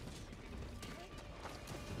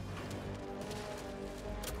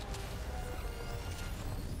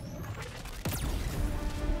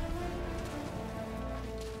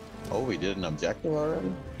 Oh, we did an objective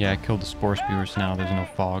already? Yeah, I killed the spore spewers now. There's no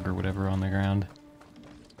fog or whatever on the ground.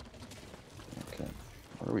 Okay.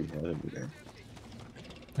 Where are we headed here?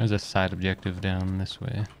 There's a side objective down this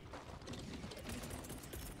way.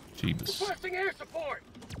 Jeebus. Requesting air support.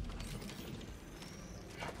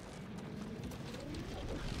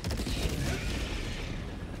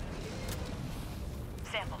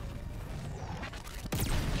 Sample.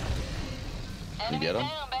 You get him?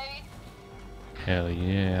 Down, baby. Hell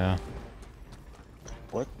yeah.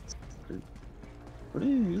 What? What are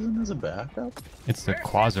you using as a backup? It's the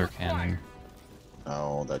quasar cannon.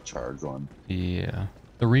 Oh, that charge one. Yeah.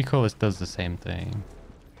 The recoilless does the same thing.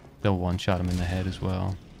 They'll one-shot him in the head as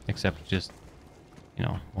well. Except just, you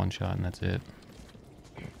know, one shot and that's it.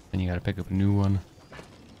 Then you gotta pick up a new one.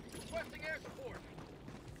 Requesting air support.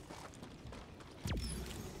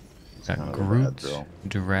 Got kind of a bad Groot, drill.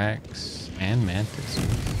 Drax, and Mantis.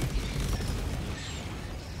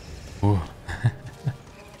 Ooh.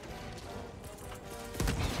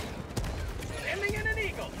 Ending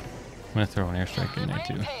gonna throw an airstrike in there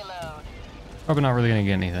too. Delivering payload. Probably not really gonna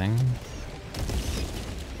get anything.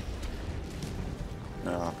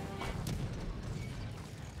 No.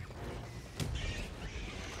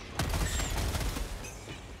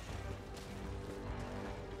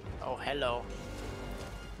 Oh, hello.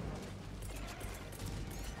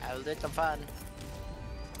 Have a little fun.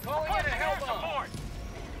 Calling in a Hellbomb.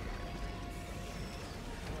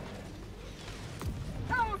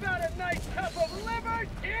 How about a nice cup of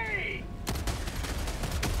Liber-Tea?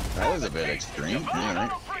 That was a bit extreme.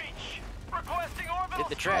 Alright. Did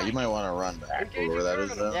the Yeah, trick. you might want to run back to where that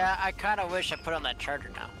is though. Yeah, I kind of wish I put on that charger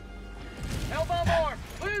now. Hellbomb arm.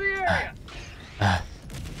 Clear the area.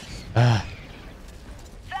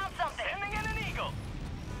 Found something. Sending in an eagle.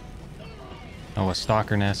 Oh, a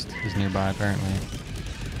stalker nest is nearby apparently.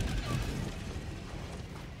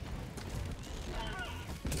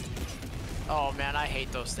 Oh man, I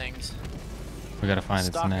hate those things. We gotta find its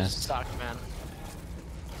Stalkers nest. suck, man.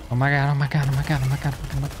 Oh my god, oh my god, oh my god, oh my god,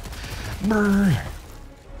 oh my god. Brrr.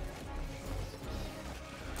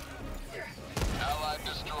 Allied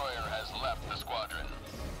destroyer has left the squadron.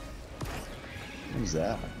 Who's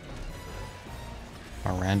that?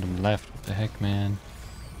 A random left, what the heck, man?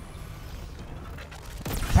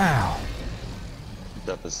 Wow. Picked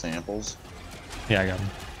up his samples. Yeah, I got him.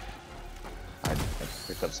 I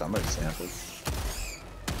picked up somebody's samples.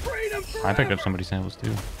 Freedom forever. I picked up somebody's samples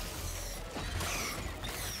too.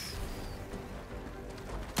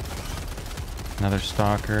 Another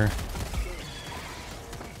stalker.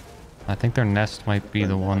 I think their nest might be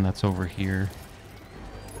the one that's over here.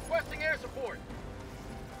 Requesting air support.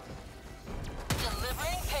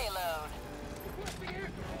 Delivering payload. Requesting air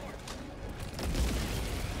support.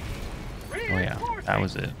 Oh yeah, that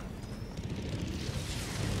was it.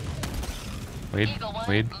 Wait, Eagle One,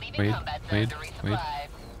 wait, leaving wait, combat zone wait, to wait.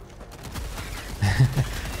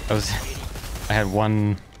 resupply. I had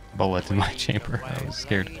one bullet in my chamber. I was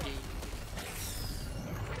scared.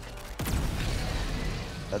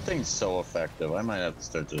 That thing's so effective. I might have to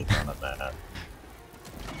start just running that.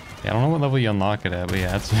 Yeah, I don't know what level you unlock it at, but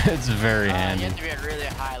yeah, it's very You handy. have to be at a really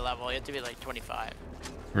high level. You have to be like 25.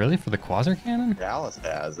 Really, for the quasar cannon? Dallas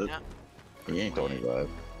has it. Yeah. He ain't 25.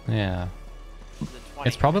 Yeah, The 20,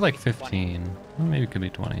 it's probably like 20. 15. Well, maybe it could be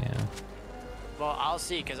 20. Yeah. Well, I'll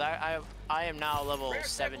see, because I am now level Air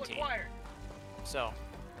sample 17. acquired. So,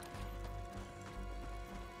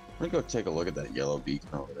 I'm gonna go take a look at that yellow beacon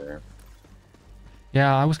over there.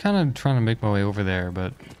 Yeah, I was kind of trying to make my way over there,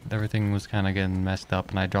 but everything was kind of getting messed up,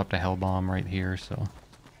 and I dropped a hell bomb right here, so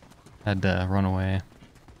had to run away.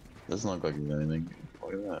 Doesn't look like there's anything.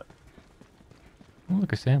 Look at that. Oh,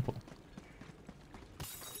 look, a sample.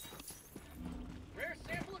 Rare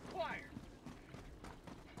sample acquired.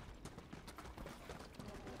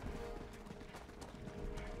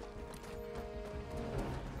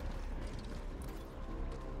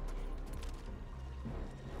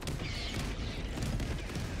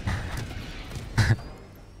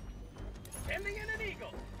 Sending in an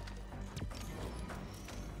eagle.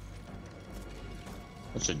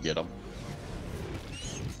 That should get him.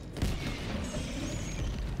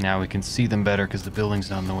 Now we can see them better because the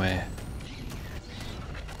building's on the way.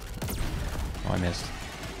 Oh, I missed.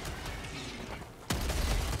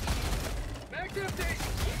 Mag's empty.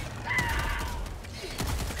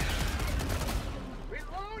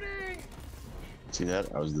 Reloading. See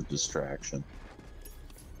that? I was the distraction.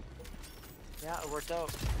 yeah, it worked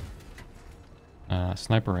out.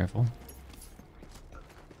 Sniper rifle.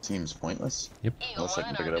 Seems pointless. Yep, Eagle Unless I can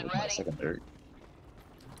One, pick it up armed with and my ready. secondary.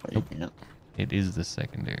 But Nope. you can't. it is the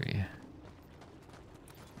secondary.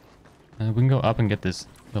 We can go up and get this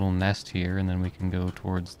little nest here, and then we can go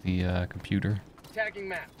towards the computer. Tagging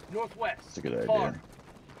map. Northwest. It's a good Far. idea.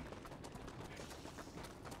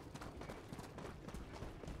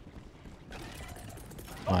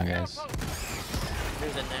 Come on, guys.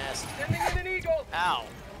 Here's a nest. Sending in an eagle. Ow.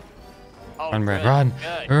 Oh, Run, good, Brad, run!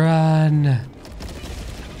 Good. Run!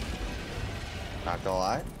 Not gonna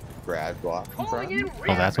lie. Brad blocked in front Calling of in me.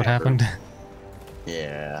 Oh, that's what happened?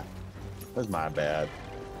 Yeah. That was my bad.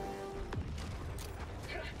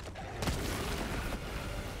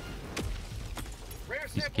 Rare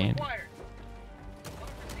He's sample candy. acquired.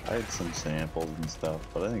 I had some samples and stuff,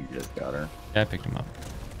 but I think you just got her. Yeah, I picked him up.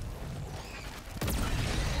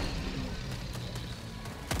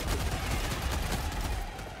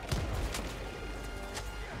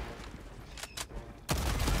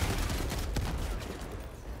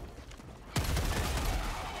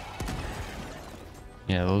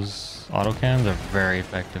 Yeah, those autocans are very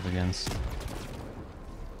effective against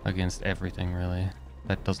everything really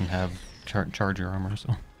that doesn't have charger armor.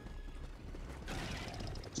 So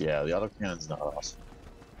Yeah, the autocannon's not awesome.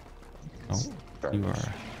 It's Oh, garbage. you are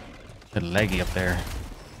a bit leggy up there.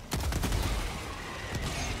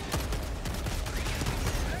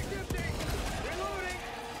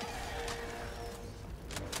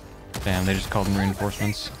 Damn, they just called in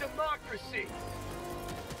reinforcements. Democracy.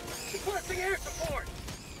 Requesting air support.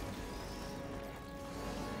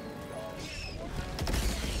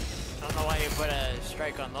 I don't know why you put a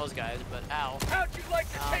strike on those guys, but ow. How'd you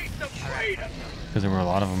like to taste of freedom? Because there were a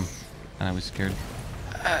lot of them, and I was scared.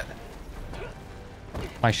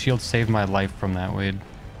 My shield saved my life from that, Wade.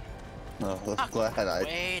 Oh, I'm glad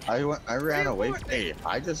I ran away. Hey,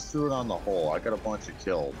 I just threw it on the hole. I got a bunch of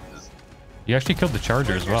kills. You actually killed the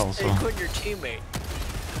charger as well, so. Including your teammate.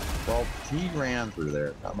 Well, he ran through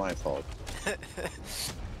there. Not my fault.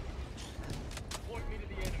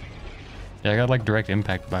 Yeah, I got like direct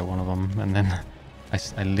impact by one of them, and then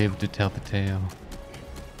I lived to tell the tale.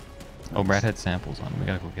 Oh, Brad had samples on. We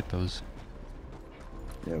gotta go get those.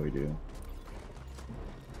 Yeah, we do.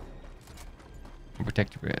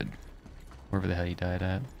 Protect your Brad. Wherever the hell he died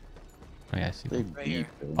at. Oh yeah, I see. They them. Right here.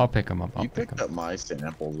 beat him. I'll pick him up. You picked up my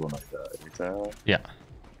samples when I died. What the hell? Yeah.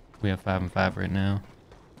 We have 5 and 5 right now.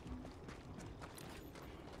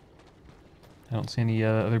 I don't see any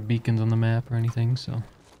other beacons on the map or anything, so.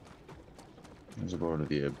 Let's go to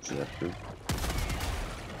the objective.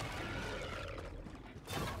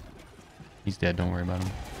 He's dead, don't worry about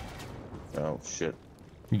him. Oh, shit.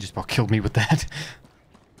 You just about killed me with that.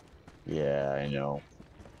 Yeah, I know.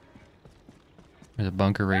 There's a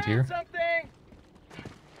bunker right here. Something.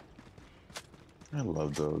 I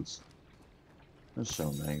love those. They're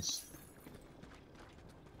so nice.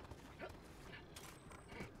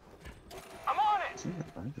 I'm on it. See,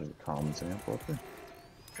 I think there's a common sample up there.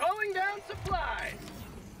 Calling down supplies.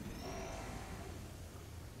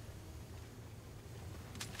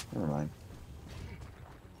 Never mind.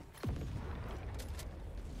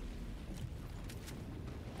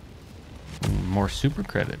 More super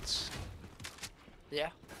credits. Yeah.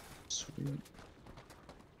 Sweet.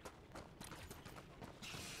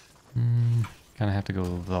 Kind of have to go to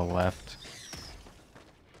the left.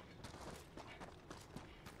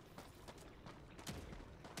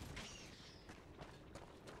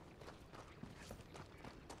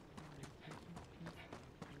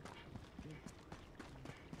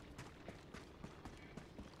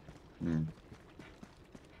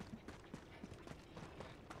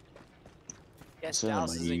 Yes, Sending Dallas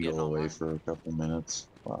my isn't getting eagle away online. for a couple minutes.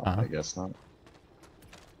 Well, Uh-huh. I guess not.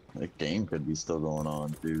 The game could be still going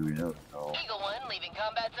on too. You never know. Eagle 1 leaving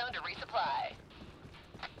combat zone to resupply.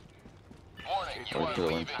 Warning, you Or are go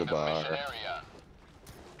leaving into the the bar. mission area.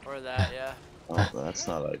 Or that, yeah. Oh, that's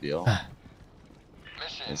not ideal.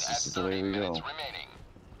 Mission This at is the 30 way we minutes go. remaining.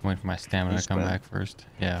 Wait for my stamina to come Spend. back first.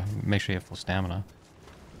 Yeah, make sure you have full stamina.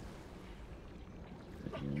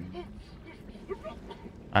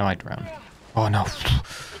 I might drown. Oh no.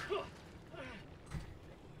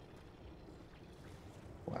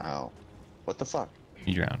 Wow. What the fuck?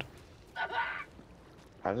 You drowned.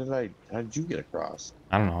 How did you get across?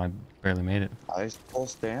 I don't know, I barely made it. I full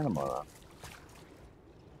stamina.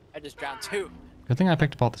 I just drowned too. Good thing I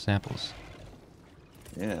picked up all the samples.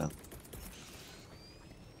 Yeah.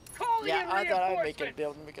 Calling Yeah, in I thought I'd make reinforcements. it, be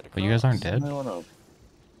able to make it across. But you guys aren't dead? No.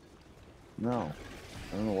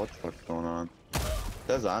 I don't know what the fuck's going on.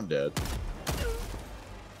 Says I'm dead.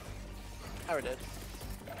 I did.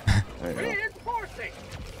 There you go. Reinforcing.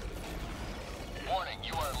 Warning,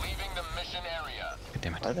 you are leaving the mission area. God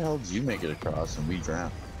damn it. Why the hell did you make it across and we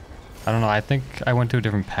drowned? I don't know, I think I went to a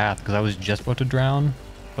different path because I was just about to drown,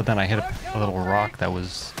 but then I hit a little rock that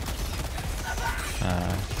was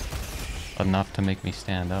enough to make me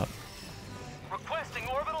stand up. Requesting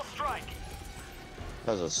orbital strike.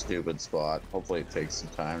 That was a stupid spot. Hopefully it takes some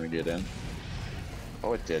time to get in.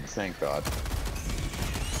 Oh, it did. Thank God.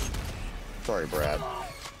 Sorry, Brad.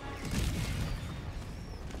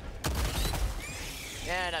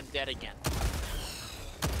 And I'm dead again.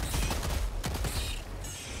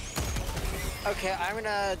 Okay, I'm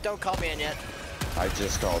gonna... Don't call me in yet. I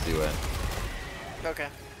just called you in. Okay.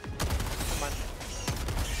 Come on.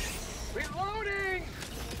 Reloading.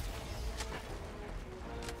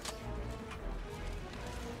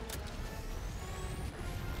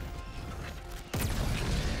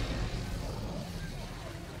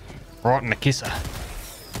 Right in the kisser.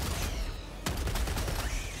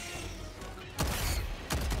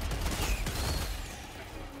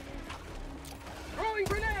 Throwing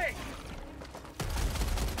grenade.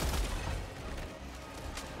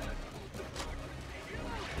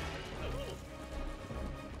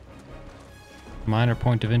 Minor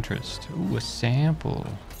point of interest. Ooh, a sample.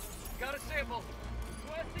 Got a sample.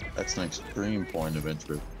 Requesting That's an extreme point of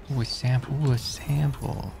interest. Ooh, a sample. Ooh, a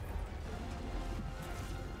sample.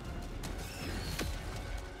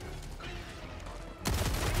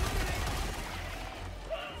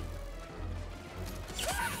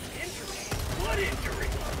 What injury?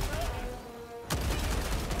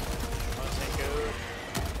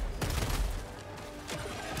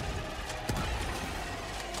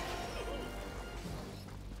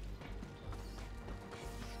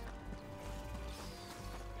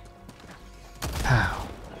 Pow.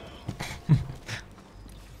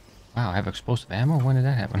 Wow, I have explosive ammo? When did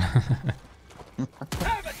that happen?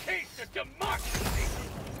 Have a taste of democracy.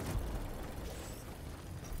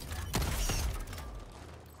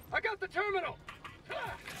 I got the terminal.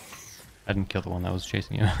 I didn't kill the one that was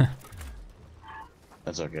chasing you.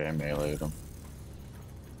 That's okay, I meleeed him.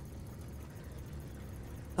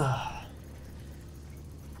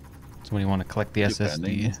 Somebody want to collect the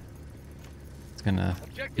Depending. SSD? It's gonna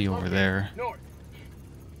be over there North.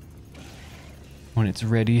 when it's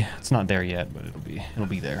ready. It's not there yet, but it'll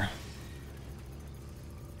be there.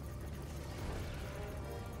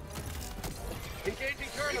 Engaging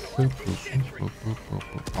terminal. Boop, boop, boop, boop, boop,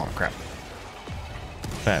 boop, boop. Oh crap!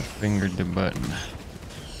 Fat fingered the button.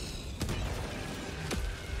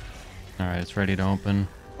 All right, it's ready to open.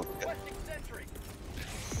 Requesting sentry.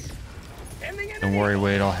 Ending Don't enemy. worry,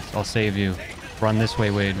 Wade. I'll save you. Run this way,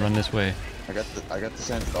 Wade. Run this way. I got the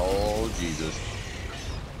sense. Oh Jesus!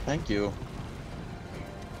 Thank you.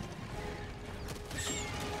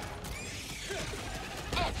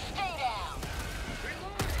 And stay down.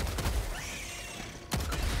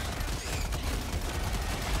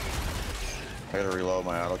 I gotta reload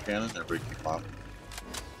my autocannon. Everybody keep on.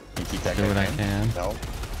 Can you keep that Do guy what I pinned? can. No.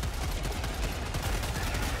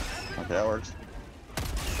 Okay, that works.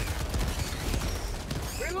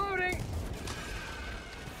 Reloading.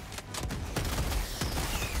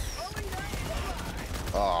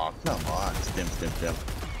 Oh, come on. Stim, stim, stim.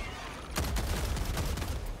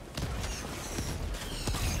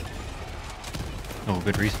 Oh,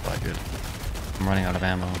 good resupply, good. I'm running out of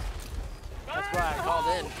ammo. That's why I called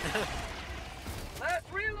in. Last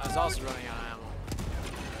reload. I was also running out of ammo.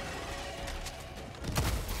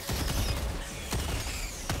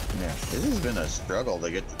 Yeah, this has been a struggle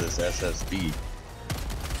to get to this SSD.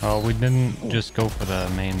 Oh, we didn't just go for the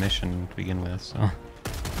main mission to begin with, so. Mag's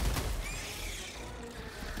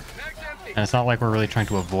empty. And it's not like we're really trying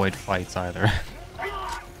to avoid fights either.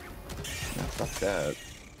 Yeah, fuck that.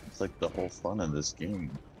 It's like the whole fun of this game.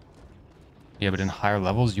 Yeah, but in higher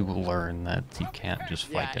levels, you will learn that you can't just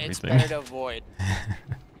fight Yeah, it's everything. better to avoid.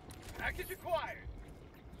 Package acquired.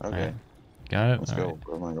 Okay, Alright. Got it? let's All go. right.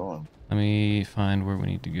 Where am I going? Let me find where we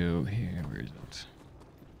need to go here. Where is it?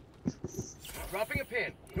 Dropping a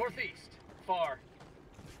pin. Northeast. Far.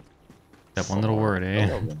 That one little word, I eh?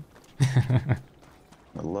 love when-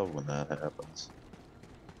 I love when that happens.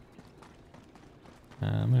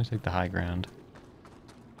 I'm gonna take the high ground.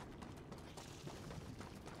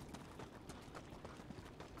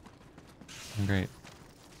 Great.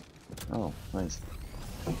 Oh, nice.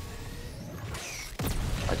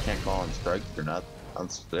 I can't call in strikes or not. I'm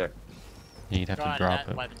sick. You'd have to God, drop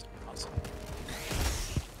that it. weapon's awesome.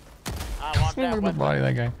 I want Look that at the weapon. body of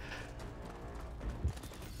that guy.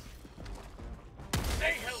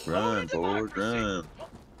 Say hello Run, to forward, democracy. run.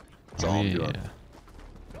 That's all I'm doing.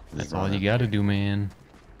 That's Just all you running. gotta do, man.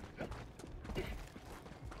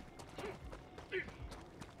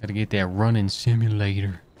 Gotta get that running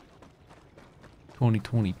simulator.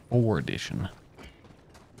 2024 edition.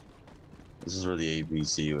 This is where the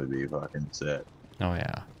ABC would be fucking set. Oh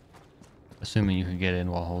yeah. Assuming you can get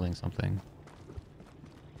in while holding something.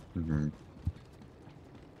 Mm-hmm.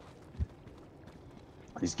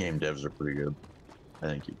 These game devs are pretty good. I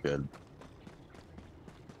think you could.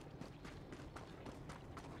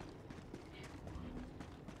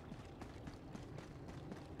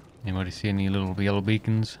 Anybody see any little yellow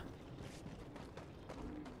beacons?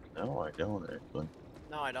 No, I don't actually.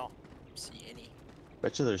 No, I don't see any.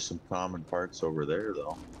 Bet you there's some common parts over there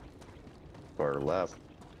though. Far left.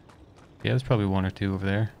 Yeah, there's probably one or two over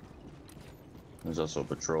there. There's also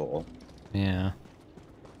patrol. Yeah.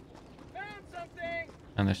 Found something.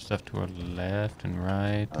 And there's stuff to our left and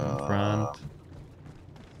right and front. You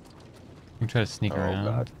can try to sneak Oh, around.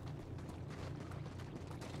 God.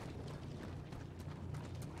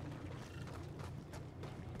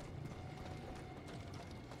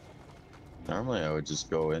 Normally I would just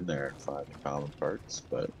go in there and find the common parts,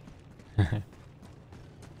 but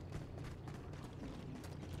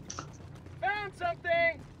Found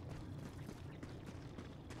something.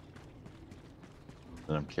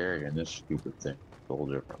 then I'm carrying this stupid thing. It's a little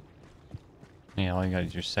different. Yeah, all you got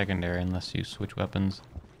is your secondary unless you switch weapons.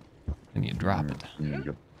 Then you drop it.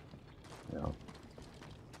 Yeah.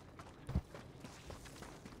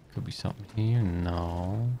 Could be something here.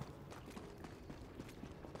 No.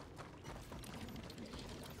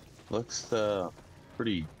 Looks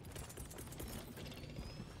pretty.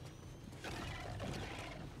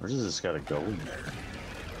 Where does this gotta go in there?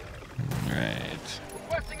 Right.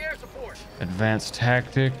 Requesting air support. Advanced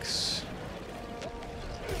tactics.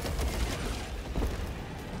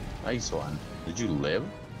 Nice one. Did you live?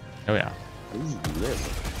 Oh yeah. How did you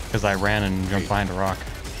live? Because I ran and jumped behind a rock.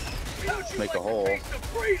 Let's make a hole.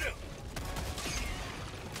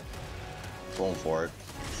 Going for it.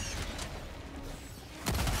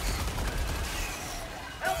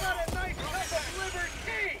 How about a nice cup of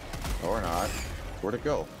Liber-Tea? Or not. Where'd it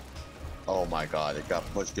go? Oh my god, it got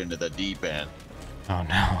pushed into the deep end. Oh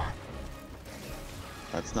no.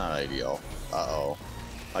 That's not ideal. Uh-oh.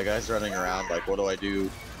 My guy's running around like, what do I do?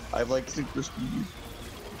 I have like super speed.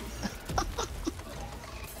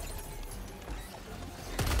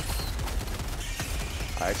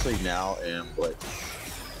 I actually now am glitched.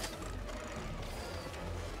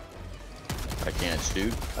 I can't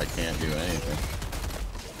shoot. I can't do anything.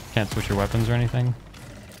 Can't switch your weapons or anything?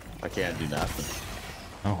 I can't do nothing.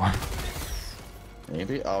 Oh.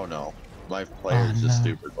 Maybe? Oh no. My player's just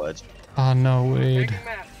super glitched. Oh no, Wade. Taking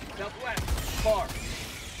map. Southwest. Far.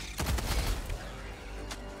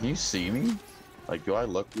 Can you see me? Like, do I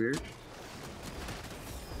look weird?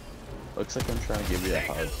 Looks like I'm trying to give you a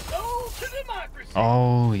hug.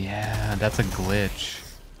 Oh yeah, that's a glitch.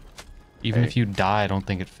 Even if you die, I don't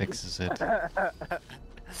think it fixes it.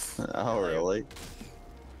 Oh really?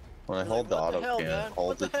 When I hold the auto cannon,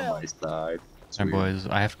 hold it to my side. Alright boys,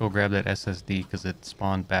 I have to go grab that SSD because it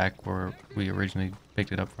spawned back where we originally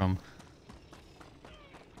picked it up from.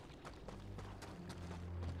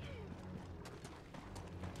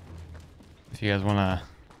 If you guys want to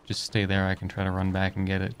just stay there, I can try to run back and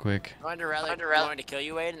get it quick. I'm under rally to kill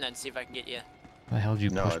you, Wade, and then see if I can get you. The hell did you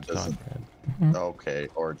No, push it the dog, doesn't. Brad? Okay,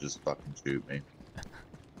 or just fucking shoot me.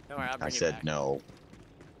 Don't worry, I'll bring I you said back. no.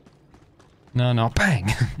 No,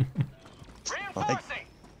 bang! Reinforcing.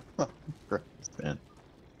 Christ, man.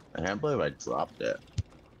 I can't believe I dropped it.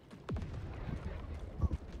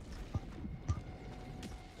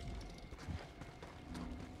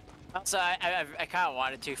 Also, I kind of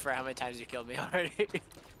wanted to for how many times you killed me already.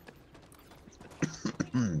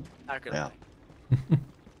 Not gonna Yeah.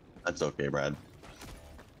 That's okay, Brad.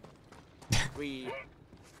 lie. We.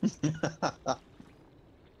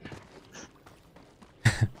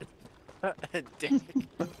 Dick.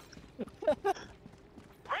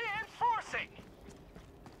 Reinforcing.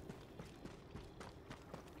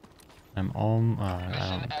 I'm all. I Mission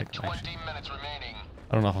don't at think 20 minutes remaining.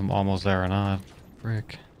 I don't know if I'm almost there or not.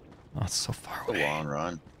 Frick. Oh, it's so far A away. long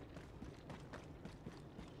run.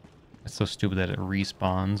 It's so stupid that it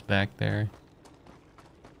respawns back there.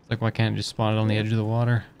 It's like, why can't it just spawn it on the edge of the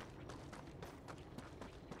water?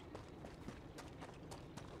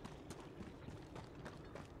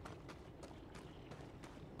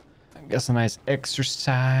 I guess a nice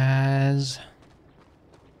exercise.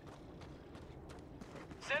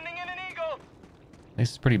 Sending in an eagle. At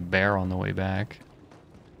least it's pretty bare on the way back.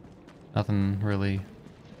 Nothing really,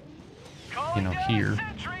 you know, here.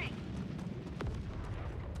 Sentry.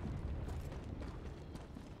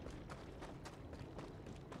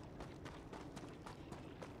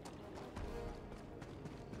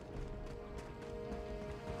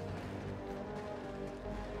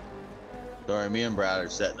 Sorry, me and Brad are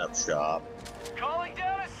setting up shop. Calling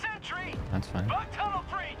down a sentry. That's fine. Bug tunnel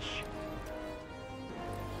breach.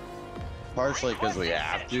 Partially because we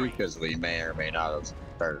have to, because we may or may not have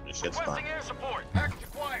started the shitstorm. Requesting air support. Package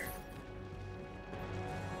acquired.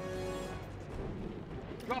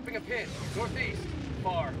 Dropping a pin. Northeast.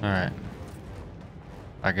 Far. Alright.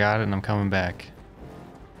 I got it and I'm coming back.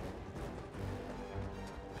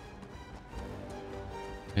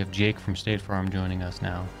 We have Jake from State Farm joining us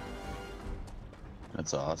now.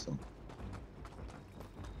 That's awesome.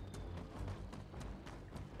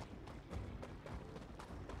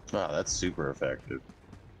 Wow, that's super effective.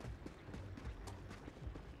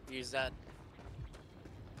 Use that.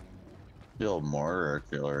 The old mortar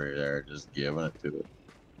artillery there, just giving it to it.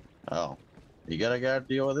 Oh, you gotta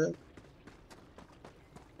deal with it?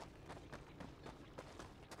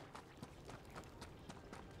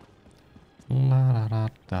 La da da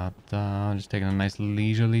da da. Just taking a nice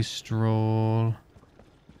leisurely stroll.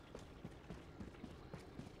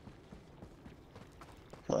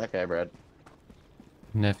 Well, that guy, Brad.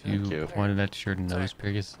 Nephew Thank you. pointed at your nose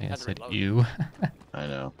Sorry. piercing. I Had to said reload. you. I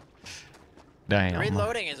know. Damn.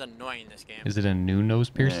 Reloading is annoying in this game. Is it a new nose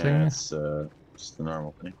piercing? Yeah, it's just the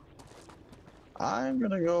normal thing. I'm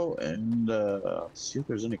gonna go and see if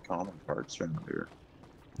there's any common parts around here.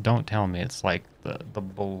 Don't tell me it's like the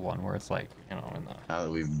bull one where it's like, you know, in the Now that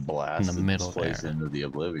we've blasted middle this place there. into the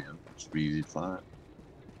oblivion, it should be easy to find.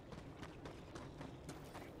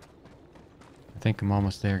 I think I'm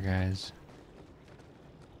almost there, guys.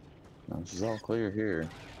 No, this is all clear here.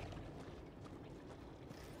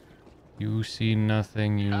 You see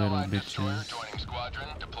nothing, you little Allied destroyer bitches. joining squadron,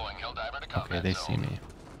 deploying Helldiver to Okay, combat they zone. see me.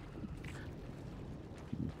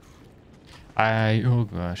 Oh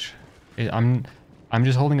gosh, I'm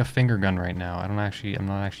just holding a finger gun right now. I'm not actually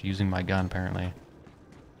using my gun apparently.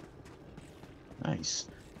 Nice.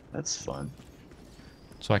 That's fun.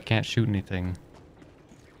 So I can't shoot anything.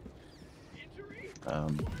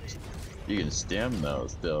 You can stem though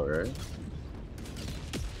still, right?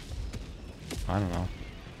 I don't know.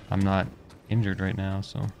 I'm not injured right now,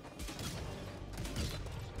 so.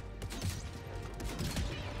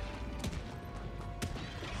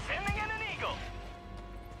 Sending in an eagle.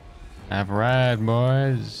 Have a ride,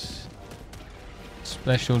 boys.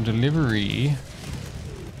 Special delivery.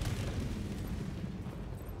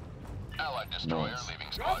 Allied destroyer Nice. leaving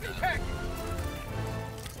Dropping squadron. package.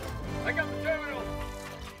 I got the terminal.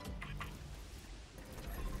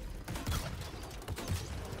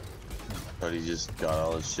 But he just got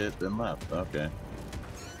all his shit then left. Okay.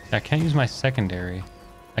 I can't use my secondary.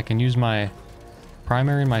 I can use my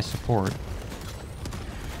primary and my support.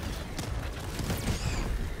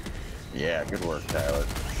 Yeah, good work, Tyler.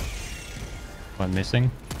 What, missing?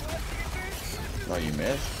 Oh, you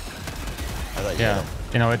missed? I thought you Yeah. hit him.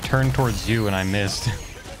 You know, it turned towards you and I missed.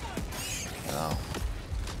 Oh.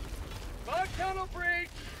 Fog tunnel breach.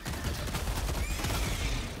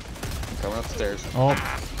 Coming upstairs.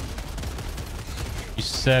 Oh. You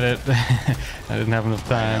said it. I didn't have enough I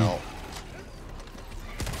time. know.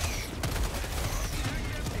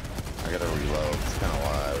 I gotta reload. It's kind of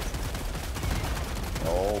wild.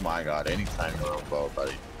 Oh my god, anytime you're on a boat,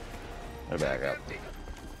 buddy. I back up.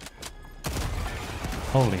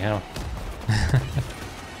 Holy hell.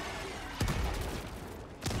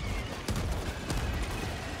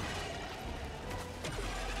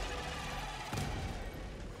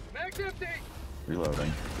 Max empty.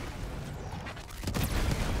 Reloading.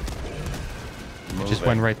 Just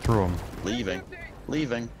went right through him. Leaving.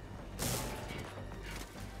 Leaving.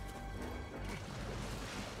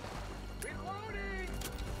 Reloading.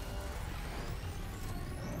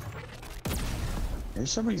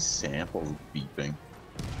 There's somebody's samples beeping.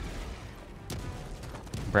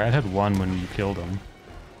 Brad had one when you killed him.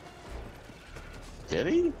 Did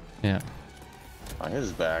he? Yeah. I hit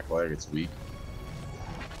his back leg, it's weak.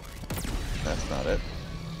 That's not it.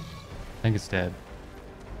 I think it's dead.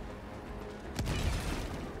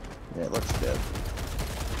 Yeah, it looks dead.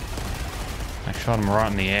 I shot him right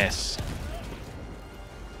in the ass.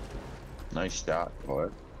 Nice shot, boy.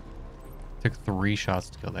 Took 3 shots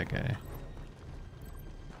to kill that guy.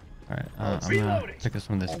 Alright, I'm gonna Reloading. pick up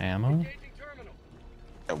some of this ammo. Engaging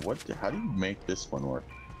terminal. How do you make this one work?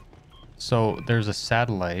 So there's a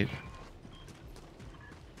satellite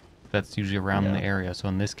that's usually around Yeah. the area. So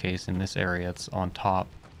in this case, in this area, it's on top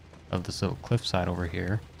of this little cliffside over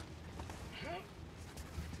here.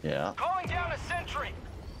 Yeah. Calling down a sentry.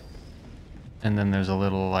 And then there's a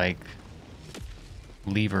little like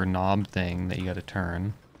lever knob thing that you gotta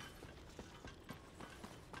turn.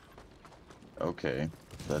 Okay.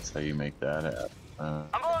 That's how you make that happen. I'm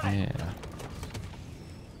on it. Yeah.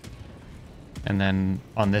 And then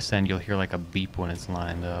on this end, you'll hear like a beep when it's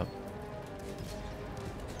lined up.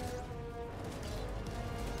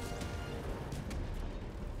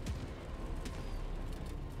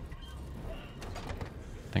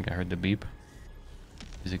 I think I heard the beep.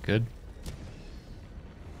 Is it good?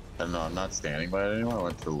 I don't know, I'm not standing by it anymore. I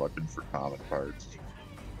went to looking for common parts.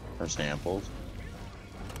 Or samples.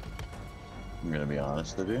 I'm gonna be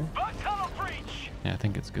honest with you. Fog tunnel breach. Yeah, I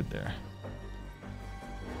think it's good there.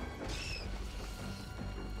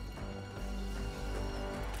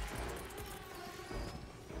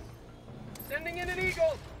 Sending in an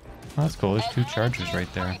eagle. Oh, that's cool. There's 2 chargers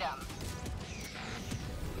right there.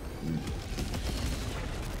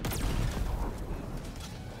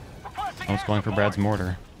 I was going for Brad's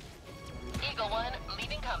mortar. Eagle 1,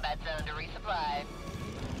 leaving combat zone to resupply.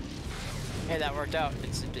 Hey, that worked out.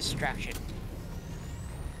 It's a distraction.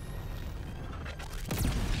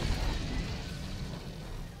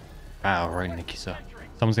 Wow, right, Nikisa.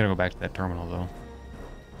 Someone's gonna go back to that terminal, though.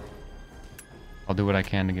 I'll do what I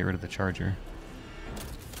can to get rid of the charger.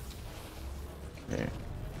 Okay.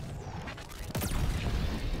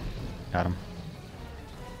 Got him.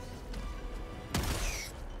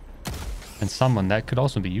 And someone that could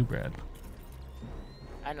also be you, Brad.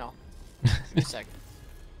 I know. Give me a second.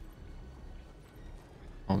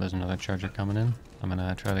 Oh, there's another charger coming in. I'm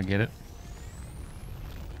gonna try to get it.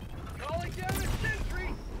 Calling down a sentry.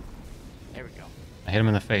 There we go. I hit him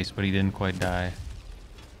in the face, but he didn't quite die.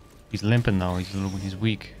 He's limping though. He's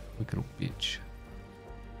weak. Weak little bitch.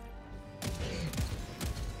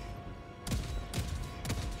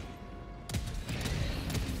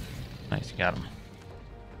 Nice, you got him.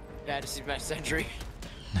 Yeah, this is my sentry.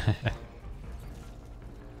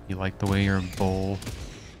 You like the way your bowl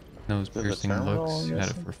nose Is it the piercing terminal, looks? I'm You had it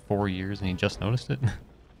guessing? for 4 years and you just noticed it?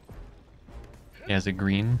 Yeah, is it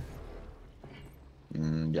green?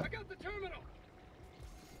 Yeah. Check out the terminal.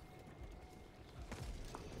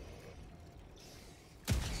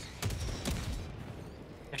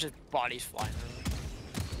 There's just bodies flying around.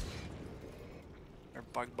 Or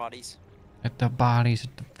bug bodies. Let the bodies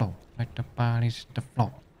hit the floor. Let the bodies hit the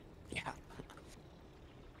floor. Yeah.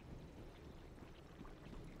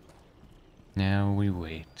 Now we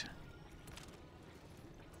wait.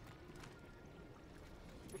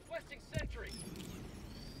 Requesting sentry.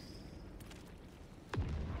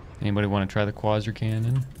 Anybody want to try the quasar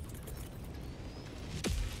cannon?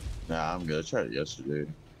 Nah, I'm good. I tried it yesterday.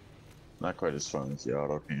 Not quite as fun as the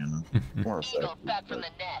auto cannon. More Eagle effective. back from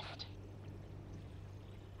but- the nest.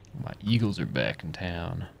 My eagles are back in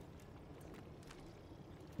town.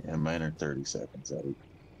 Yeah, mine are 30 seconds out.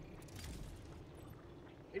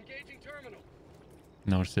 Engaging terminal.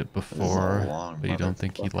 Noticed it is a before, long but you don't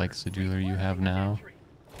think he motherfucker. likes the jeweler you have now? Sentry.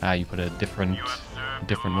 Ah, you put a different You observe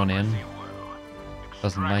different one in. democracy will.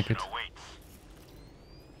 Doesn't like it. Extraction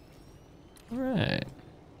awaits. Alright.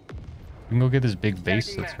 We can go get this big base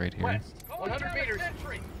Tagging that's map. right here. West. 100 meters.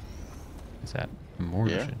 Sentry. Is that a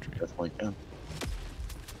mortar Yeah, entry? definitely can.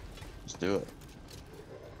 Let's do it.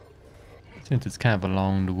 Since it's kind of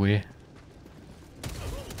along the way.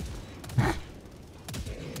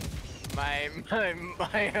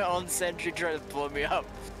 My own sentry tried to blow me up.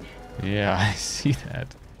 Yeah, I see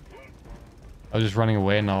that. I was just running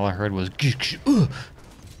away and all I heard was Yeah,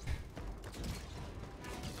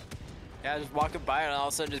 I was walking by and all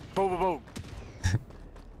of a sudden just boom, boom, boom.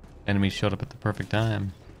 enemy showed up at the perfect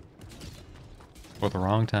time. Or the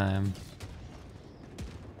wrong time.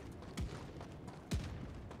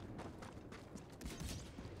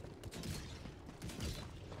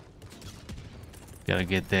 Gotta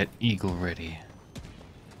get that eagle ready.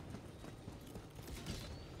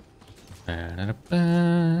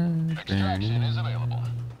 Extraction is available.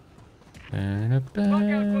 Bug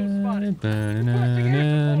outpost spotted. Requesting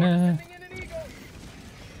air support. Sending in an eagle.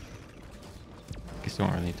 Guess you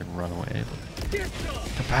don't really need to run away, but Get some.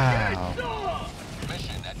 kapow! Get some.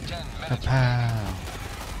 Mission at 10 minutes. Kapow!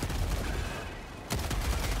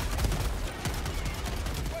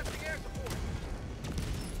 Requesting air support.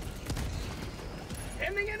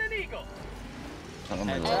 Sending in an eagle. I don't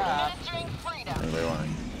know what. Administering freedom. Anybody want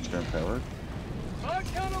to turn power? Bug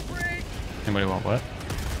tunnel breach. Anybody want what?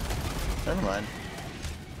 Never mind.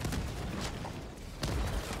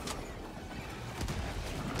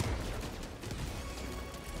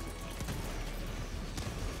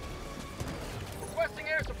 Requesting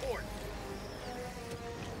air support.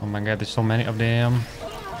 Oh my god, there's so many of them.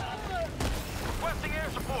 Requesting air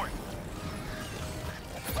support.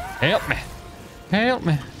 Help me! Help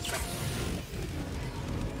me!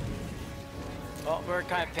 Oh, we're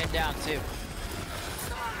kind of pinned down too.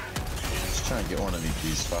 Just trying to get one of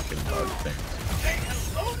these fucking bug things.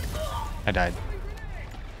 I died.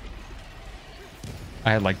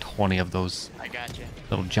 I had like 20 of those I got you.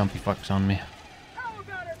 little jumpy fucks on me. How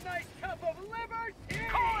about a nice cup of Liber-Tea?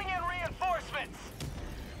 Calling in reinforcements.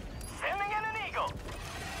 Sending in an eagle.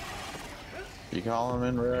 You call him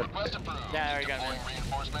in, Red? Request approved. Yeah, I already got Deploying it.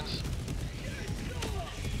 reinforcements.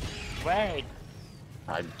 Wait.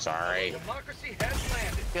 I'm sorry. Democracy has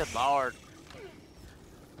landed. Good lord.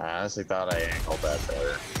 I honestly thought I angled that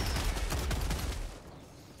better.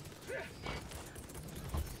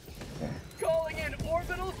 Calling in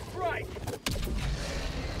orbital strike.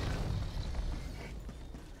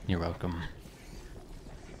 You're welcome.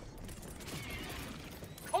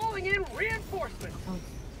 Calling in reinforcements.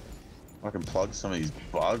 Fucking plug some of these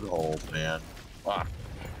bug holes, man. Fuck.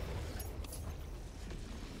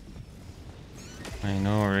 I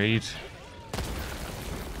know, right?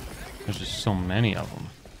 There's just so many of them.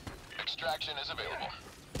 Extraction is available.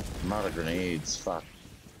 I'm out of grenades. Fuck.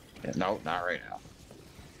 Yeah, no, not right now.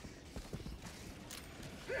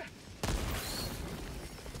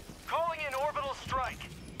 Calling in orbital strike.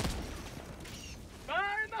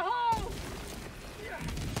 Fire in the hole.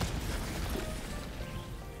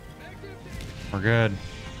 We're good.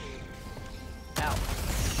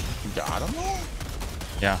 got them all?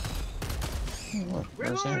 Yeah. Oh, look,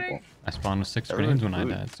 there's a sample. I spawned with 6 Everyone- grenades when I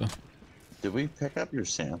ooh. died, so Did we pick up your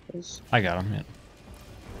samples? I got them.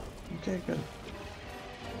 Yeah. Okay, good.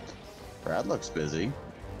 Brad looks busy.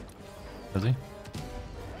 Does he?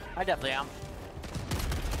 I definitely am.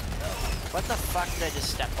 What the fuck did I just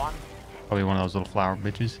step on? Probably one of those little flower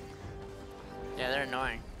bitches. Yeah, they're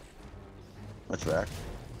annoying. What's back?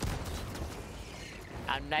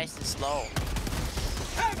 I'm nice and slow.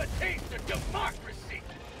 Have a taste of democracy.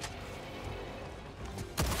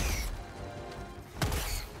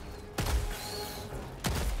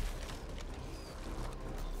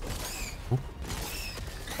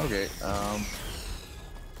 Okay,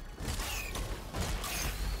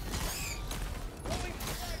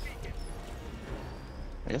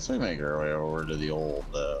 I guess we make our way over to the old,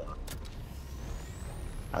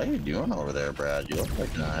 how you doing over there, Brad? You look like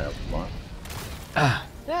you're not having fun. Ah,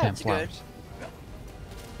 Yeah, damn it's flowers. good.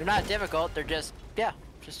 They're not difficult, they're just, yeah,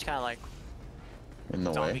 just kind of like In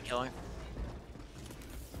the zombie way. killing.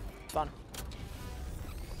 It's fun.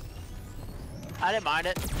 I didn't mind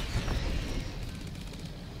it.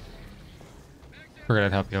 Figured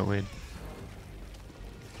I'd help you out, Wade.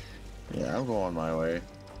 Yeah, I'm going my way.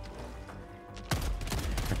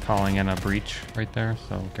 They're calling in a breach right there,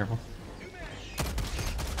 so careful.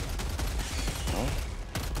 Oh,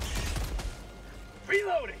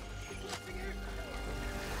 Reloading.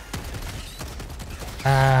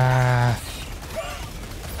 Ah,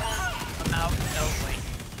 I'm out. No, wait.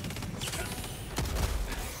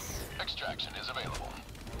 Extraction is available.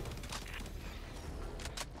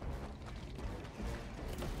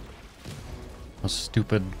 those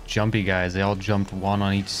stupid jumpy guys. They all jumped one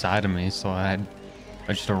on each side of me, so I had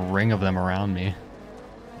just a ring of them around me.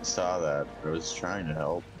 I saw that. I was trying to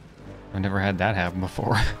help. I never had that happen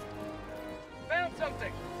before. Found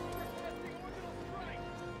something.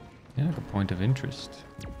 Yeah, like a point of interest.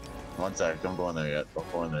 One sec, don't go in there yet.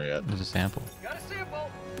 Don't go in there yet. There's a sample. Got a sample.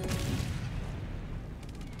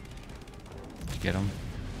 Did you get him?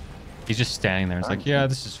 He's just standing there. It's like, yeah,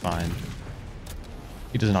 this is fine.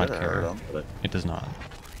 He does not Should've heard care. him, but It does not.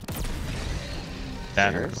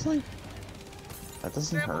 That hurt him. seriously? That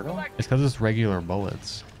doesn't hurt him? It's because it's regular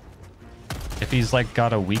bullets. If he's like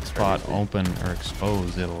got a weak spot open or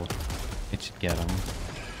exposed, it should get him.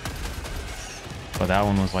 But that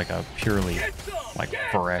one was like a purely like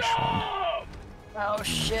fresh one. Oh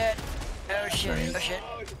shit. Oh shit. Oh shit.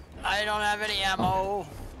 I don't have any ammo.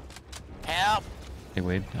 Help. Hey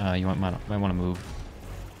Wade, you might want to move.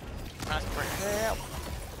 Ask for help.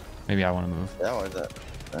 Maybe I want to move. Yeah, why is that?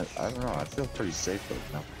 I don't know. I feel pretty safe right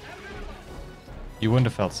now. You wouldn't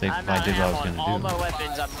have felt safe I'm if I not did what I was ammo on all gonna my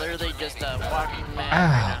weapons. I'm literally just a walking man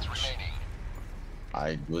Ah. right now.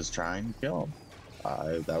 Remaining. I was trying to kill him.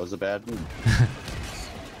 That was a bad move.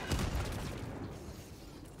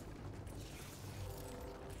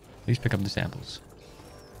 Please pick up the samples.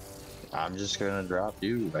 I'm just gonna drop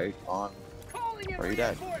you right on Calling in where you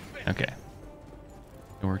died. reinforcements. Okay.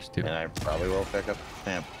 It works too. And I probably will pick up the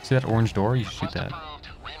stamp. See that orange door? You should shoot Request that. approved.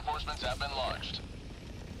 Reinforcements have been launched.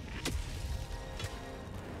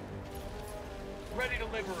 Ready to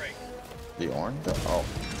liberate. The orange? Oh,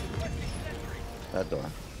 that door.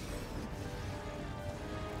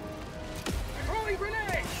 Throwing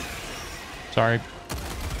grenade. Sorry.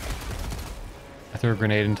 I threw a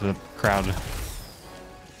grenade into the crowd.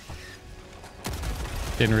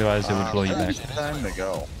 Didn't realize it would blow you I back. think it's time to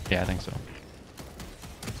go. Yeah, I think so.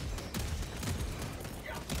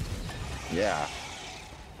 Yeah.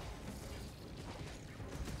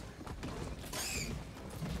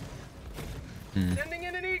 Sending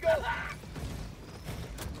in an eagle.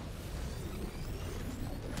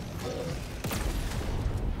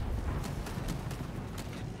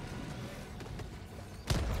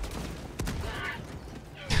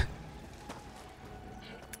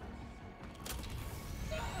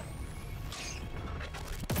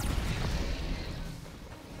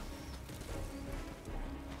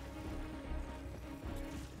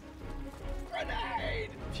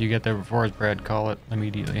 If you get there before us, Brad, call it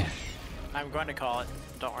immediately. I'm going to call it.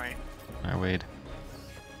 Don't worry. Alright, Wade.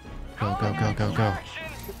 Go, go, go, go, go.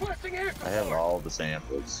 Requesting air I have all the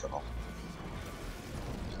samples, so.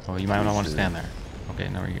 Oh, you might not want to stand there. Okay,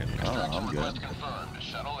 now we're good. Oh, I'm Request good. confirmed.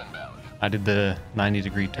 Shuttle inbound. I did the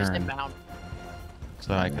 90-degree Just turn inbound. so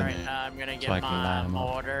that I could. Alright, I'm gonna get so I can my line 'em up.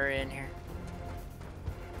 mortar in here.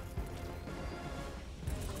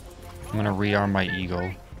 I'm gonna rearm my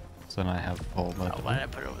eagle so then I have full Oh, weapon. why did I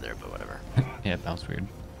put it over there? But whatever. Yeah, it bounced weird.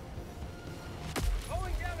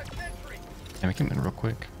 Calling down a sentry. Yeah, we can win real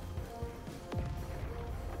quick.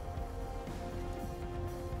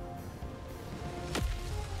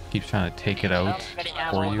 Keeps trying to take it out Getting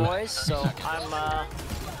for ammo, you. boys, so I'm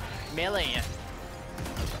meleeing it.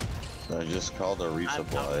 I just called a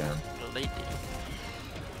resupply. Lady.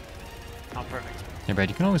 Oh, perfect. Yeah, Brad,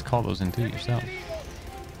 you can always call those in too yourself.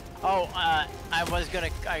 Oh, I wasn't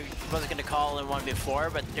gonna call in one before,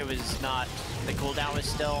 but it was not. The cooldown was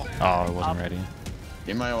still. Oh, it wasn't up. ready.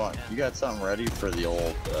 You might want. You got something ready for the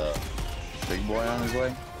old big boy on his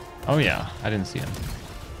way? Oh yeah, I didn't see him.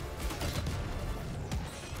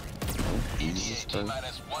 Jesus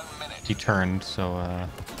Christ. He turned, so I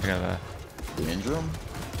gotta. You injure him?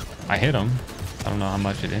 I hit him. I don't know how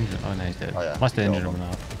much it injured. Oh, no, he's dead. Oh, yeah. Must have injured Killed him him.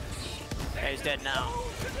 enough. Yeah, he's dead now.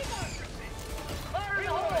 Fire in the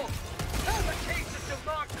hole! Have a taste of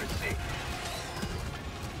democracy!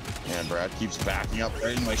 Yeah, Brad keeps backing up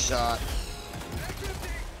right in my shot.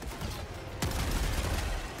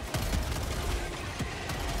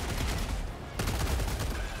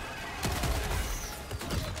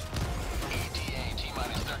 ETA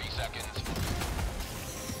T-minus 30 seconds.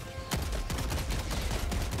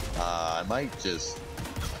 I might just.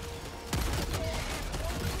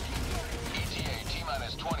 ETA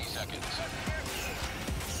T-minus 20 seconds.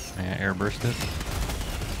 Yeah, airburst it.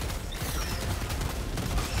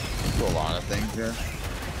 Do a lot of things here.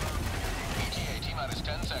 ETA T-minus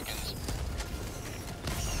 10 seconds.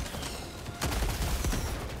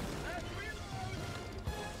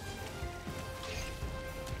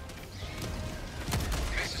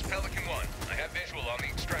 This is Pelican 1. I have visual on the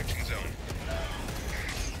extraction zone.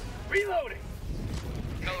 Reloading!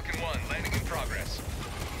 Pelican 1, landing in progress.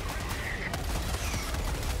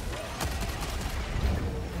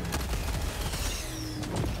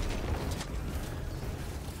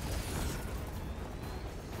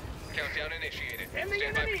 Countdown initiated. Ending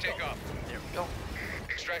Stand by an for eagle. takeoff. There we go.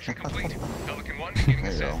 Extraction complete. Pelican 1 beginning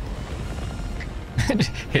There you ascent. go.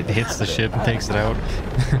 It hits the ship and takes it out.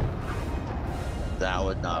 That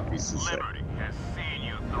would not be so sick. Liberty has seen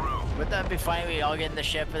you through. Would that be fine? We all get in the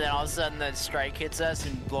ship, and then all of a sudden the strike hits us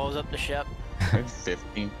and blows up the ship. I had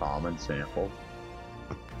 15 common samples.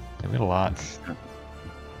 Yeah, we had a lot.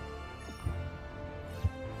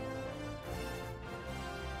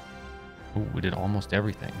 Ooh, we did almost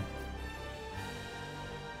everything.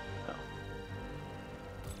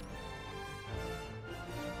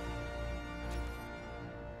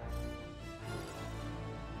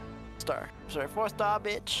 Star. Sorry, 4-star,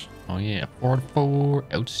 bitch. Oh yeah, 4-4,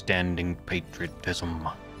 outstanding patriotism.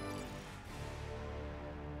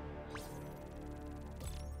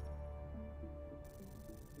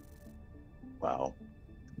 Wow.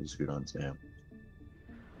 It was good on Sam.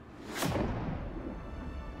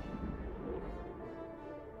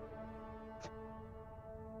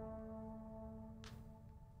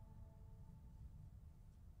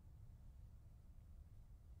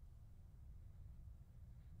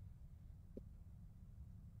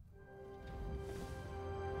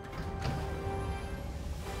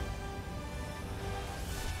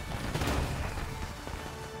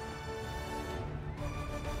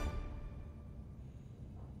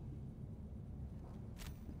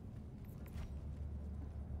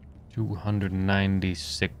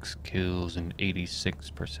 $296 kills and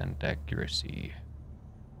 86% accuracy.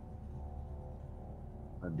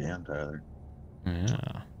 God damn, Tyler.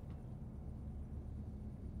 Yeah.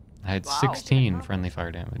 I had Wow. 16 friendly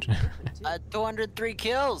fire damage. 203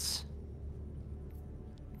 kills.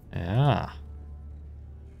 Yeah.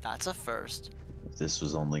 That's a first. If this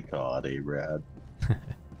was only COD, eh, Brad?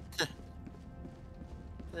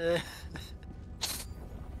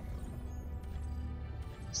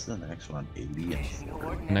 What's the next one? 80 and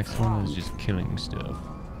 4. Next one is just killing stuff.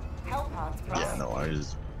 Yeah, no, I'm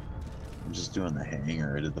just doing the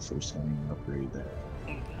hanger. I did the first hanger upgrade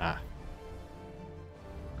there. Ah.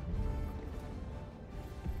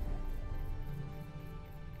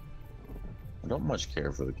 I don't much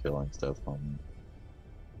care for the killing stuff on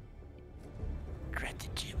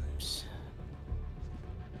Stratagems.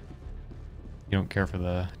 You don't care for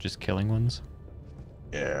the just killing ones?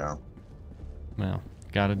 Yeah. Well,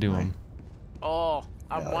 gotta do them. Oh,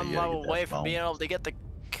 I'm Yeah, one you gotta level get that away from being phone. able to get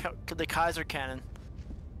the Kaiser cannon.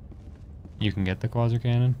 You can get the quasar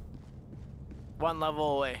cannon? One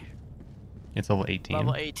level away. It's level 18.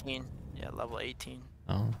 Level 18. Yeah, level 18.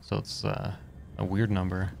 Oh, so it's a weird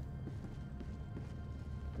number.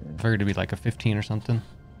 I figured it'd be like a 15 or something.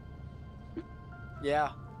 Yeah.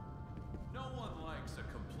 No one likes a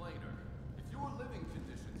complainer. If your living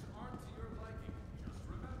conditions aren't to your liking, just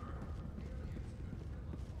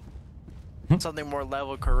remember, Something more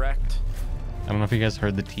level correct. I don't know if you guys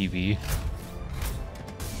heard the TV.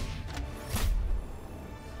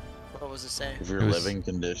 What was it saying? If your It was- living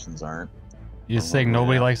conditions aren't. You're saying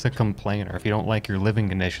nobody likes a complainer. If you don't like your living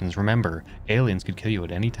conditions, remember, aliens could kill you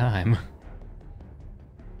at any time.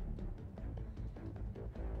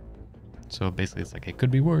 So basically it's like, it could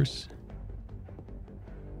be worse.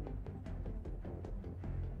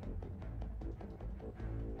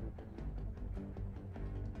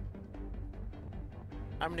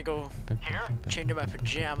 I'm gonna go change into my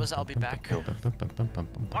pajamas. I'll be back.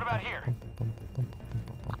 What about here?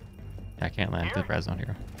 I can't land the res on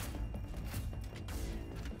here.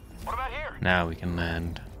 What about here? Now we can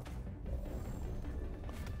land.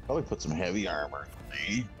 Probably put some heavy armor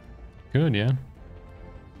in me. Good, yeah.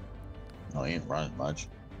 No, he ain't running much.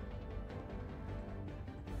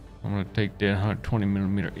 I'm gonna take the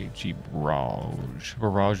 120mm HE Barrage.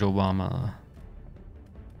 Barrage Obama.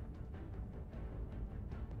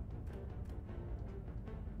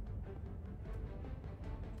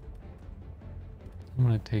 I'm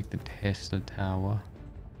gonna take the Tesla Tower.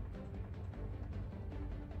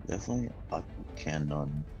 Definitely a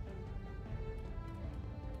cannon.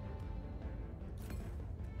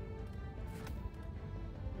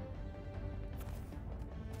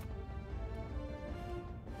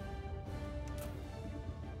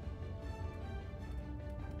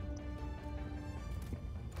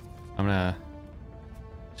 I'm gonna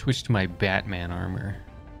switch to my Batman armor.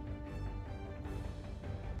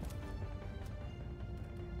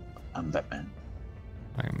 I'm Batman.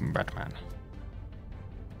 I'm Batman.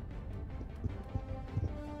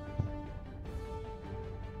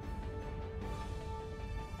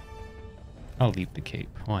 I'll leave the cape.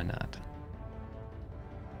 Why not?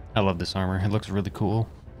 I love this armor. It looks really cool.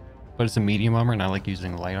 But it's a medium armor and I like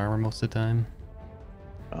using light armor most of the time.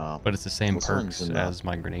 But it's the same perks as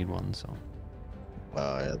my grenade one, so.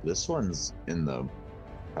 Yeah, this one's in the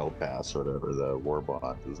Hell Pass or whatever, the War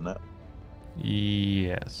Bond, isn't it?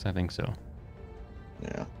 Yes, I think so.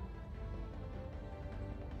 Yeah.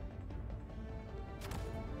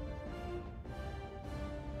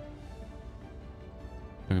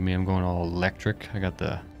 Look at me, I'm going all electric. I got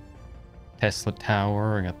the Tesla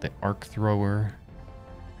Tower, I got the Arc Thrower.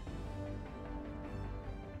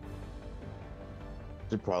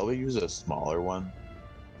 Should probably use a smaller one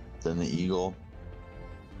than the Eagle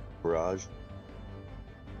Barrage.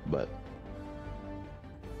 But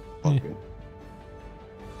Yeah. okay.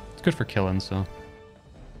 It's good for killing, so.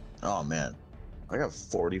 Oh man, I got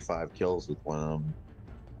 45 kills with one of them.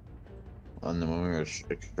 And then when we were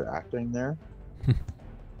extracting there, it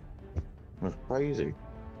was crazy.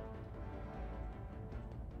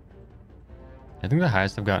 I think the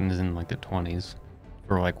highest I've gotten is in like the 20s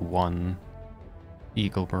for like one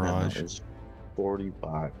Eagle Barrage. It was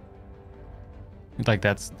 45. Like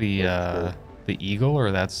that's the Eagle,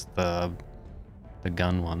 or that's the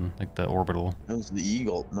gun one, like the orbital. It was the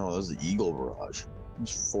Eagle. No, it was the Eagle Barrage. It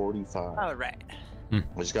was 45. All right. I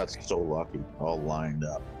just got so lucky, all lined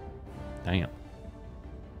up. Damn.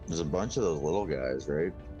 There's a bunch of those little guys,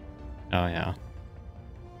 right? Oh yeah.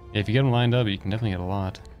 If you get them lined up, you can definitely get a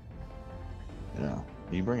lot. Yeah.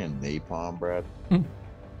 You bring in napalm, Brad?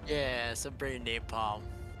 Yeah, so bring napalm.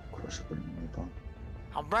 Of course, I bring in napalm.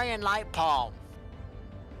 I'm bringing light palm.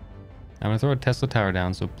 I'm gonna throw a Tesla Tower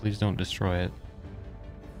down, so please don't destroy it.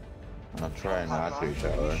 I'll try not to,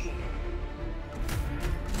 Tyler.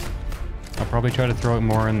 I'll probably try to throw it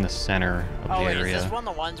more in the center of the Wait, area. is this one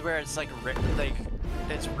of the ones where it's like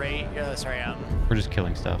it's We're just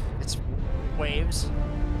killing stuff. it's waves?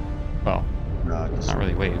 Well, No, just not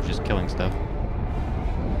really waves, just killing stuff.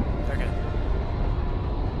 Okay.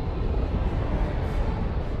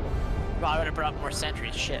 Well, I would have brought more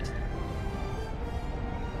sentries. Shit.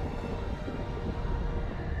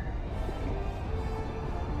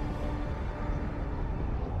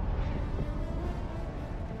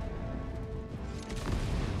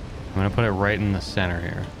 I'm gonna put it right in the center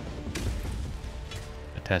here.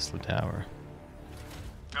 The Tesla Tower.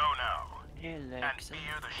 Go now, and fear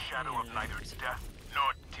the shadow of neither death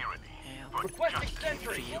nor tyranny, but Requesting justice.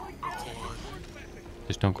 sentry.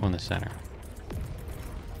 Just don't go in the center.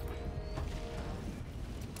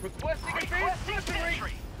 Requesting advanced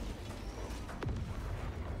weaponry.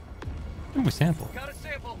 Ooh, a sample. Got a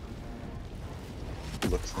sample.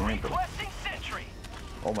 looks handy. Requesting sentry.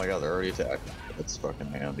 Oh my god, they're already attacking. That's fucking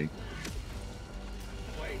handy.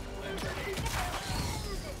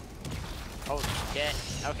 Oh shit.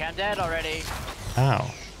 Okay, I'm dead already.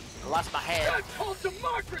 Ow. I lost my head. That's called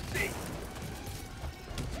democracy.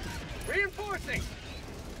 Reinforcing.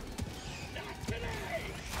 Not today.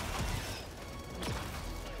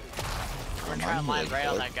 We're trying to land right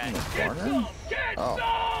on that guy. Get some. Get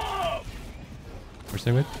some. Where's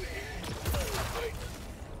they with?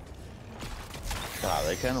 Wow,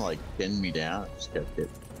 they kind of like pinned me down. I just kept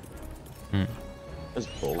hitting. That's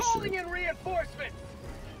Calling bullshit. in reinforcements.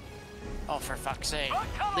 Oh, for fuck's sake.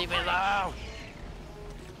 Leave me alone.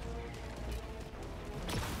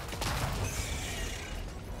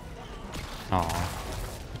 Aw.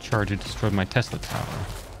 The charger destroyed my Tesla tower.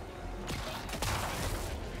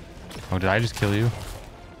 Oh, did I just kill you?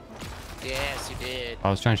 Yes, you did. I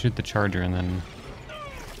was trying to shoot the charger and then...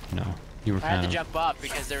 No. You were I had kind to of... jump up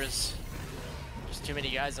because there was just too many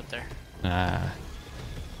guys up there. Ah.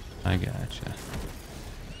 I gotcha.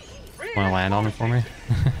 Want to land on it for me?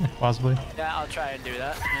 Possibly? Yeah, I'll try and do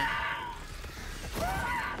that.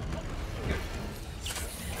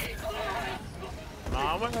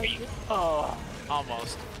 Mom, where are you? Oh,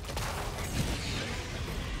 almost.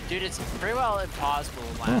 Dude, it's pretty well impossible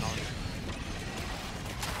to land on.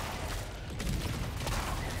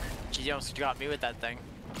 She almost got me with that thing.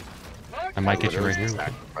 I might get you right here.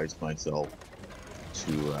 Sacrifice myself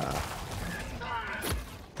to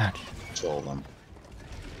Ouch. kill them.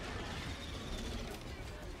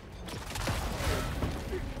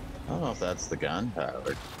 I don't know if that's the gun,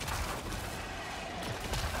 Tyler.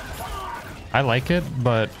 I like it,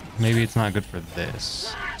 but maybe it's not good for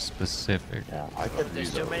this specific. Yeah, I could There's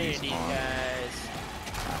use too a many of these respawn. guys.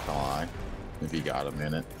 Not gonna lie. If you got a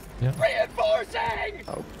minute. Yeah. Reinforcing!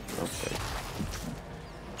 Oh, okay.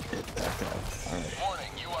 Hit that guy. Alright.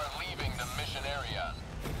 Warning, you are leaving the mission area.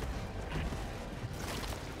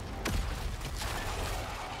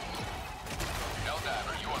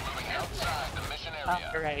 Helldiver, you are moving outside the mission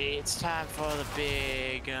area. Alright, it's time for the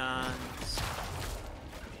big guns.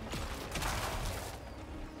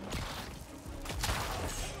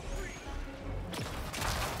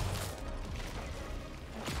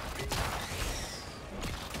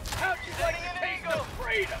 How'd you like to taste of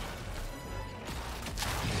freedom?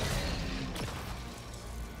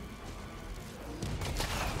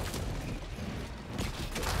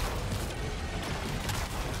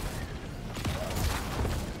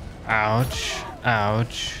 Ouch.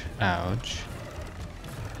 Ouch. Ouch.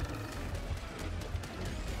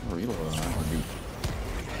 Reload on that one, dude.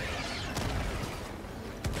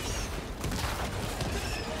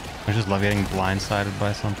 I just love getting blindsided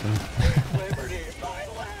by something. Liberty, my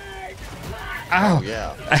leg! Ow! Oh,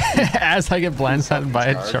 yeah. As I get blindsided by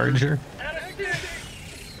a charger.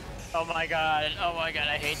 Oh my god,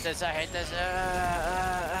 I hate this, I hate this.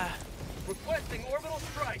 Requesting orbital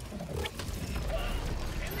strike.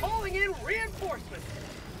 Calling in reinforcements.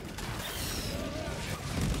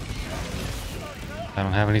 I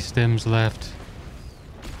don't have any stims left.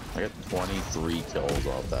 I got 23 kills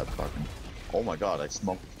off that fucking... Oh my god, I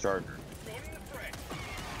smoked the charger. Joining the fray.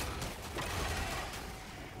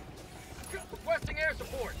 Requesting air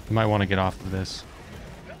support. You might want to get off of this.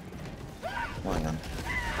 Land.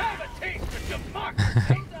 Have a taste of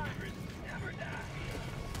democracy. Never die.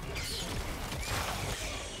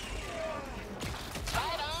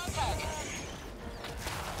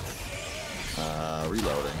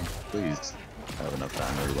 Reloading. Please have enough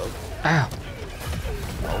time to reload. Ow!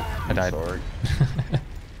 Oh, I died. Sorry.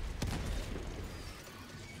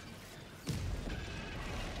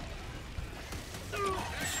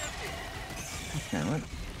 Damn it.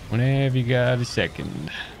 Whenever you got a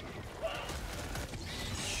second.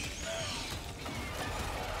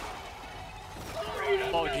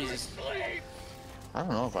 Oh Jesus. I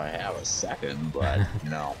don't know if I have a second, but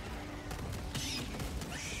no.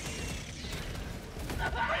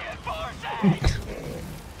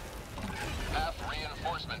 Half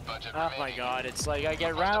reinforcement budget Oh my remaining. god, it's like I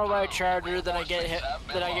get ran over by a charger, then I get hit,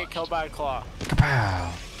 then I get killed by a claw.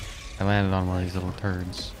 Kapow! I landed on one of these little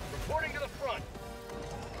turds. Reporting to the front.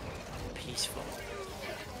 Peaceful.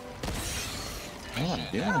 God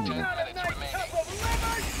damn you. Not a nice cup of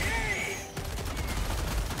Liber-Tea.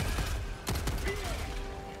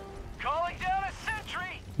 Calling down a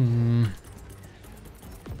sentry.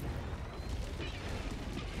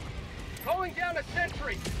 Calling down a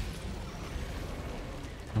sentry.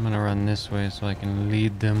 I'm gonna run this way so I can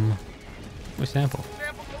lead them. With sample.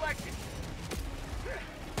 Sample collected.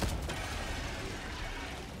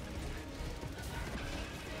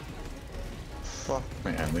 Fuck,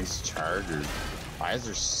 man, these chargers. Why is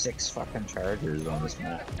there 6 fucking chargers on this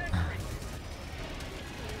map?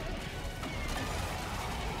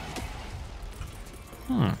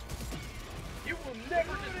 You will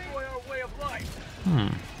never destroy our way of life.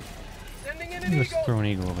 Sending in an Let's eagle. throw an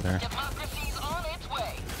eagle over there. Democracy's on its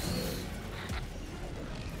way.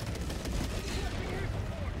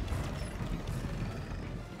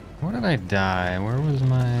 Where did I die? Where was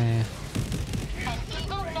my... An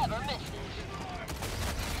eagle never misses.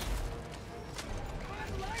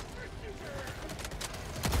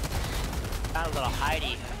 little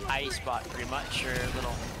hidey spot pretty much, or a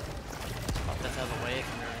little spot that's out of the way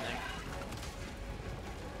from everything.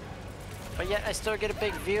 But yet I still get a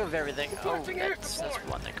big view of everything. Oh, that's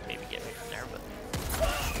one that could maybe get me from there, but.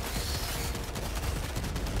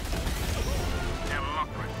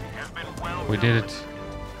 We did it.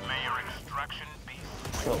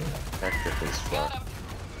 So hectic as fuck.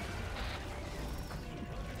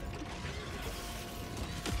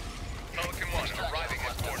 Pelican 1 arriving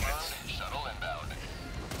at coordinates. Shuttle inbound.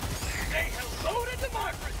 Say hello to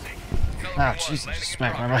democracy. Ah, Jesus, just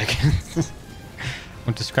smacked my mic.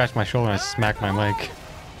 Went to scratch my shoulder and I smacked my mic.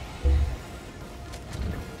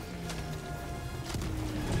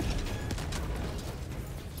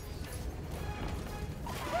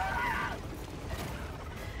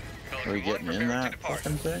 Are we getting in that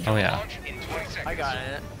fucking thing? Oh yeah. I got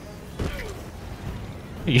it.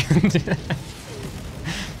 You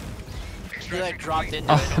like dropped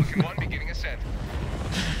into it. Pelican 1 beginning ascent.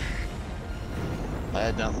 I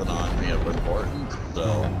had nothing on me of importance,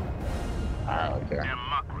 so I don't care.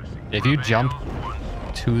 If you jump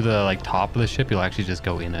to the like top of the ship, you'll actually just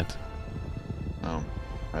go in it. Oh,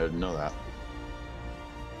 I didn't know that.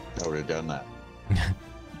 I would have done that.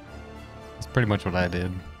 That's pretty much what I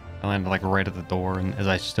did. I landed like right at the door, and as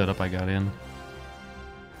I stood up, I got in.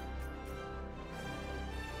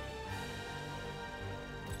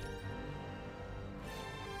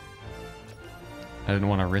 I didn't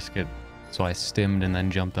want to risk it, so I stimmed and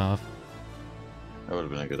then jumped off. That would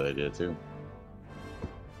have been a good idea too.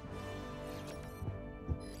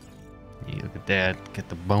 Yeah, look at that. Get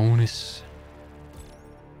the bonus.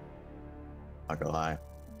 Not gonna lie,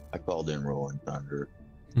 I called in Rolling Thunder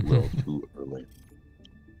a little too early.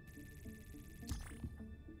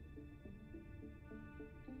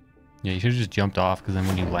 Yeah, you should have just jumped off, because then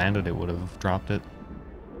when you landed, it would have dropped it.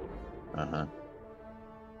 Uh-huh.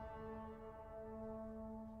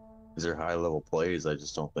 Is there high-level plays I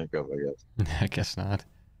just don't think of, I guess? I guess not.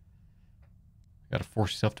 Gotta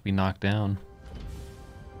force yourself to be knocked down.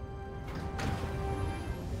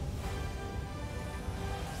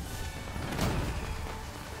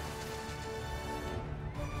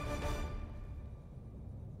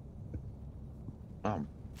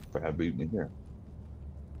 Brad beat me here.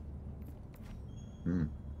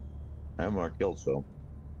 I have more kills, so.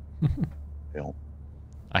 Hell.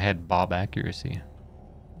 I had Bob accuracy.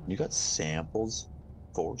 You got samples?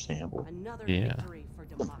 4 samples? Another Yeah. victory for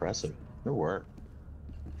That's democracy. impressive. Good work.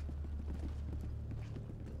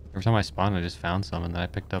 Every time I spawned, I just found some, and then I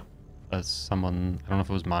picked up someone. I don't know if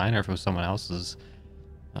it was mine or if it was someone else's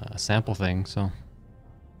sample thing. So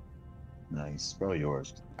Nice. Probably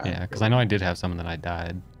yours. yeah, because I know I did have some, and then I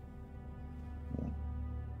died.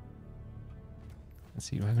 Let's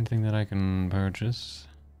see. Do I have anything that I can purchase?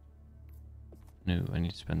 No, I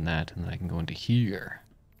need to spend that, and then I can go into here.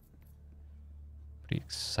 Pretty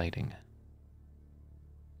exciting.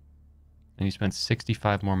 And you spend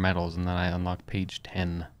 65 more medals, and then I unlock page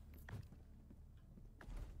 10.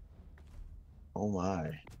 Oh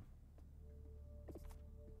my.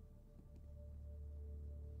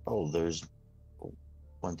 Oh, there's...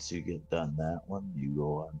 Once you get done that one, you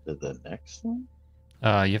go on to the next one?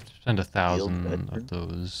 You have to spend 1,000 veteran? of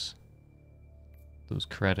those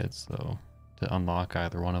credits, though, to unlock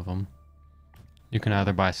either one of them. You can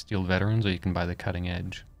either buy Steel Veterans, or you can buy the Cutting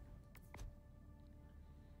Edge.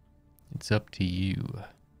 It's up to you.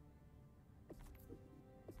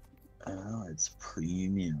 Oh, it's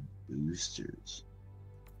premium boosters.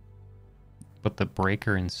 But the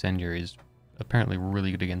Breaker Incendiary is apparently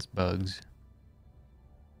really good against bugs.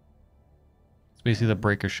 It's basically the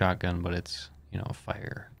Breaker shotgun, but it's, you know,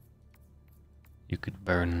 fire. You could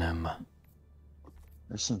burn them.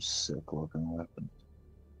 There's some sick looking weapons.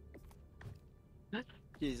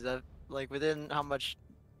 Jeez, I've, like within how much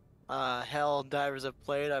Helldivers I've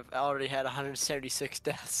played, I've already had 176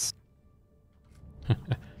 deaths. I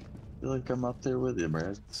feel like I'm up there with you,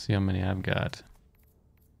 Brad. Let's see how many I've got.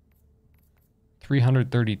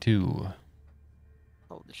 332.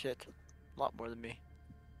 Holy shit, a lot more than me.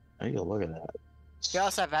 I gotta look at that. You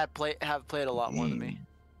also have played a lot more than me.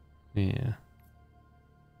 Yeah.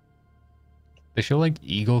 They show like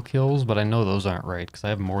eagle kills, but I know those aren't right because I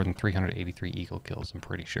have more than 383 eagle kills, I'm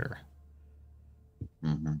pretty sure.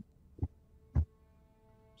 Mm-hmm.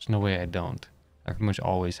 There's no way I don't. I pretty much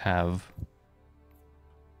always have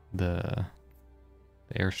the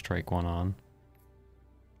airstrike one on.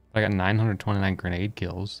 I got 929 grenade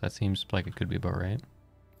kills. That seems like it could be about right.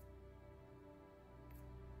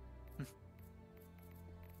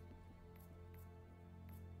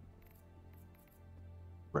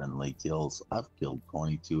 Friendly kills. I've killed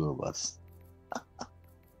 22 of us.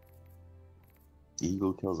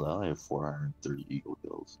 Eagle kills. I only have 430 eagle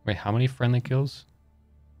kills. Wait, how many friendly kills?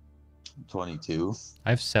 22. I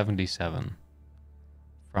have 77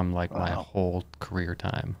 from like my Wow. whole career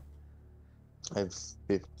time. I have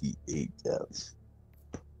 58 deaths.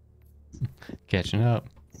 Catching up.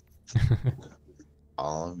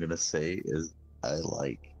 All I'm gonna say is I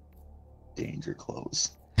like danger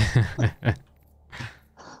close.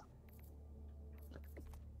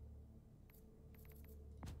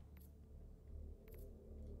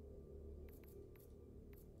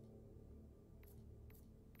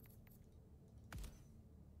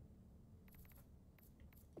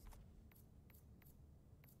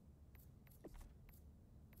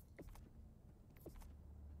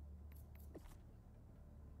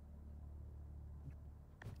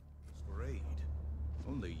 Grade.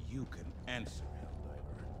 Only you can answer,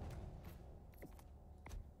 Helldiver.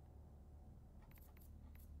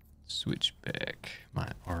 Switch back my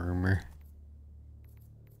armor.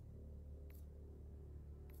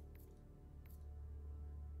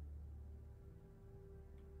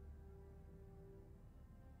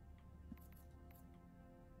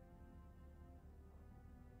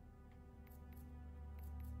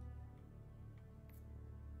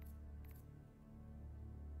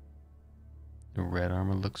 The red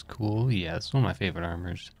armor looks cool. Yeah, it's one of my favorite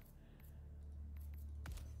armors.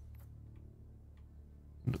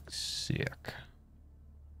 Looks sick.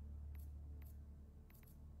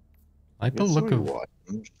 I like the Guess look we of... watch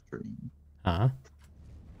your stream. Huh? Are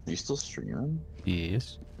you still streaming?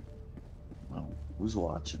 Yes. Oh, who's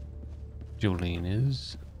watching? Jolene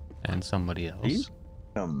is. And somebody else. He's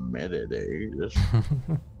committed, eh? Just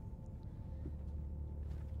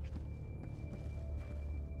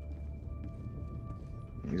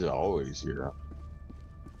he's always here.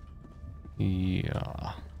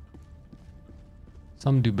 Yeah.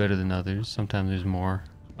 Some do better than others. Sometimes there's more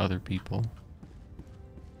other people.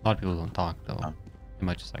 A lot of people don't talk though. Huh. They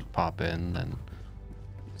might just like pop in, then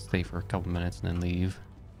stay for a couple minutes and then leave.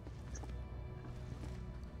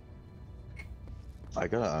 I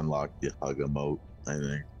gotta unlock the hug emote, I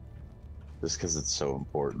think. Just because it's so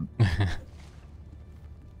important.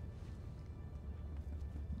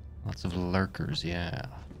 Lots of lurkers, yeah.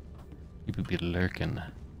 People be lurking.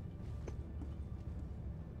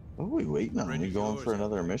 What are we waiting on? Are we Ready going yours, for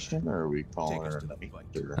another Helldiver. mission, or are we calling Take us her to a the night?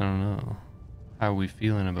 fight. Or- I don't know. How are we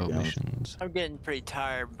feeling about Yeah. missions? I'm getting pretty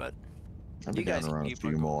tired, but I've You been guys down can around a keep few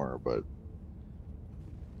on. more, but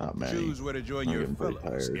not many. Choose where to join I'm your getting pretty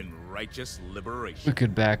fellows tired. in righteous liberation. We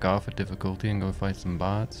could back off at difficulty and go fight some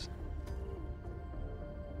bots.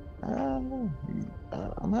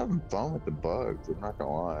 I'm having fun with the bugs. I'm not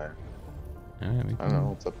gonna lie. Alright, we I don't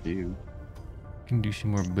know. It's up to you. can do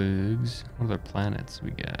some more bugs. What other planets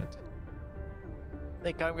we got? I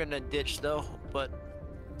think I'm gonna ditch though. But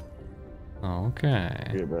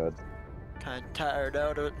Okay. Yeah, bad. kind of tired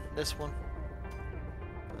out of this one.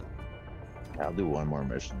 I'll do one more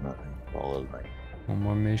mission. All of night. One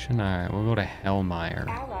more mission? Alright, we'll go to Hellmire.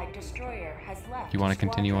 Allied destroyer has left. Do you want to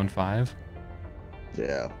continue on squadron. 5?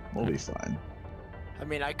 Yeah, we'll be fine. I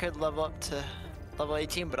mean, I could level up to level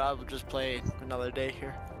 18, but I will just play another day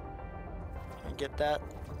here. I get that.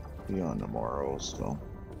 Be on tomorrow, so.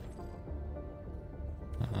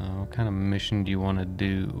 What kind of mission do you want to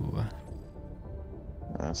do?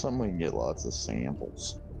 Something we can get lots of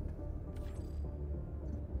samples.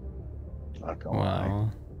 Not gonna lie.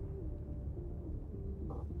 Well,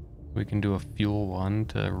 we can do a fuel one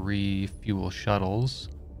to refuel shuttles.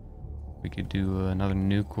 We could do another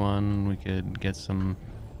nuke one. We could get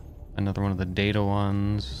another one of the data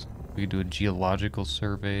ones. We could do a geological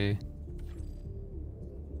survey.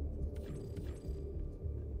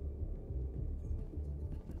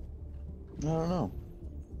 I don't know.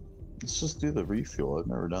 Let's just do the refuel. I've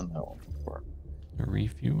never done that one before. A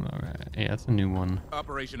refuel? Alright. Yeah, that's a new one.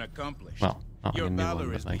 Operation accomplished. Well, not like Your a new valor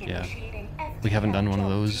one, is but like, yeah. Initiating We haven't done FTL one of Jump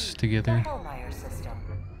those to together. The Hellmire system.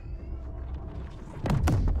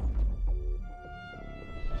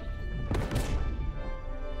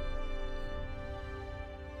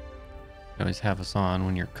 You always have us on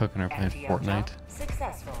when you're cooking or playing FTL Fortnite. jump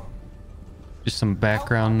successful. Just some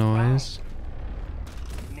background noise.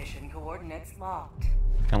 Mission coordinates locked.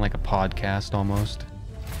 Kind of like a podcast almost.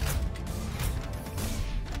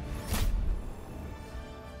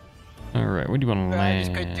 Alright, where do you want to I land?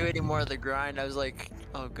 just couldn't do any more of the grind. I was like,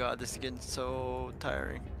 oh god, this is getting so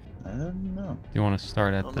tiring. I don't know. Do you want to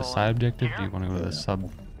start at don't the know. side objective? Or do you want to go to the Yeah.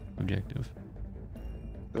 sub objective?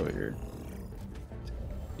 Go here.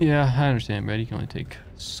 Yeah, I understand, Brad. You can only take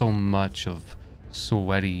so much of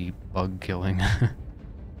sweaty bug killing.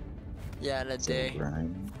 Yeah, in a day.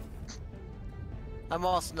 Grind. I'm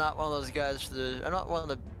also not one of those guys for the. I'm not one of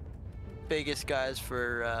the biggest guys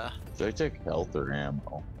for. Should I take health or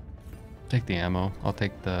ammo? Take the ammo. I'll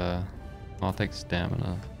take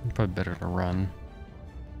stamina. Probably better to run.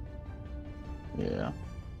 Yeah.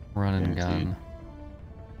 Run and Guaranteed. gun.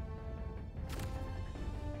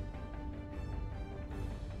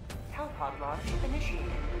 Hellpod launch initiated.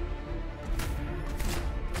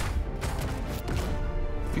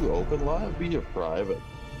 You open lobby or private?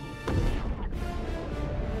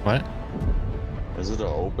 What? Is it an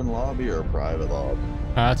open lobby or a private lobby?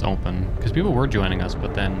 It's open. Because people were joining us,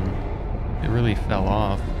 but then it really fell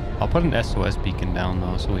off. I'll put an SOS beacon down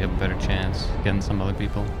though, so we have a better chance getting some other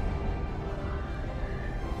people.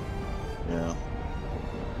 Yeah.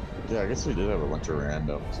 Yeah, I guess we did have a bunch of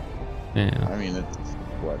randoms. Yeah. I mean, it's,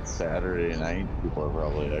 what, Saturday night? People are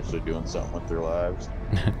probably actually doing something with their lives.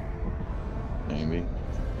 Maybe.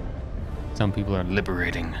 Some people are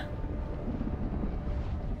liberating.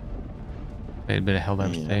 Played a bit of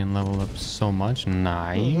Helldivers today and leveled up so much.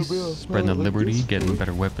 Nice. Spreading the liberty, getting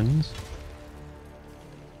better weapons.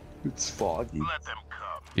 It's foggy. Let them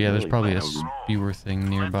come. Yeah, there's Really probably a foggy. spewer thing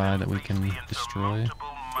nearby that we can destroy.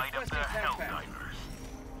 Might of the Helldivers.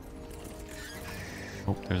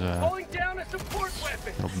 Oh, there's a Calling down a support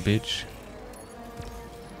weapon. little bitch.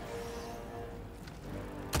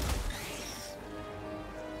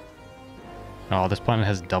 Oh, this planet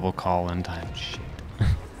has double call-in time. Shit.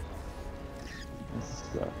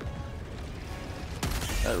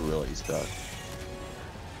 That really sucks.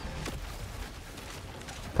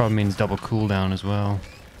 Probably means double cooldown as well.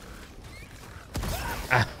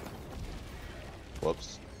 Ah,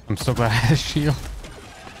 Whoops. I'm so glad I had a shield.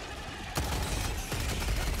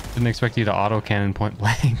 Didn't expect you to auto cannon point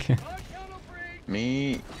blank.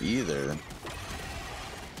 Me either.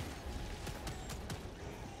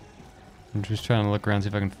 I'm just trying to look around, see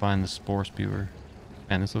if I can find the spore spewer.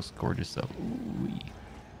 Man, this looks gorgeous though. Ooh.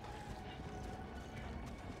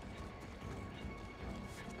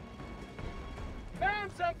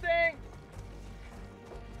 Found something.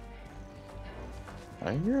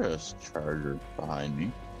 I hear a charger behind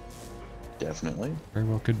me. Definitely. Very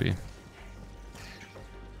well could be.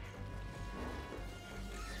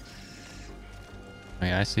 Oh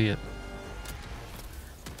yeah, I see it.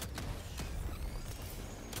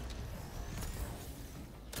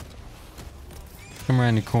 Come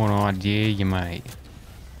around the corner, I dare you, mate.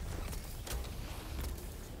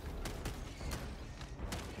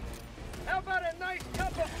 How about a nice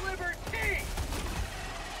cup of Liber-Tea?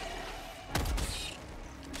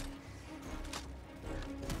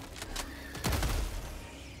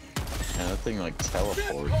 And that thing like That's teleports.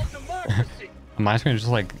 called democracy. My screen just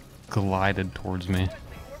like glided towards me. Is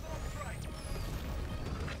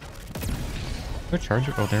there a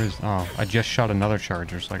charger? Oh, there is. Oh, I just shot another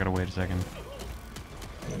charger, so I gotta wait a second.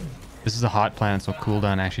 This is a hot planet, so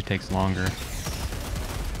cooldown actually takes longer.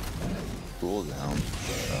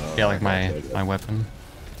 Cooldown. Yeah, like my weapon.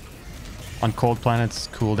 On cold planets,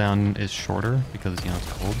 cooldown is shorter because, you know,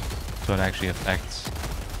 it's cold. So it actually affects...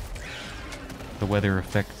 The weather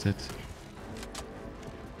affects it.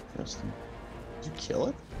 Interesting. Did you kill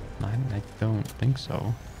it? I don't think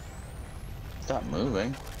so. Stop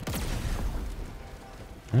moving.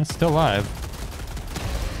 And it's still alive.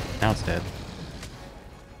 Now it's dead.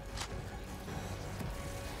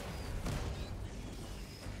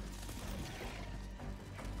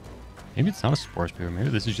 Maybe it's not a spore spear. Maybe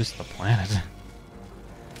this is just the planet.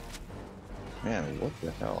 Man, what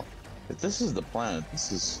the hell? If this is the planet,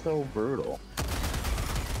 this is so brutal.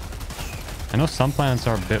 I know some planets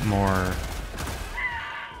are a bit more,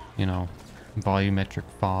 you know, volumetric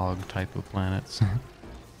fog type of planets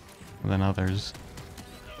than others.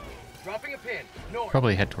 Dropping a pin. North.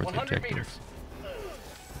 Probably head towards the 100 objective. meters.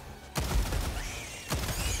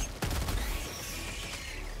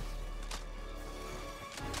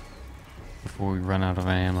 Before we run out of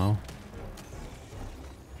ammo.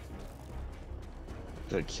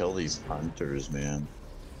 Gotta kill these hunters, man.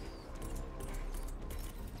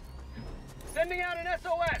 Sending out an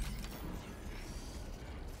SOS.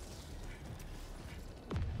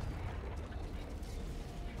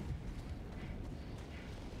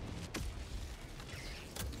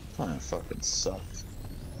 Planet fucking sucks.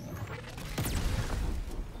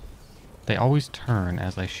 They always turn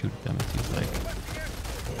as I shoot them, it seems like.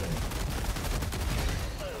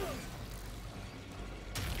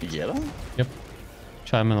 You get him? Yep.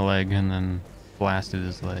 Shot him in the leg and then blasted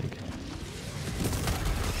his leg.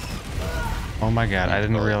 Oh my god, I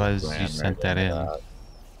didn't realize you sent that in.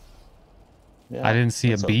 Yeah, I didn't see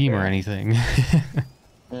a that's beam or okay. anything.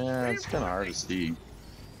 Yeah, it's kind of hard to see.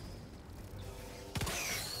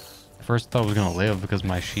 For first thought I was gonna live because of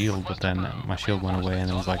my shield, but then my shield went away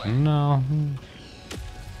and it was like, no.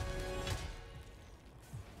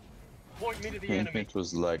 Point me to the enemy. It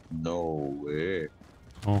was like, no way.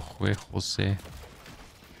 Oh, wait, we'll see.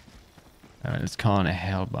 Alright, let's call in a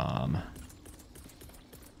hell bomb.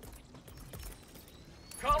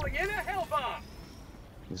 Calling in a hell bomb.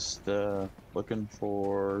 Just looking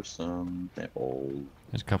for some samples.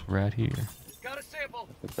 There's a couple right here. Got a sample.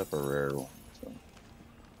 I picked up a rare one. So.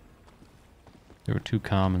 There were 2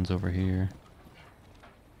 commons over here.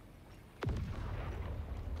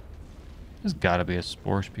 There's gotta be a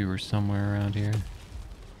spore spewer somewhere around here.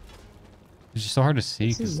 It's just so hard to see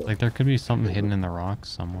because like there could be something hidden in the rocks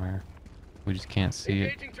somewhere. We just can't see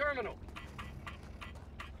it. Terminal.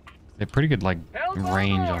 They have pretty good like Hellfire!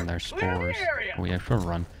 range on their Clear spores. the area! Oh yeah, should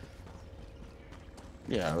run.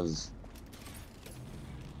 Yeah, I was.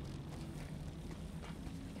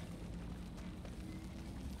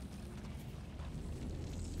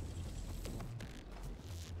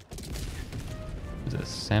 There's a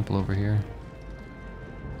sample over here.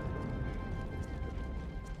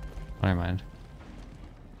 Oh, never mind.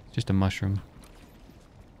 It's just a mushroom.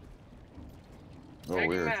 Oh,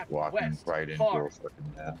 we were walking right into a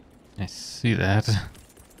fucking map. I see that.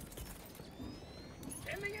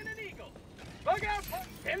 Sending in an eagle. Bug out.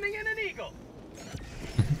 Sending in an eagle.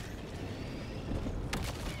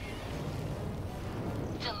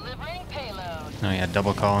 Delivering payload. Oh yeah,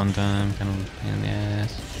 double calling time, kind of pain in the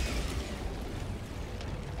ass.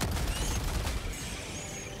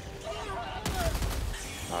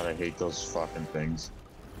 God, I hate those fucking things.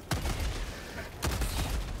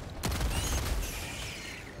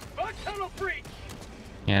 Bug tunnel breach.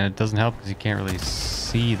 Yeah, it doesn't help because you can't really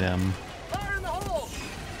see them. Fire in the hole.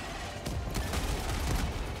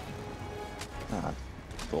 Ah,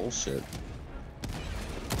 bullshit.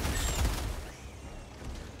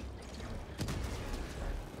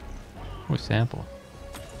 What sample?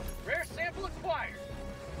 Rare sample acquired.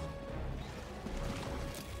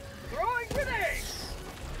 Throwing grenade.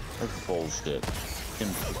 That's bullshit. In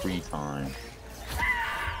 3 times.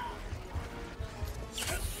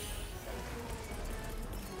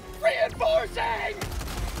 Reinforcing.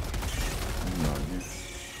 No,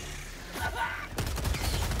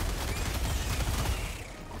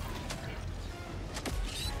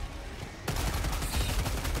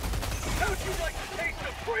 Don't you like the taste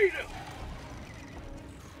of freedom?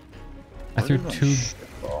 I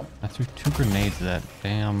threw 2 grenades at that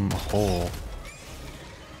damn hole.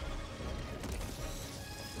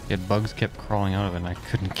 Yet bugs kept crawling out of it and I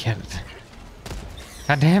couldn't get it.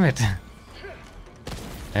 God damn it!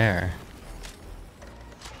 There.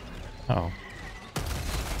 Oh.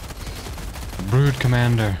 Brood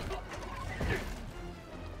Commander.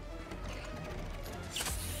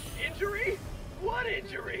 Injury? What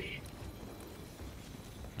injury?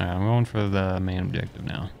 Alright, I'm going for the main objective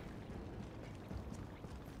now.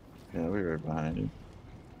 Yeah, we were behind you.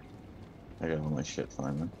 I got all my shit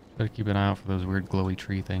finally. Gotta keep an eye out for those weird glowy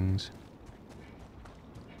tree things.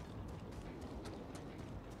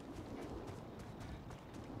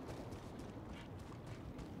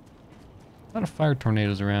 A lot of fire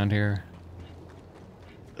tornadoes around here.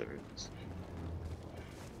 There it is.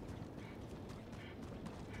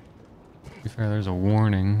 To be fair, there's a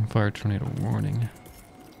warning. Fire tornado warning.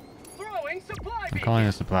 Throwing supply I'm calling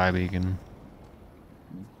a supply beacon.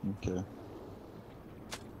 Okay.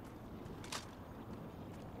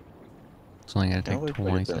 It's only gonna take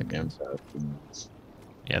 20 seconds.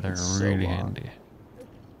 Yeah, they're really handy.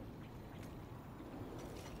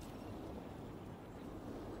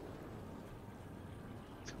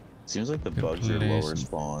 Seems like the bugs are lower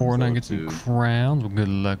spawn. 4 nuggets and crowns. Well, good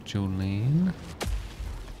luck, Jolene.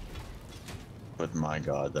 But my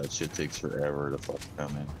god, that shit takes forever to fucking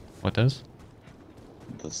come in. What does?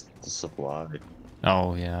 The supply.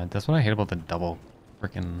 Oh yeah, that's what I hate about the double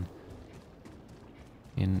freaking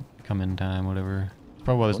come in time, whatever. It's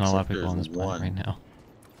probably why there's not a lot of people on this planet right now.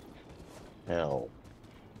 Hell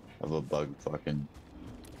of a bug fucking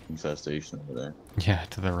infestation over there. Yeah,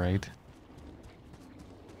 to the right.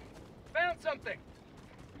 Found something.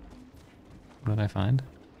 What did I find?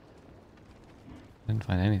 I didn't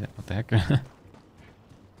find anything. What the heck?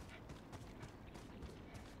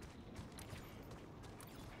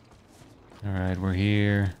 Alright, we're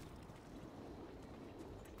here.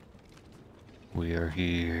 We are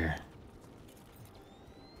here.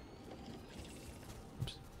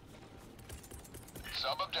 Oops.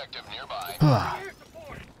 Sub-objective nearby. Air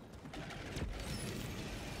support.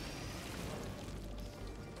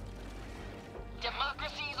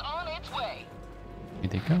 Democracy's on its way. Here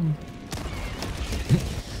they come.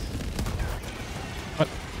 What?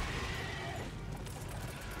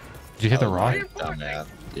 Did you hit the rock? Dumbass.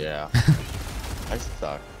 Yeah. I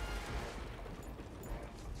suck.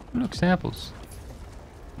 Look, samples.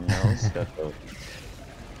 Yeah, let's get those.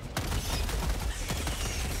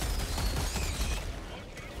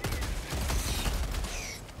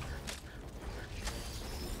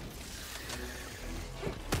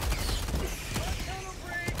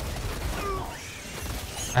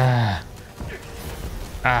 Ah.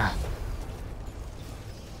 Ah.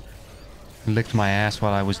 Licked my ass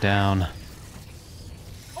while I was down.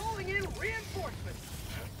 Calling in reinforcements.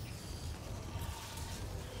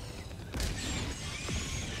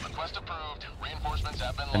 Request approved. Reinforcements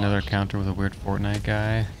have been Another launched. counter with a weird Fortnite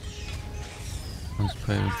guy. Let's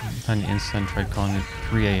play with Tiny Instant, tried calling it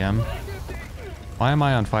 3 a.m. Why am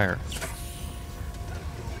I on fire?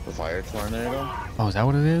 The fire tornado? Oh, is that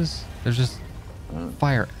what it is? There's just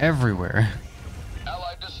fire everywhere.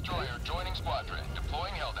 Allied destroyer joining squadron.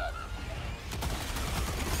 Deploying Helldiver.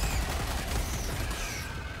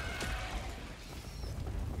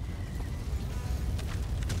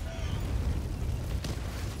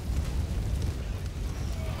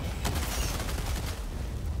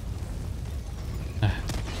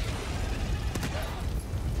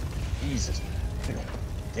 Jesus.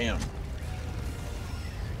 Damn.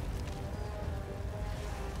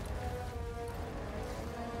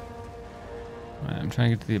 I'm trying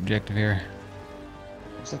to get to the objective here.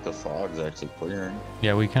 Looks like the fog's actually clearing.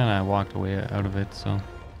 Yeah, we kind of walked away out of it, so...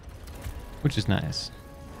 Which is nice.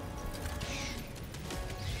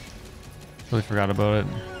 Totally forgot about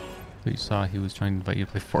it. But you saw he was trying to invite you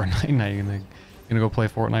to play Fortnite. Now you're gonna go play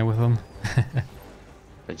Fortnite with him?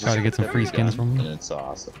 Try to get some free skins from him? And it's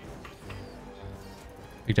awesome.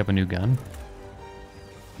 Picked up a new gun?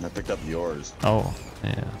 I picked up yours. Oh,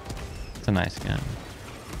 yeah. It's a nice gun.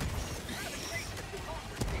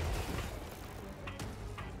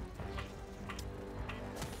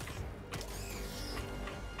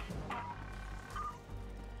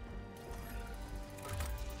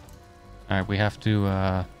 Alright, we have to,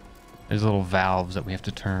 there's little valves that we have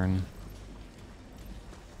to turn.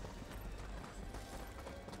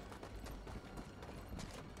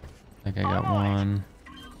 I think I got one.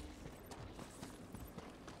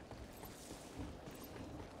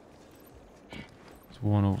 There's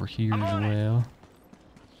one over here as well.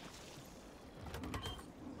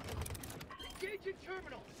 Engaging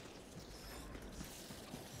terminal.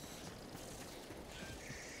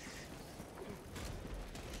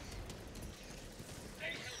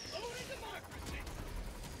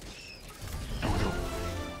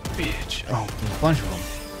 Bitch. Oh, there's a bunch of them.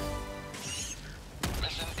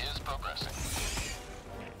 Mission is progressing.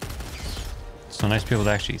 It's so nice to be able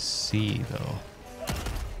to actually see, though.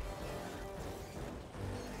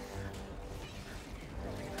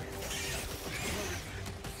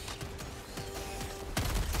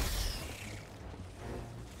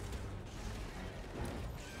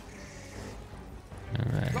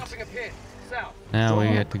 Alright. Dropping a pin. South. Now we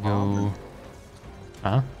get to go...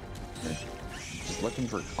 Huh? Just looking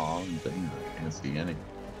for calm things. I can't see any.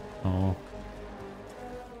 Oh.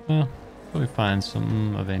 Well, we'll find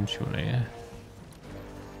some eventually.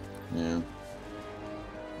 Yeah.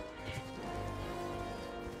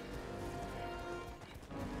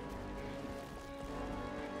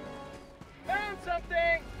 Found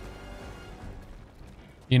something.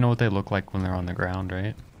 You know what they look like when they're on the ground,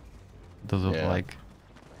 right? Those look Yeah. like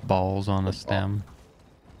balls on a stem.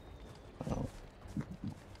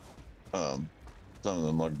 Some of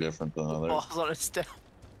them look different than others. Balls on a stem.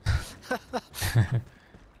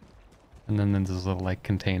 And then there's those little like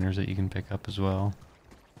containers that you can pick up as well.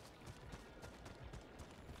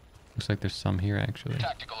 Looks like there's some here actually.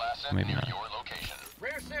 Tactical asset Maybe near not. your location.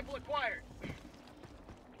 Rare sample acquired.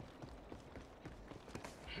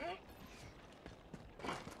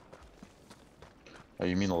 Oh,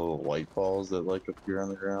 you mean the little white balls that like appear on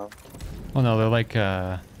the ground? Oh no, they're like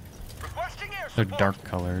Requesting air they're support. dark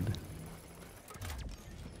colored.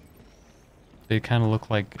 They kind of look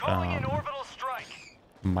like Calling in orbital strike.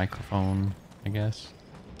 a microphone, I guess.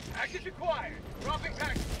 Package acquired. Dropping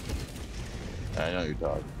package. I know you're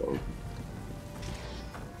talking about.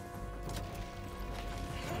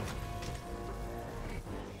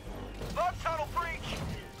 Bug tunnel breach.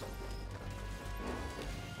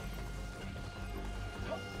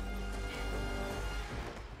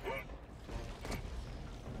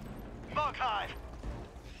 Bug hive.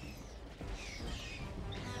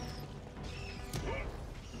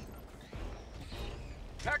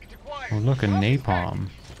 Package acquired. Oh look, a Dropping napalm.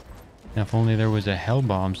 Now, if only there was a hell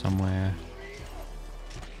bomb somewhere.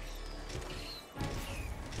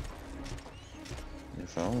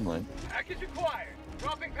 If only. Package acquired.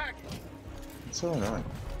 Dropping package. It's so annoying.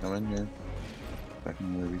 Come in here.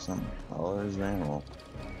 Expecting there to be something. Oh, there's an animal.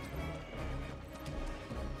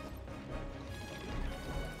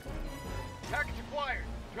 Package acquired.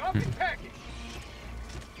 Dropping package.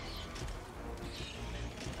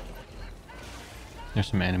 There's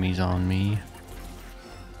some enemies on me.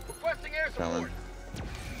 Requesting air support. Coming.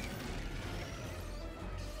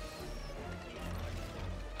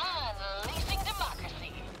 Unleashing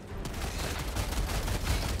democracy.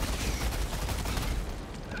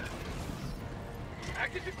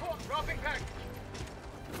 Package acquired. Dropping package.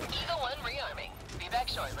 Eagle 1 rearming. Be back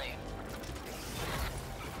shortly.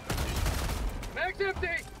 Mag's empty.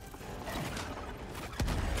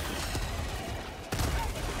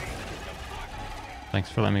 Thanks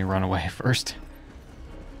for letting me run away first.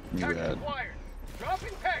 You Package bad. acquired.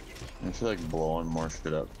 Dropping package. I feel like blowing more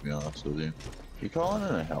shit up, to be honest with you. You calling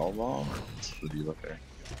it a hell bomb, or what do you look at?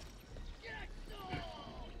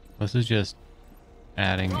 This is just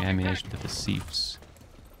adding ammunition to the Seifs.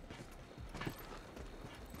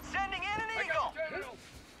 Sending in an eagle. Terminal.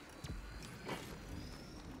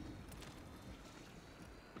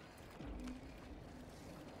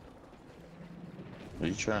 What are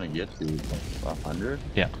you trying to get to? Like 100?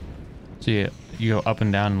 Yeah. So you go up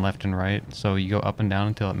and down and left and right. So you go up and down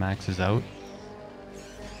until it maxes out.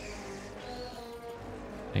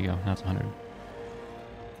 There you go. That's 100.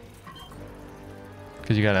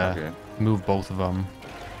 Because you gotta move both of them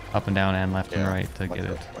up and down and left and right to get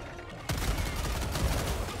it.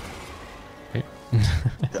 Okay.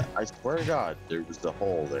 I swear to God, there was the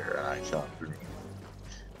hole there, and I shot through.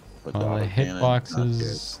 But Well, the cannon, not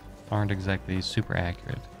hitboxes aren't exactly super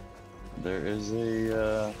accurate. good. There is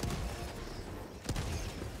a.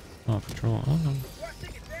 Oh, patrol. Oh, no.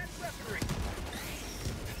 Requesting advanced weaponry.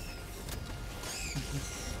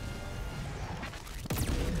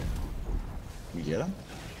 You get him?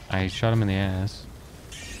 I shot him in the ass.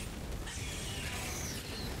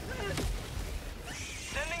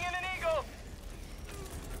 Sending in an eagle.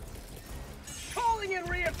 Calling in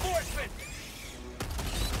reinforcements.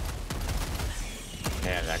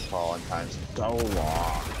 Man, that calling time's so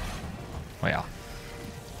long. Well.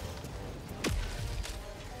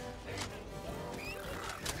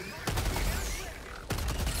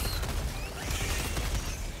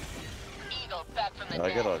 Eagle back from the I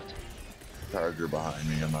got a dead. charger behind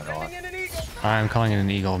me. I'm not gonna Sending lie. in an eagle. I'm calling it an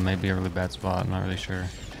eagle. Maybe a really bad spot. I'm not really sure.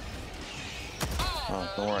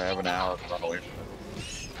 Oh, don't worry, I have an hour to run away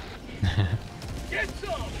from it. Get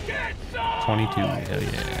some. Get some. 22. Hell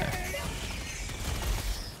yeah.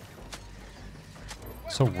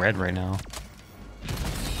 So red right now.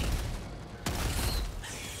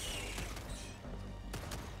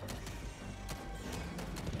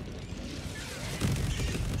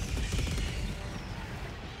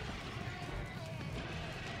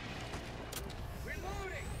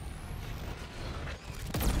 Reloading.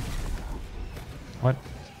 What?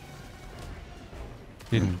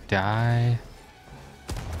 Didn't die.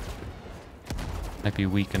 Might be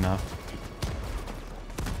weak enough.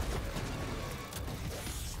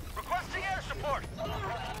 Requesting air support.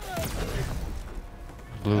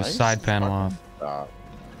 Blew his Nice. side panel off. Stop.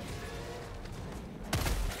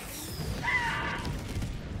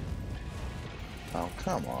 Oh,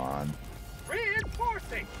 come on.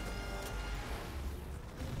 Reinforcing.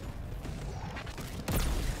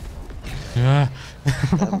 Yeah.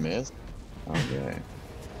 I missed. Okay.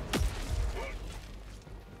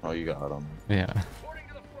 Oh, you got him. Yeah. Reporting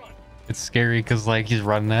to the front. It's scary because like he's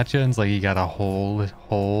running at you and it's like you gotta hold.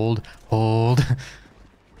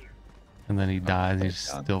 And then he dies, he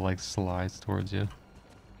still like slides towards you.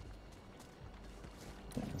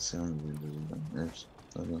 Yeah, it sounds weird.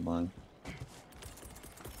 Doesn't mind.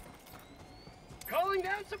 Calling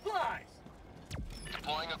down supplies.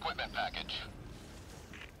 Deploying equipment package.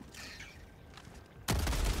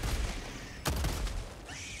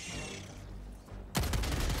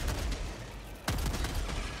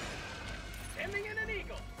 Sending in an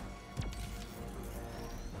eagle.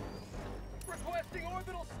 Requesting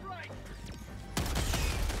orbital strike.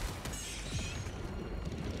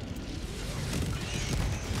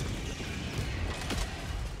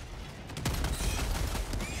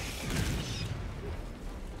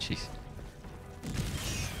 Jeez.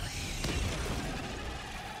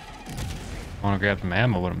 I wanna grab some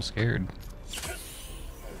ammo, but I'm scared.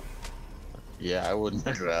 Yeah, I wouldn't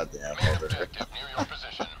have grabbed the ammo there. Objective near your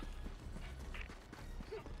position.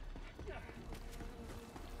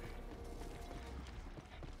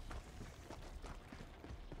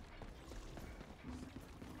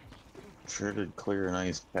 Sure did clear a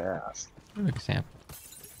nice path. Big sample.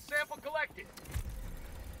 Sample collected.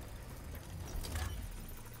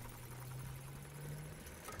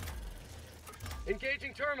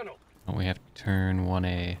 Engaging terminal. Oh, we have to turn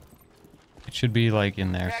 1A. It should be like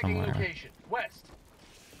in there Tagging somewhere. location. West.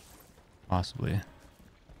 Possibly.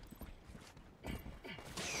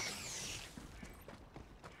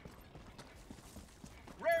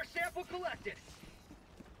 Rare sample collected.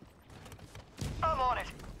 I'm on it.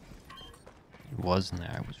 It was in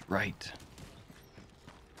there. I was right.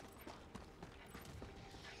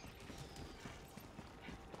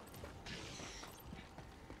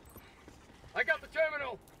 I got the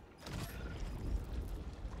terminal.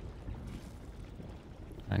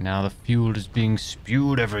 And now the fuel is being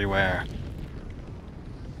spewed everywhere.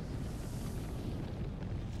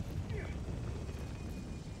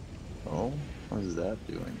 Oh, what is that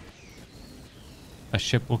doing? A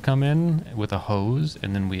ship will come in with a hose,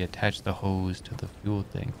 and then we attach the hose to the fuel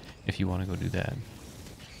thing. If you want to go do that,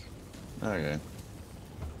 Okay.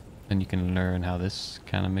 then you can learn how this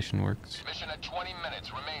kind of mission works. Mission at 20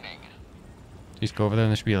 minutes remaining. Just go over there,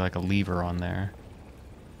 and there should be like a lever on there.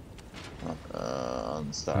 On the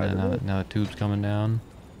And side then of it. now the tube's coming down.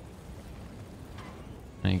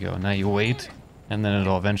 There you go. Now you wait, and then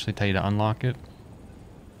it'll eventually tell you to unlock it.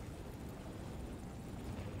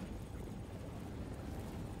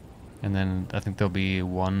 And then I think there'll be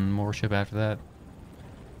one more ship after that.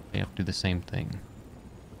 You have to do the same thing.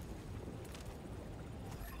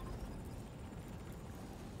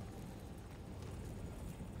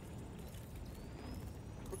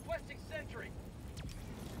 Requesting sentry.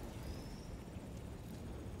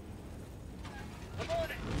 I'm on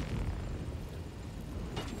it.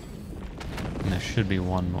 And there should be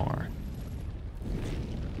one more.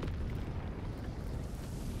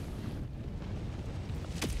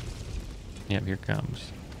 Yep, here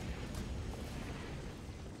comes.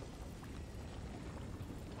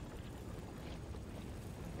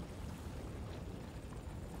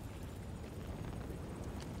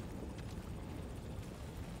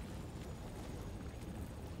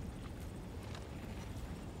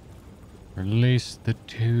 Release the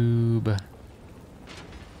tube.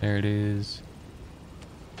 There it is.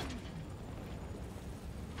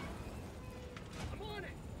 I'm on it.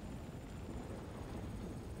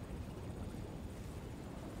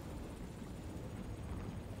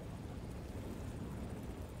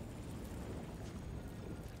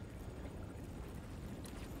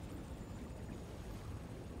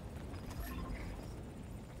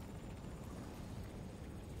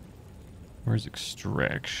 Where's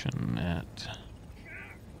extraction at?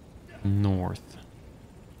 North.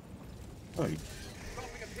 Oh, Dropping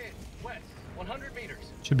a pin. West. 100 meters.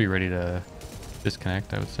 Should be ready to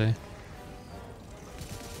disconnect, I would say.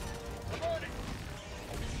 I'm on it.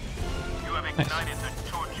 You have ignited the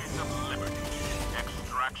torches of liberty.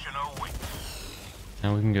 Extraction awaits.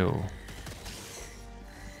 Now we can go.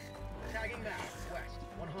 Tagging map. West.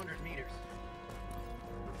 100 meters.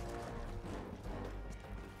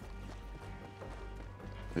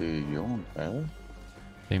 hey, you going, Tyler?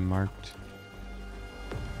 They marked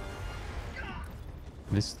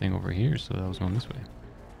this thing over here, so that was going this way.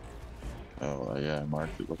 Oh, yeah, I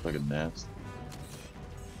marked it. Looked like a nest.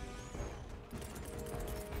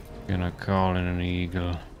 Gonna call in an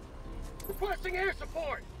eagle. Requesting air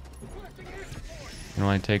support. Requesting air support. It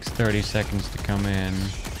only takes 30 seconds to come in.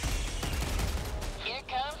 Here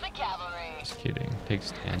comes the cavalry. Just kidding.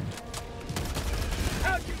 Takes 10.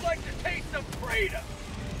 How'd you like to taste some freedom?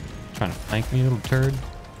 Trying to flank me, little turd.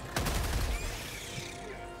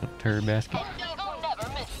 Little turd basket. Eagle never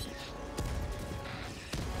misses.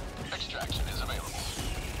 Extraction is available.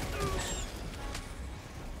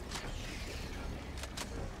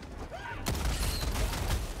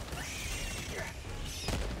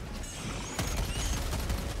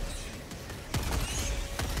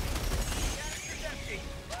 Canister's empty.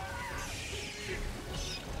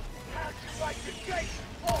 How'd you like to taste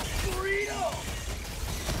freedom?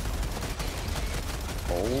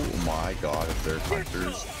 Oh my god, if they're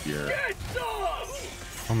hunters here. Get some!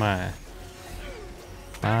 Oh my.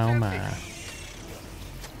 Oh my.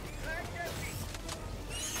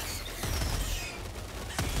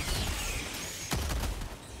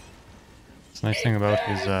 It's a nice thing about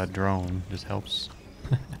his drone. Just helps.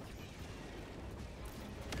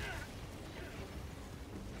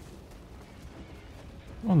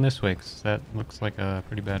 Going this way, 'cause that looks like a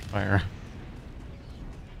pretty bad fire.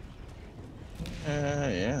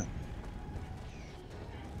 Yeah.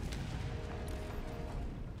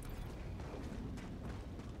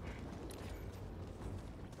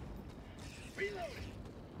 Reloading.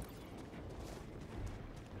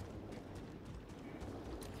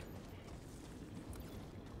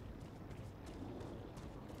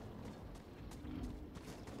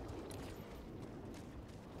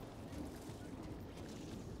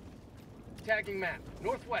 Tagging map.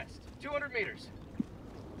 Northwest. 200 meters.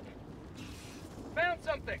 Found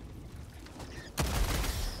something.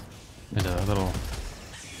 There's a little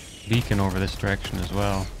beacon over this direction as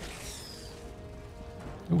well.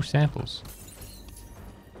 Ooh, samples.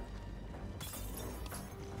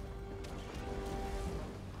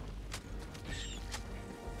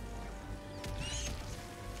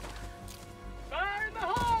 Fire in the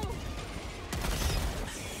hole!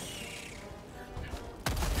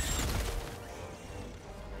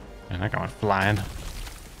 And that guy went flying.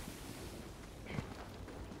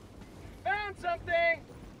 Found something!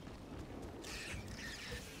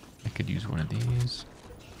 I could use one of these.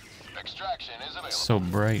 Extraction is available. So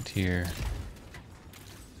bright here.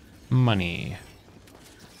 Money.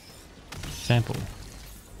 Sample.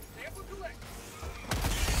 Sample collect.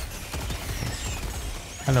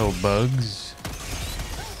 Hello, bugs.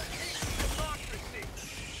 Democracy.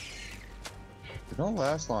 It don't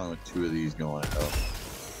last long with 2 of these going out.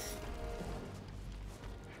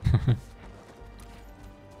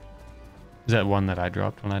 Is that one that I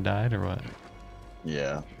dropped when I died, or what?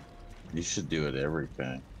 Yeah. You should do it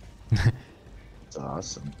everything. It's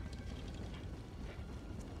awesome.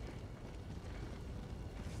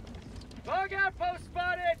 Bug outpost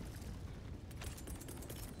spotted!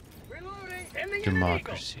 Reloading! Ending in an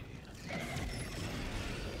Democracy.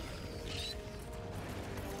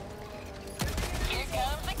 Here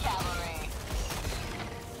comes the cavalry.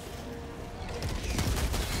 eagle!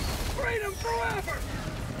 Freedom forever!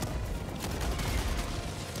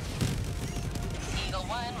 Eagle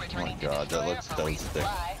 1 returning to God, that destroyer looks for so thick.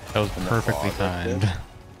 resupply. That was And the perfectly fog right there. timed.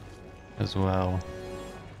 As well.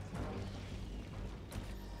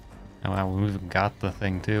 Oh wow, we've even got the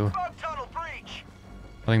thing too. Bug tunnel breach!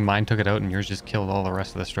 I think mine took it out and yours just killed all the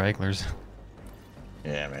rest of the stragglers.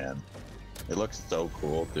 Yeah, man. It looks so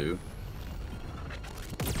cool, too.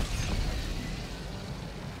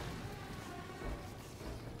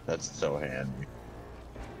 That's so handy.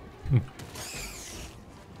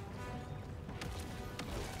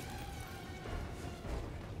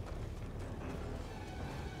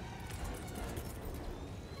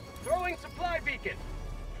 Throwing supply beacon!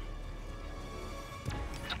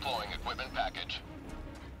 Deploying equipment package.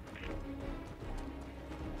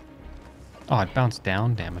 Oh, it bounced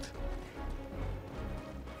down, damn it.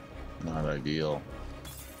 Not ideal.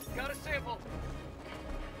 Got a sample!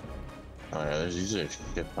 Oh yeah, there's usually a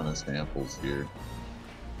shit ton of samples here.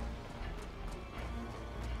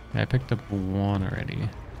 I picked up one already.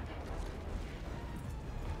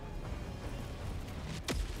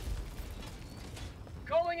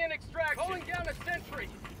 Calling in extraction! Calling down a sentry!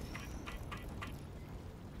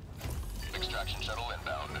 Extraction shuttle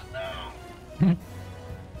inbound.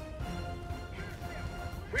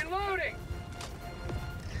 Reloading!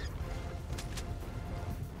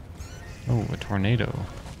 Oh, a tornado.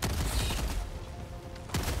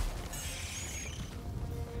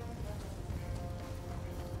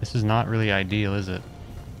 This is not really ideal, is it?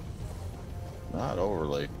 Not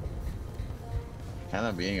overly. Kind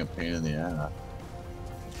of being a pain in the ass.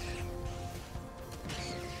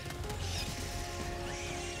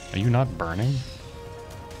 Are you not burning?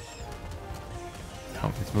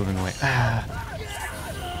 Oh, it's moving away. Ah!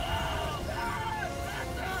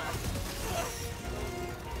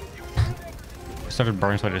 I started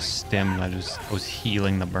burning, so I just stemmed. I was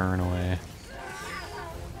healing the burn away.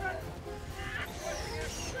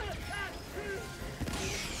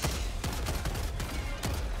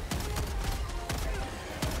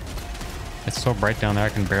 It's so bright down there, I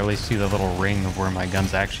can barely see the little ring of where my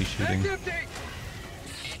gun's actually shooting. Empty!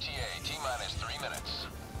 ETA T-minus 3 minutes.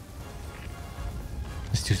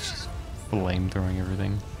 This dude's just flamethrowing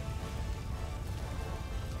everything.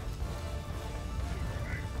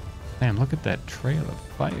 Damn, look at that trail of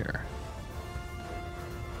fire.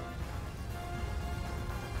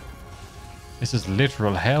 This is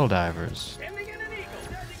literal Helldivers. Sending in an eagle!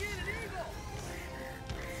 Sending in an eagle!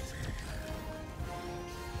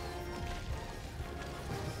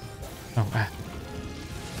 Oh, ah.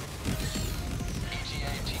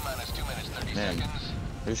 ETA T-minus 2 minutes 30 Man. seconds.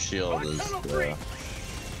 His shield is,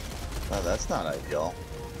 oh, that's not ideal.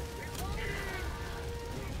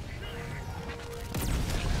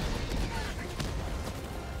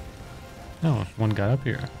 Oh, one got up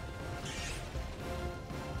here.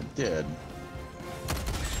 It did.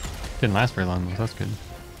 Didn't last very long though, so that's good.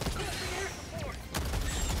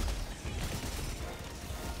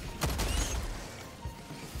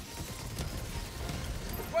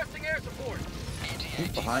 Requesting air support!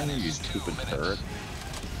 Keep behind you, you stupid turret.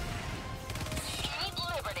 Keep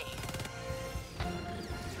liberty.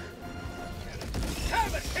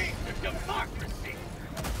 Have a taste of democracy!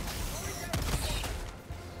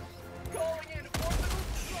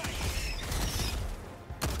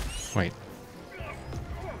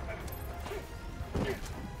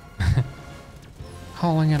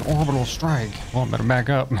 Calling an orbital strike. Well, better back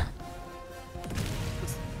up.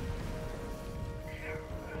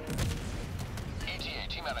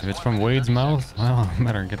 If it's from Wade's mouth, well,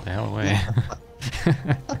 better get the hell away.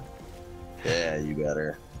 Yeah, you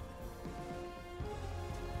better.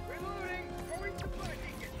 Reloading. Throwing supply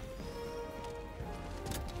beacon.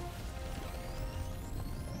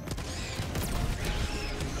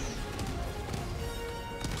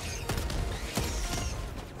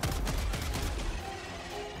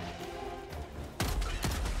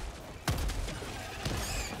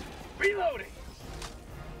 Reloading.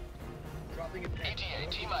 Dropping it down. ETA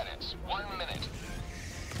T-minus 1 minute.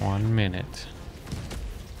 1 minute.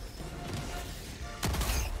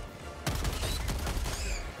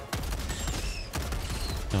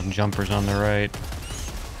 No jumpers on the right.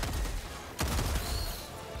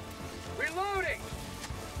 Reloading.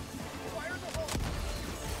 Fire the hole.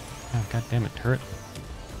 Oh, God damn it, turret.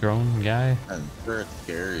 Drone guy. And turret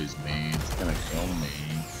scares me. It's gonna kill me.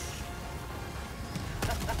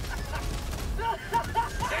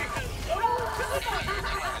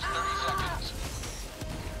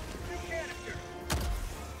 New canister.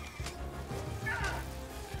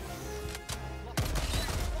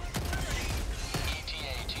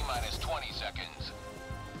 ETA T-minus 20 seconds.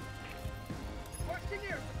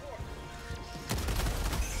 Questionnaire support.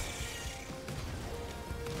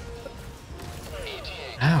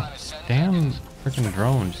 ETA Ow, T-minus 10 damn seconds. freaking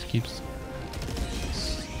drone just keeps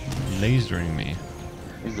lasering me.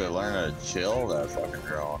 He's learning to chill, that fucking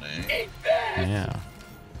drone, eh? Yeah.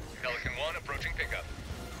 Pelican 1 approaching pickup.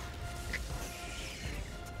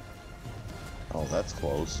 Oh, that's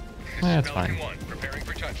close. This That's is Pelican fine. 1 preparing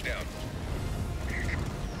for touchdown.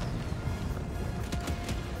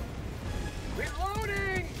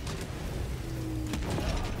 Reloading.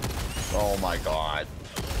 Oh my god.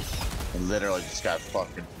 I literally just got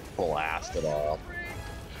fucking blasted off.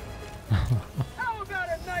 How about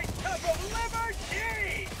a nice cup of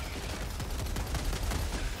Liber-Tea?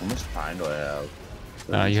 How much time do I have?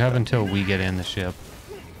 You have until we get in the ship.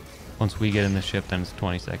 Once we get in the ship, then it's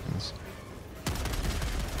 20 seconds.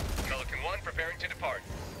 Pelican 1 preparing to depart.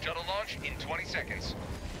 Shuttle launch in 20 seconds.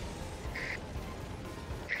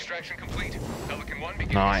 Extraction complete. Pelican 1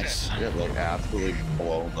 begins Nice. descent. Yeah, like absolutely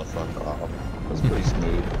blown the fuck off. That's pretty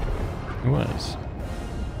smooth. It was.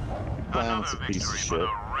 Planet's a piece of shit.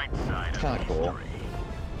 It's kind of cool.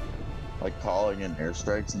 Like calling in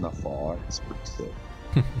airstrikes in the fog. It's pretty sick.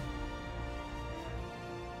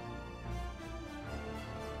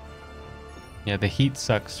 Yeah, the heat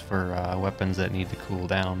sucks for weapons that need to cool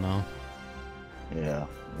down, though. Yeah,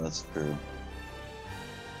 that's true.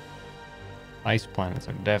 Ice planets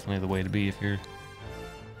are definitely the way to be if you're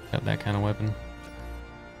got that kind of weapon.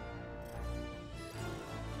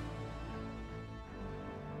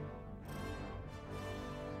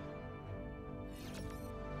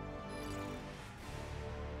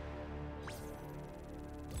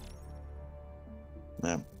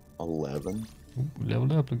 Man, 11? Ooh,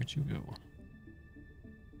 leveled up, look at you go.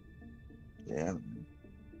 Yeah.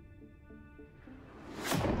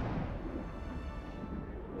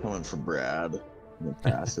 Coming for Brad. I'm gonna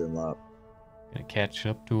pass him up. Gonna catch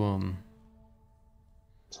up to him.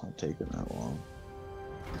 It's not taking that long.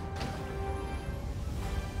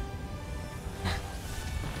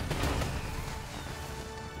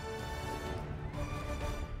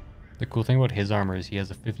 The cool thing about his armor is he has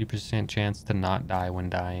a 50% chance to not die when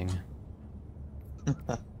dying.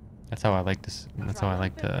 That's how I like to. That's how I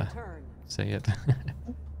like to say it.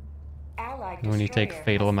 When you take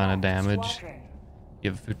fatal amount of damage, you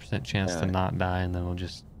have a 50% chance to not die, and then it'll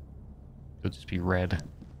just be red.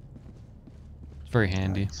 It's very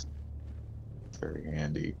handy. Nice. It's very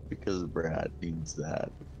handy because Brad needs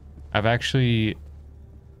that.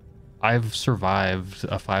 I've survived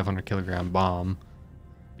a 500 kilogram bomb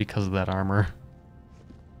because of that armor.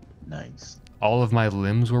 Nice. All of my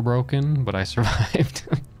limbs were broken, but I survived.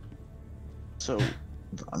 So,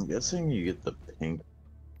 I'm guessing you get the pink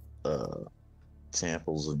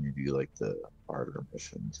samples when you do like the harder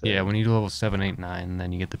missions. Yeah, when you do level 7, 8, 9,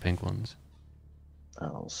 then you get the pink ones.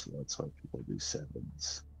 Oh, so that's why people do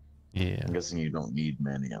 7s. Yeah. I'm guessing you don't need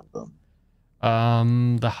many of them.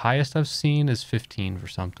 The highest I've seen is 15 for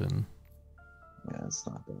something. Yeah, it's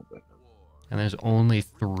not that bad. And there's only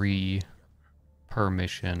 3 per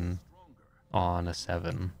mission on a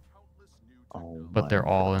 7. Oh, But they're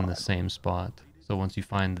all in the God. same spot. So once you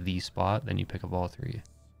find the spot, then you pick up all 3.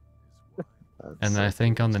 That's And then I so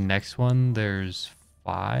think on the crazy. next one, there's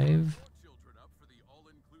 5.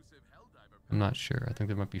 I'm not sure. I think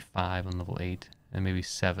there might be 5 on level 8, and maybe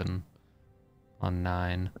 7 on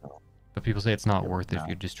 9. But people say it's not worth it if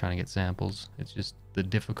you're just trying to get samples. It's just the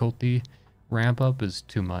difficulty ramp up is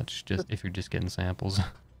too much just if you're just getting samples.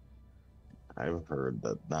 I've heard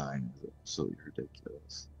that 9 is absolutely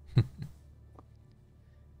ridiculous.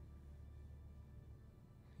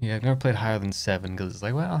 Yeah, I've never played higher than 7 because it's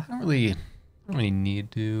like, well, I don't really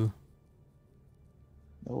need to.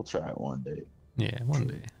 We'll try it one day. Yeah, one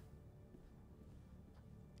day.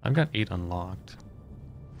 I've got 8 unlocked.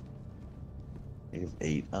 You have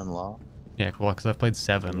 8 unlocked? Yeah, well, because I've played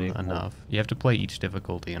 7 enough. You have to play each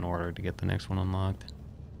difficulty in order to get the next one unlocked.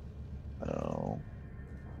 Oh.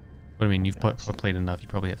 But I mean, you've played enough. You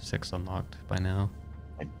probably have 6 unlocked by now.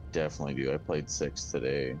 I definitely do. I played 6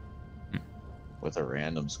 today with a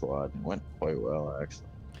random squad. It went quite well, actually.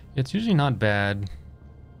 It's usually not bad.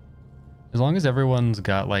 As long as everyone's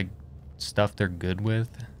got, like, stuff they're good with,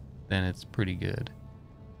 then it's pretty good.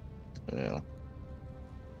 Yeah.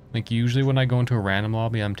 Like, usually when I go into a random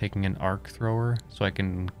lobby, I'm taking an arc thrower so I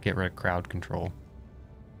can get rid of crowd control.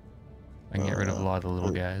 I can get rid of a lot of the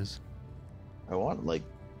little guys. I want, like,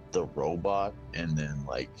 the robot and then,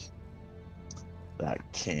 like, that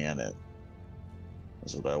cannon.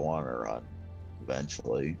 That's what I want to run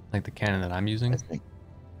eventually. Like the cannon that I'm using? I think.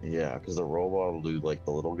 Yeah, because the robot will do, like,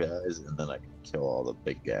 the little guys, and then I can kill all the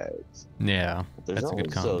big guys. Yeah, but there's that's a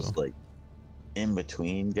good combo. those, like,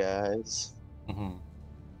 in-between guys,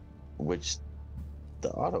 which the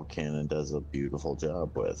autocannon does a beautiful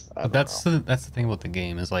job with. But that's the thing about the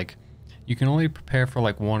game is, like, you can only prepare for,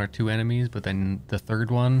 like, 1 or 2 enemies, but then the third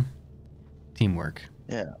one, teamwork.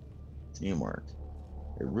 Yeah, teamwork.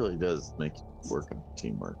 It really does make it work in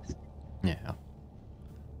teamwork. Yeah.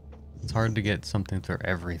 It's hard to get something for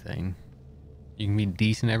everything. You can be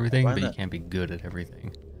decent at everything, but you can't be good at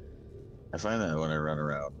everything. I find that when I run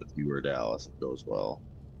around with you or Dallas, it goes well.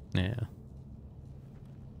 Yeah.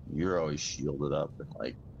 You're always shielded up, and,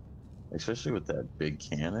 like, especially with that big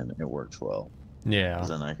cannon, it works well. Yeah. 'Cause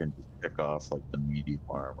then I can just pick off, like, the medium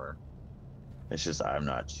armor. It's just I'm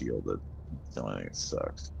not shielded. It's the only thing that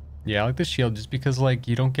sucks. Yeah, I like the shield just because, like,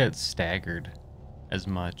 you don't get staggered as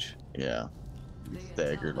much. Yeah. You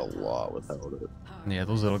staggered a lot without it. Yeah,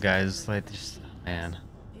 those little guys, like, just, man.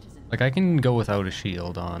 Like, I can go without a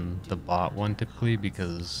shield on the bot one typically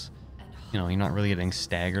because, you know, you're not really getting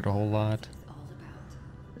staggered a whole lot.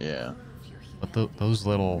 Yeah. But those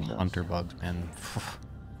little hunter bugs, man,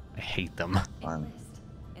 I hate them.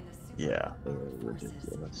 Yeah, they're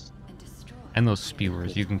ridiculous. And those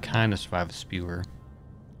spewers, you can kind of survive a spewer.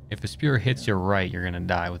 If a spewer hits you right, you're gonna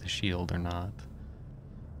die with a shield or not.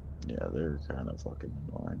 Yeah, they're kind of fucking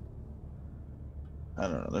annoying. I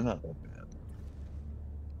don't know, they're not that bad.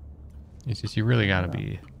 It's just you really gotta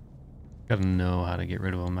know how to get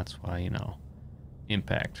rid of them. That's why, you know,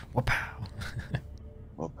 impact. Whoop-pow.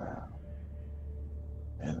 Whoop-pow.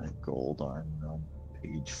 And that gold armor on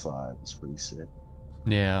page 5 is pretty sick.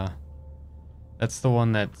 Yeah. That's the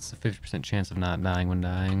one that's a 50% chance of not dying when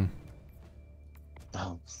dying.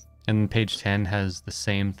 Oh. And page 10 has the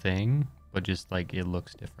same thing, but just, like, it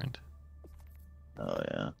looks different. Oh,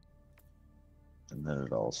 yeah. And then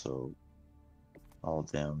it also... all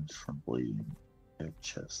damage from bleeding your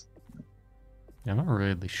chest. Yeah, I'm not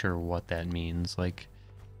really sure what that means. Like...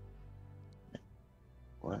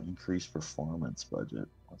 What increased performance budget?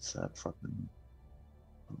 What's that fucking...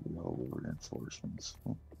 low reinforcements?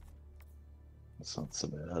 Oh. That's not so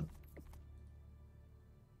bad.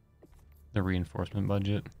 The reinforcement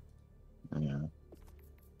budget. Yeah.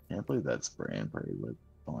 Can't believe that's brand probably like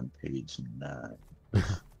on page 9.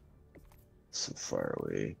 So far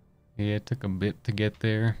away. Yeah, it took a bit to get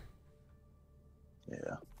there.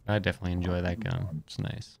 Yeah. I definitely enjoy that gun. It's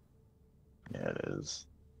nice. Yeah, it is.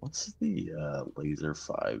 What's the laser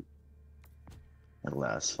 5? That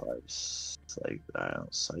last 5 like I don't know,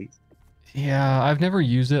 sight? Yeah, I've never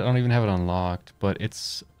used it. I don't even have it unlocked, but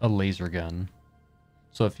it's a laser gun.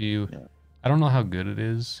 So if you... Yeah. I don't know how good it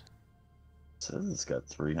is. It says it's got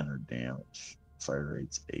 300 damage. Fire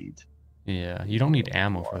rate's 8. Yeah, you don't need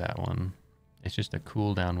ammo for that one. It's just a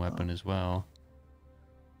cooldown weapon as well.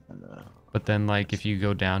 But then, like, if you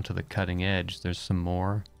go down to the cutting edge, there's some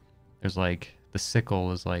more. There's, like, the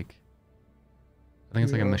sickle is, like... I think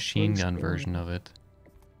it's like a machine gun version of it.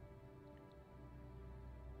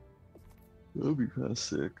 That'd be kind of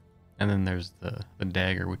sick. And then there's the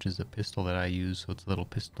dagger, which is a pistol that I use, so it's a little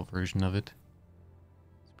pistol version of it.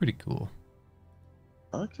 It's pretty cool.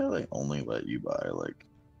 I like how they only let you buy, like,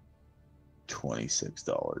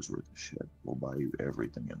 $26 worth of shit. We'll buy you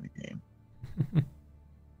everything in the game.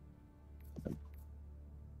 Like,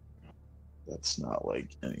 that's not like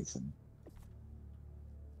anything.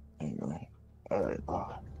 Anyway. Alright.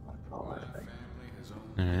 Oh,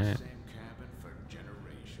 Alright.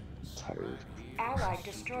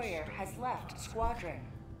 Allied destroyer has left squadron.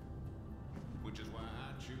 Which is why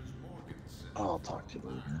I choose Morgan's. I'll talk to you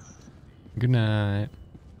later. Good night.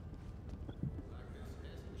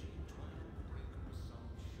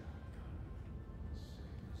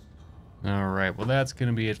 Alright, well that's going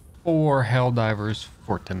to be it for Helldivers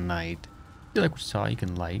for tonight. If you like what you saw, you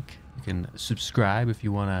can like. You can subscribe if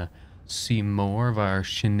you want to see more of our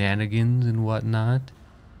shenanigans and whatnot.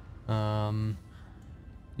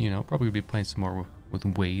 You know, probably be playing some more with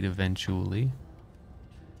Wade eventually.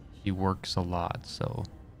 He works a lot, so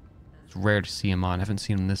it's rare to see him on. I haven't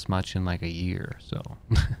seen him this much in like a year, so.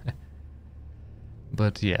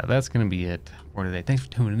 But yeah, that's going to be it for today. Thanks for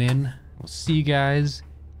tuning in. We'll see you guys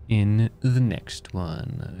in the next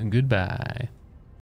one. Goodbye.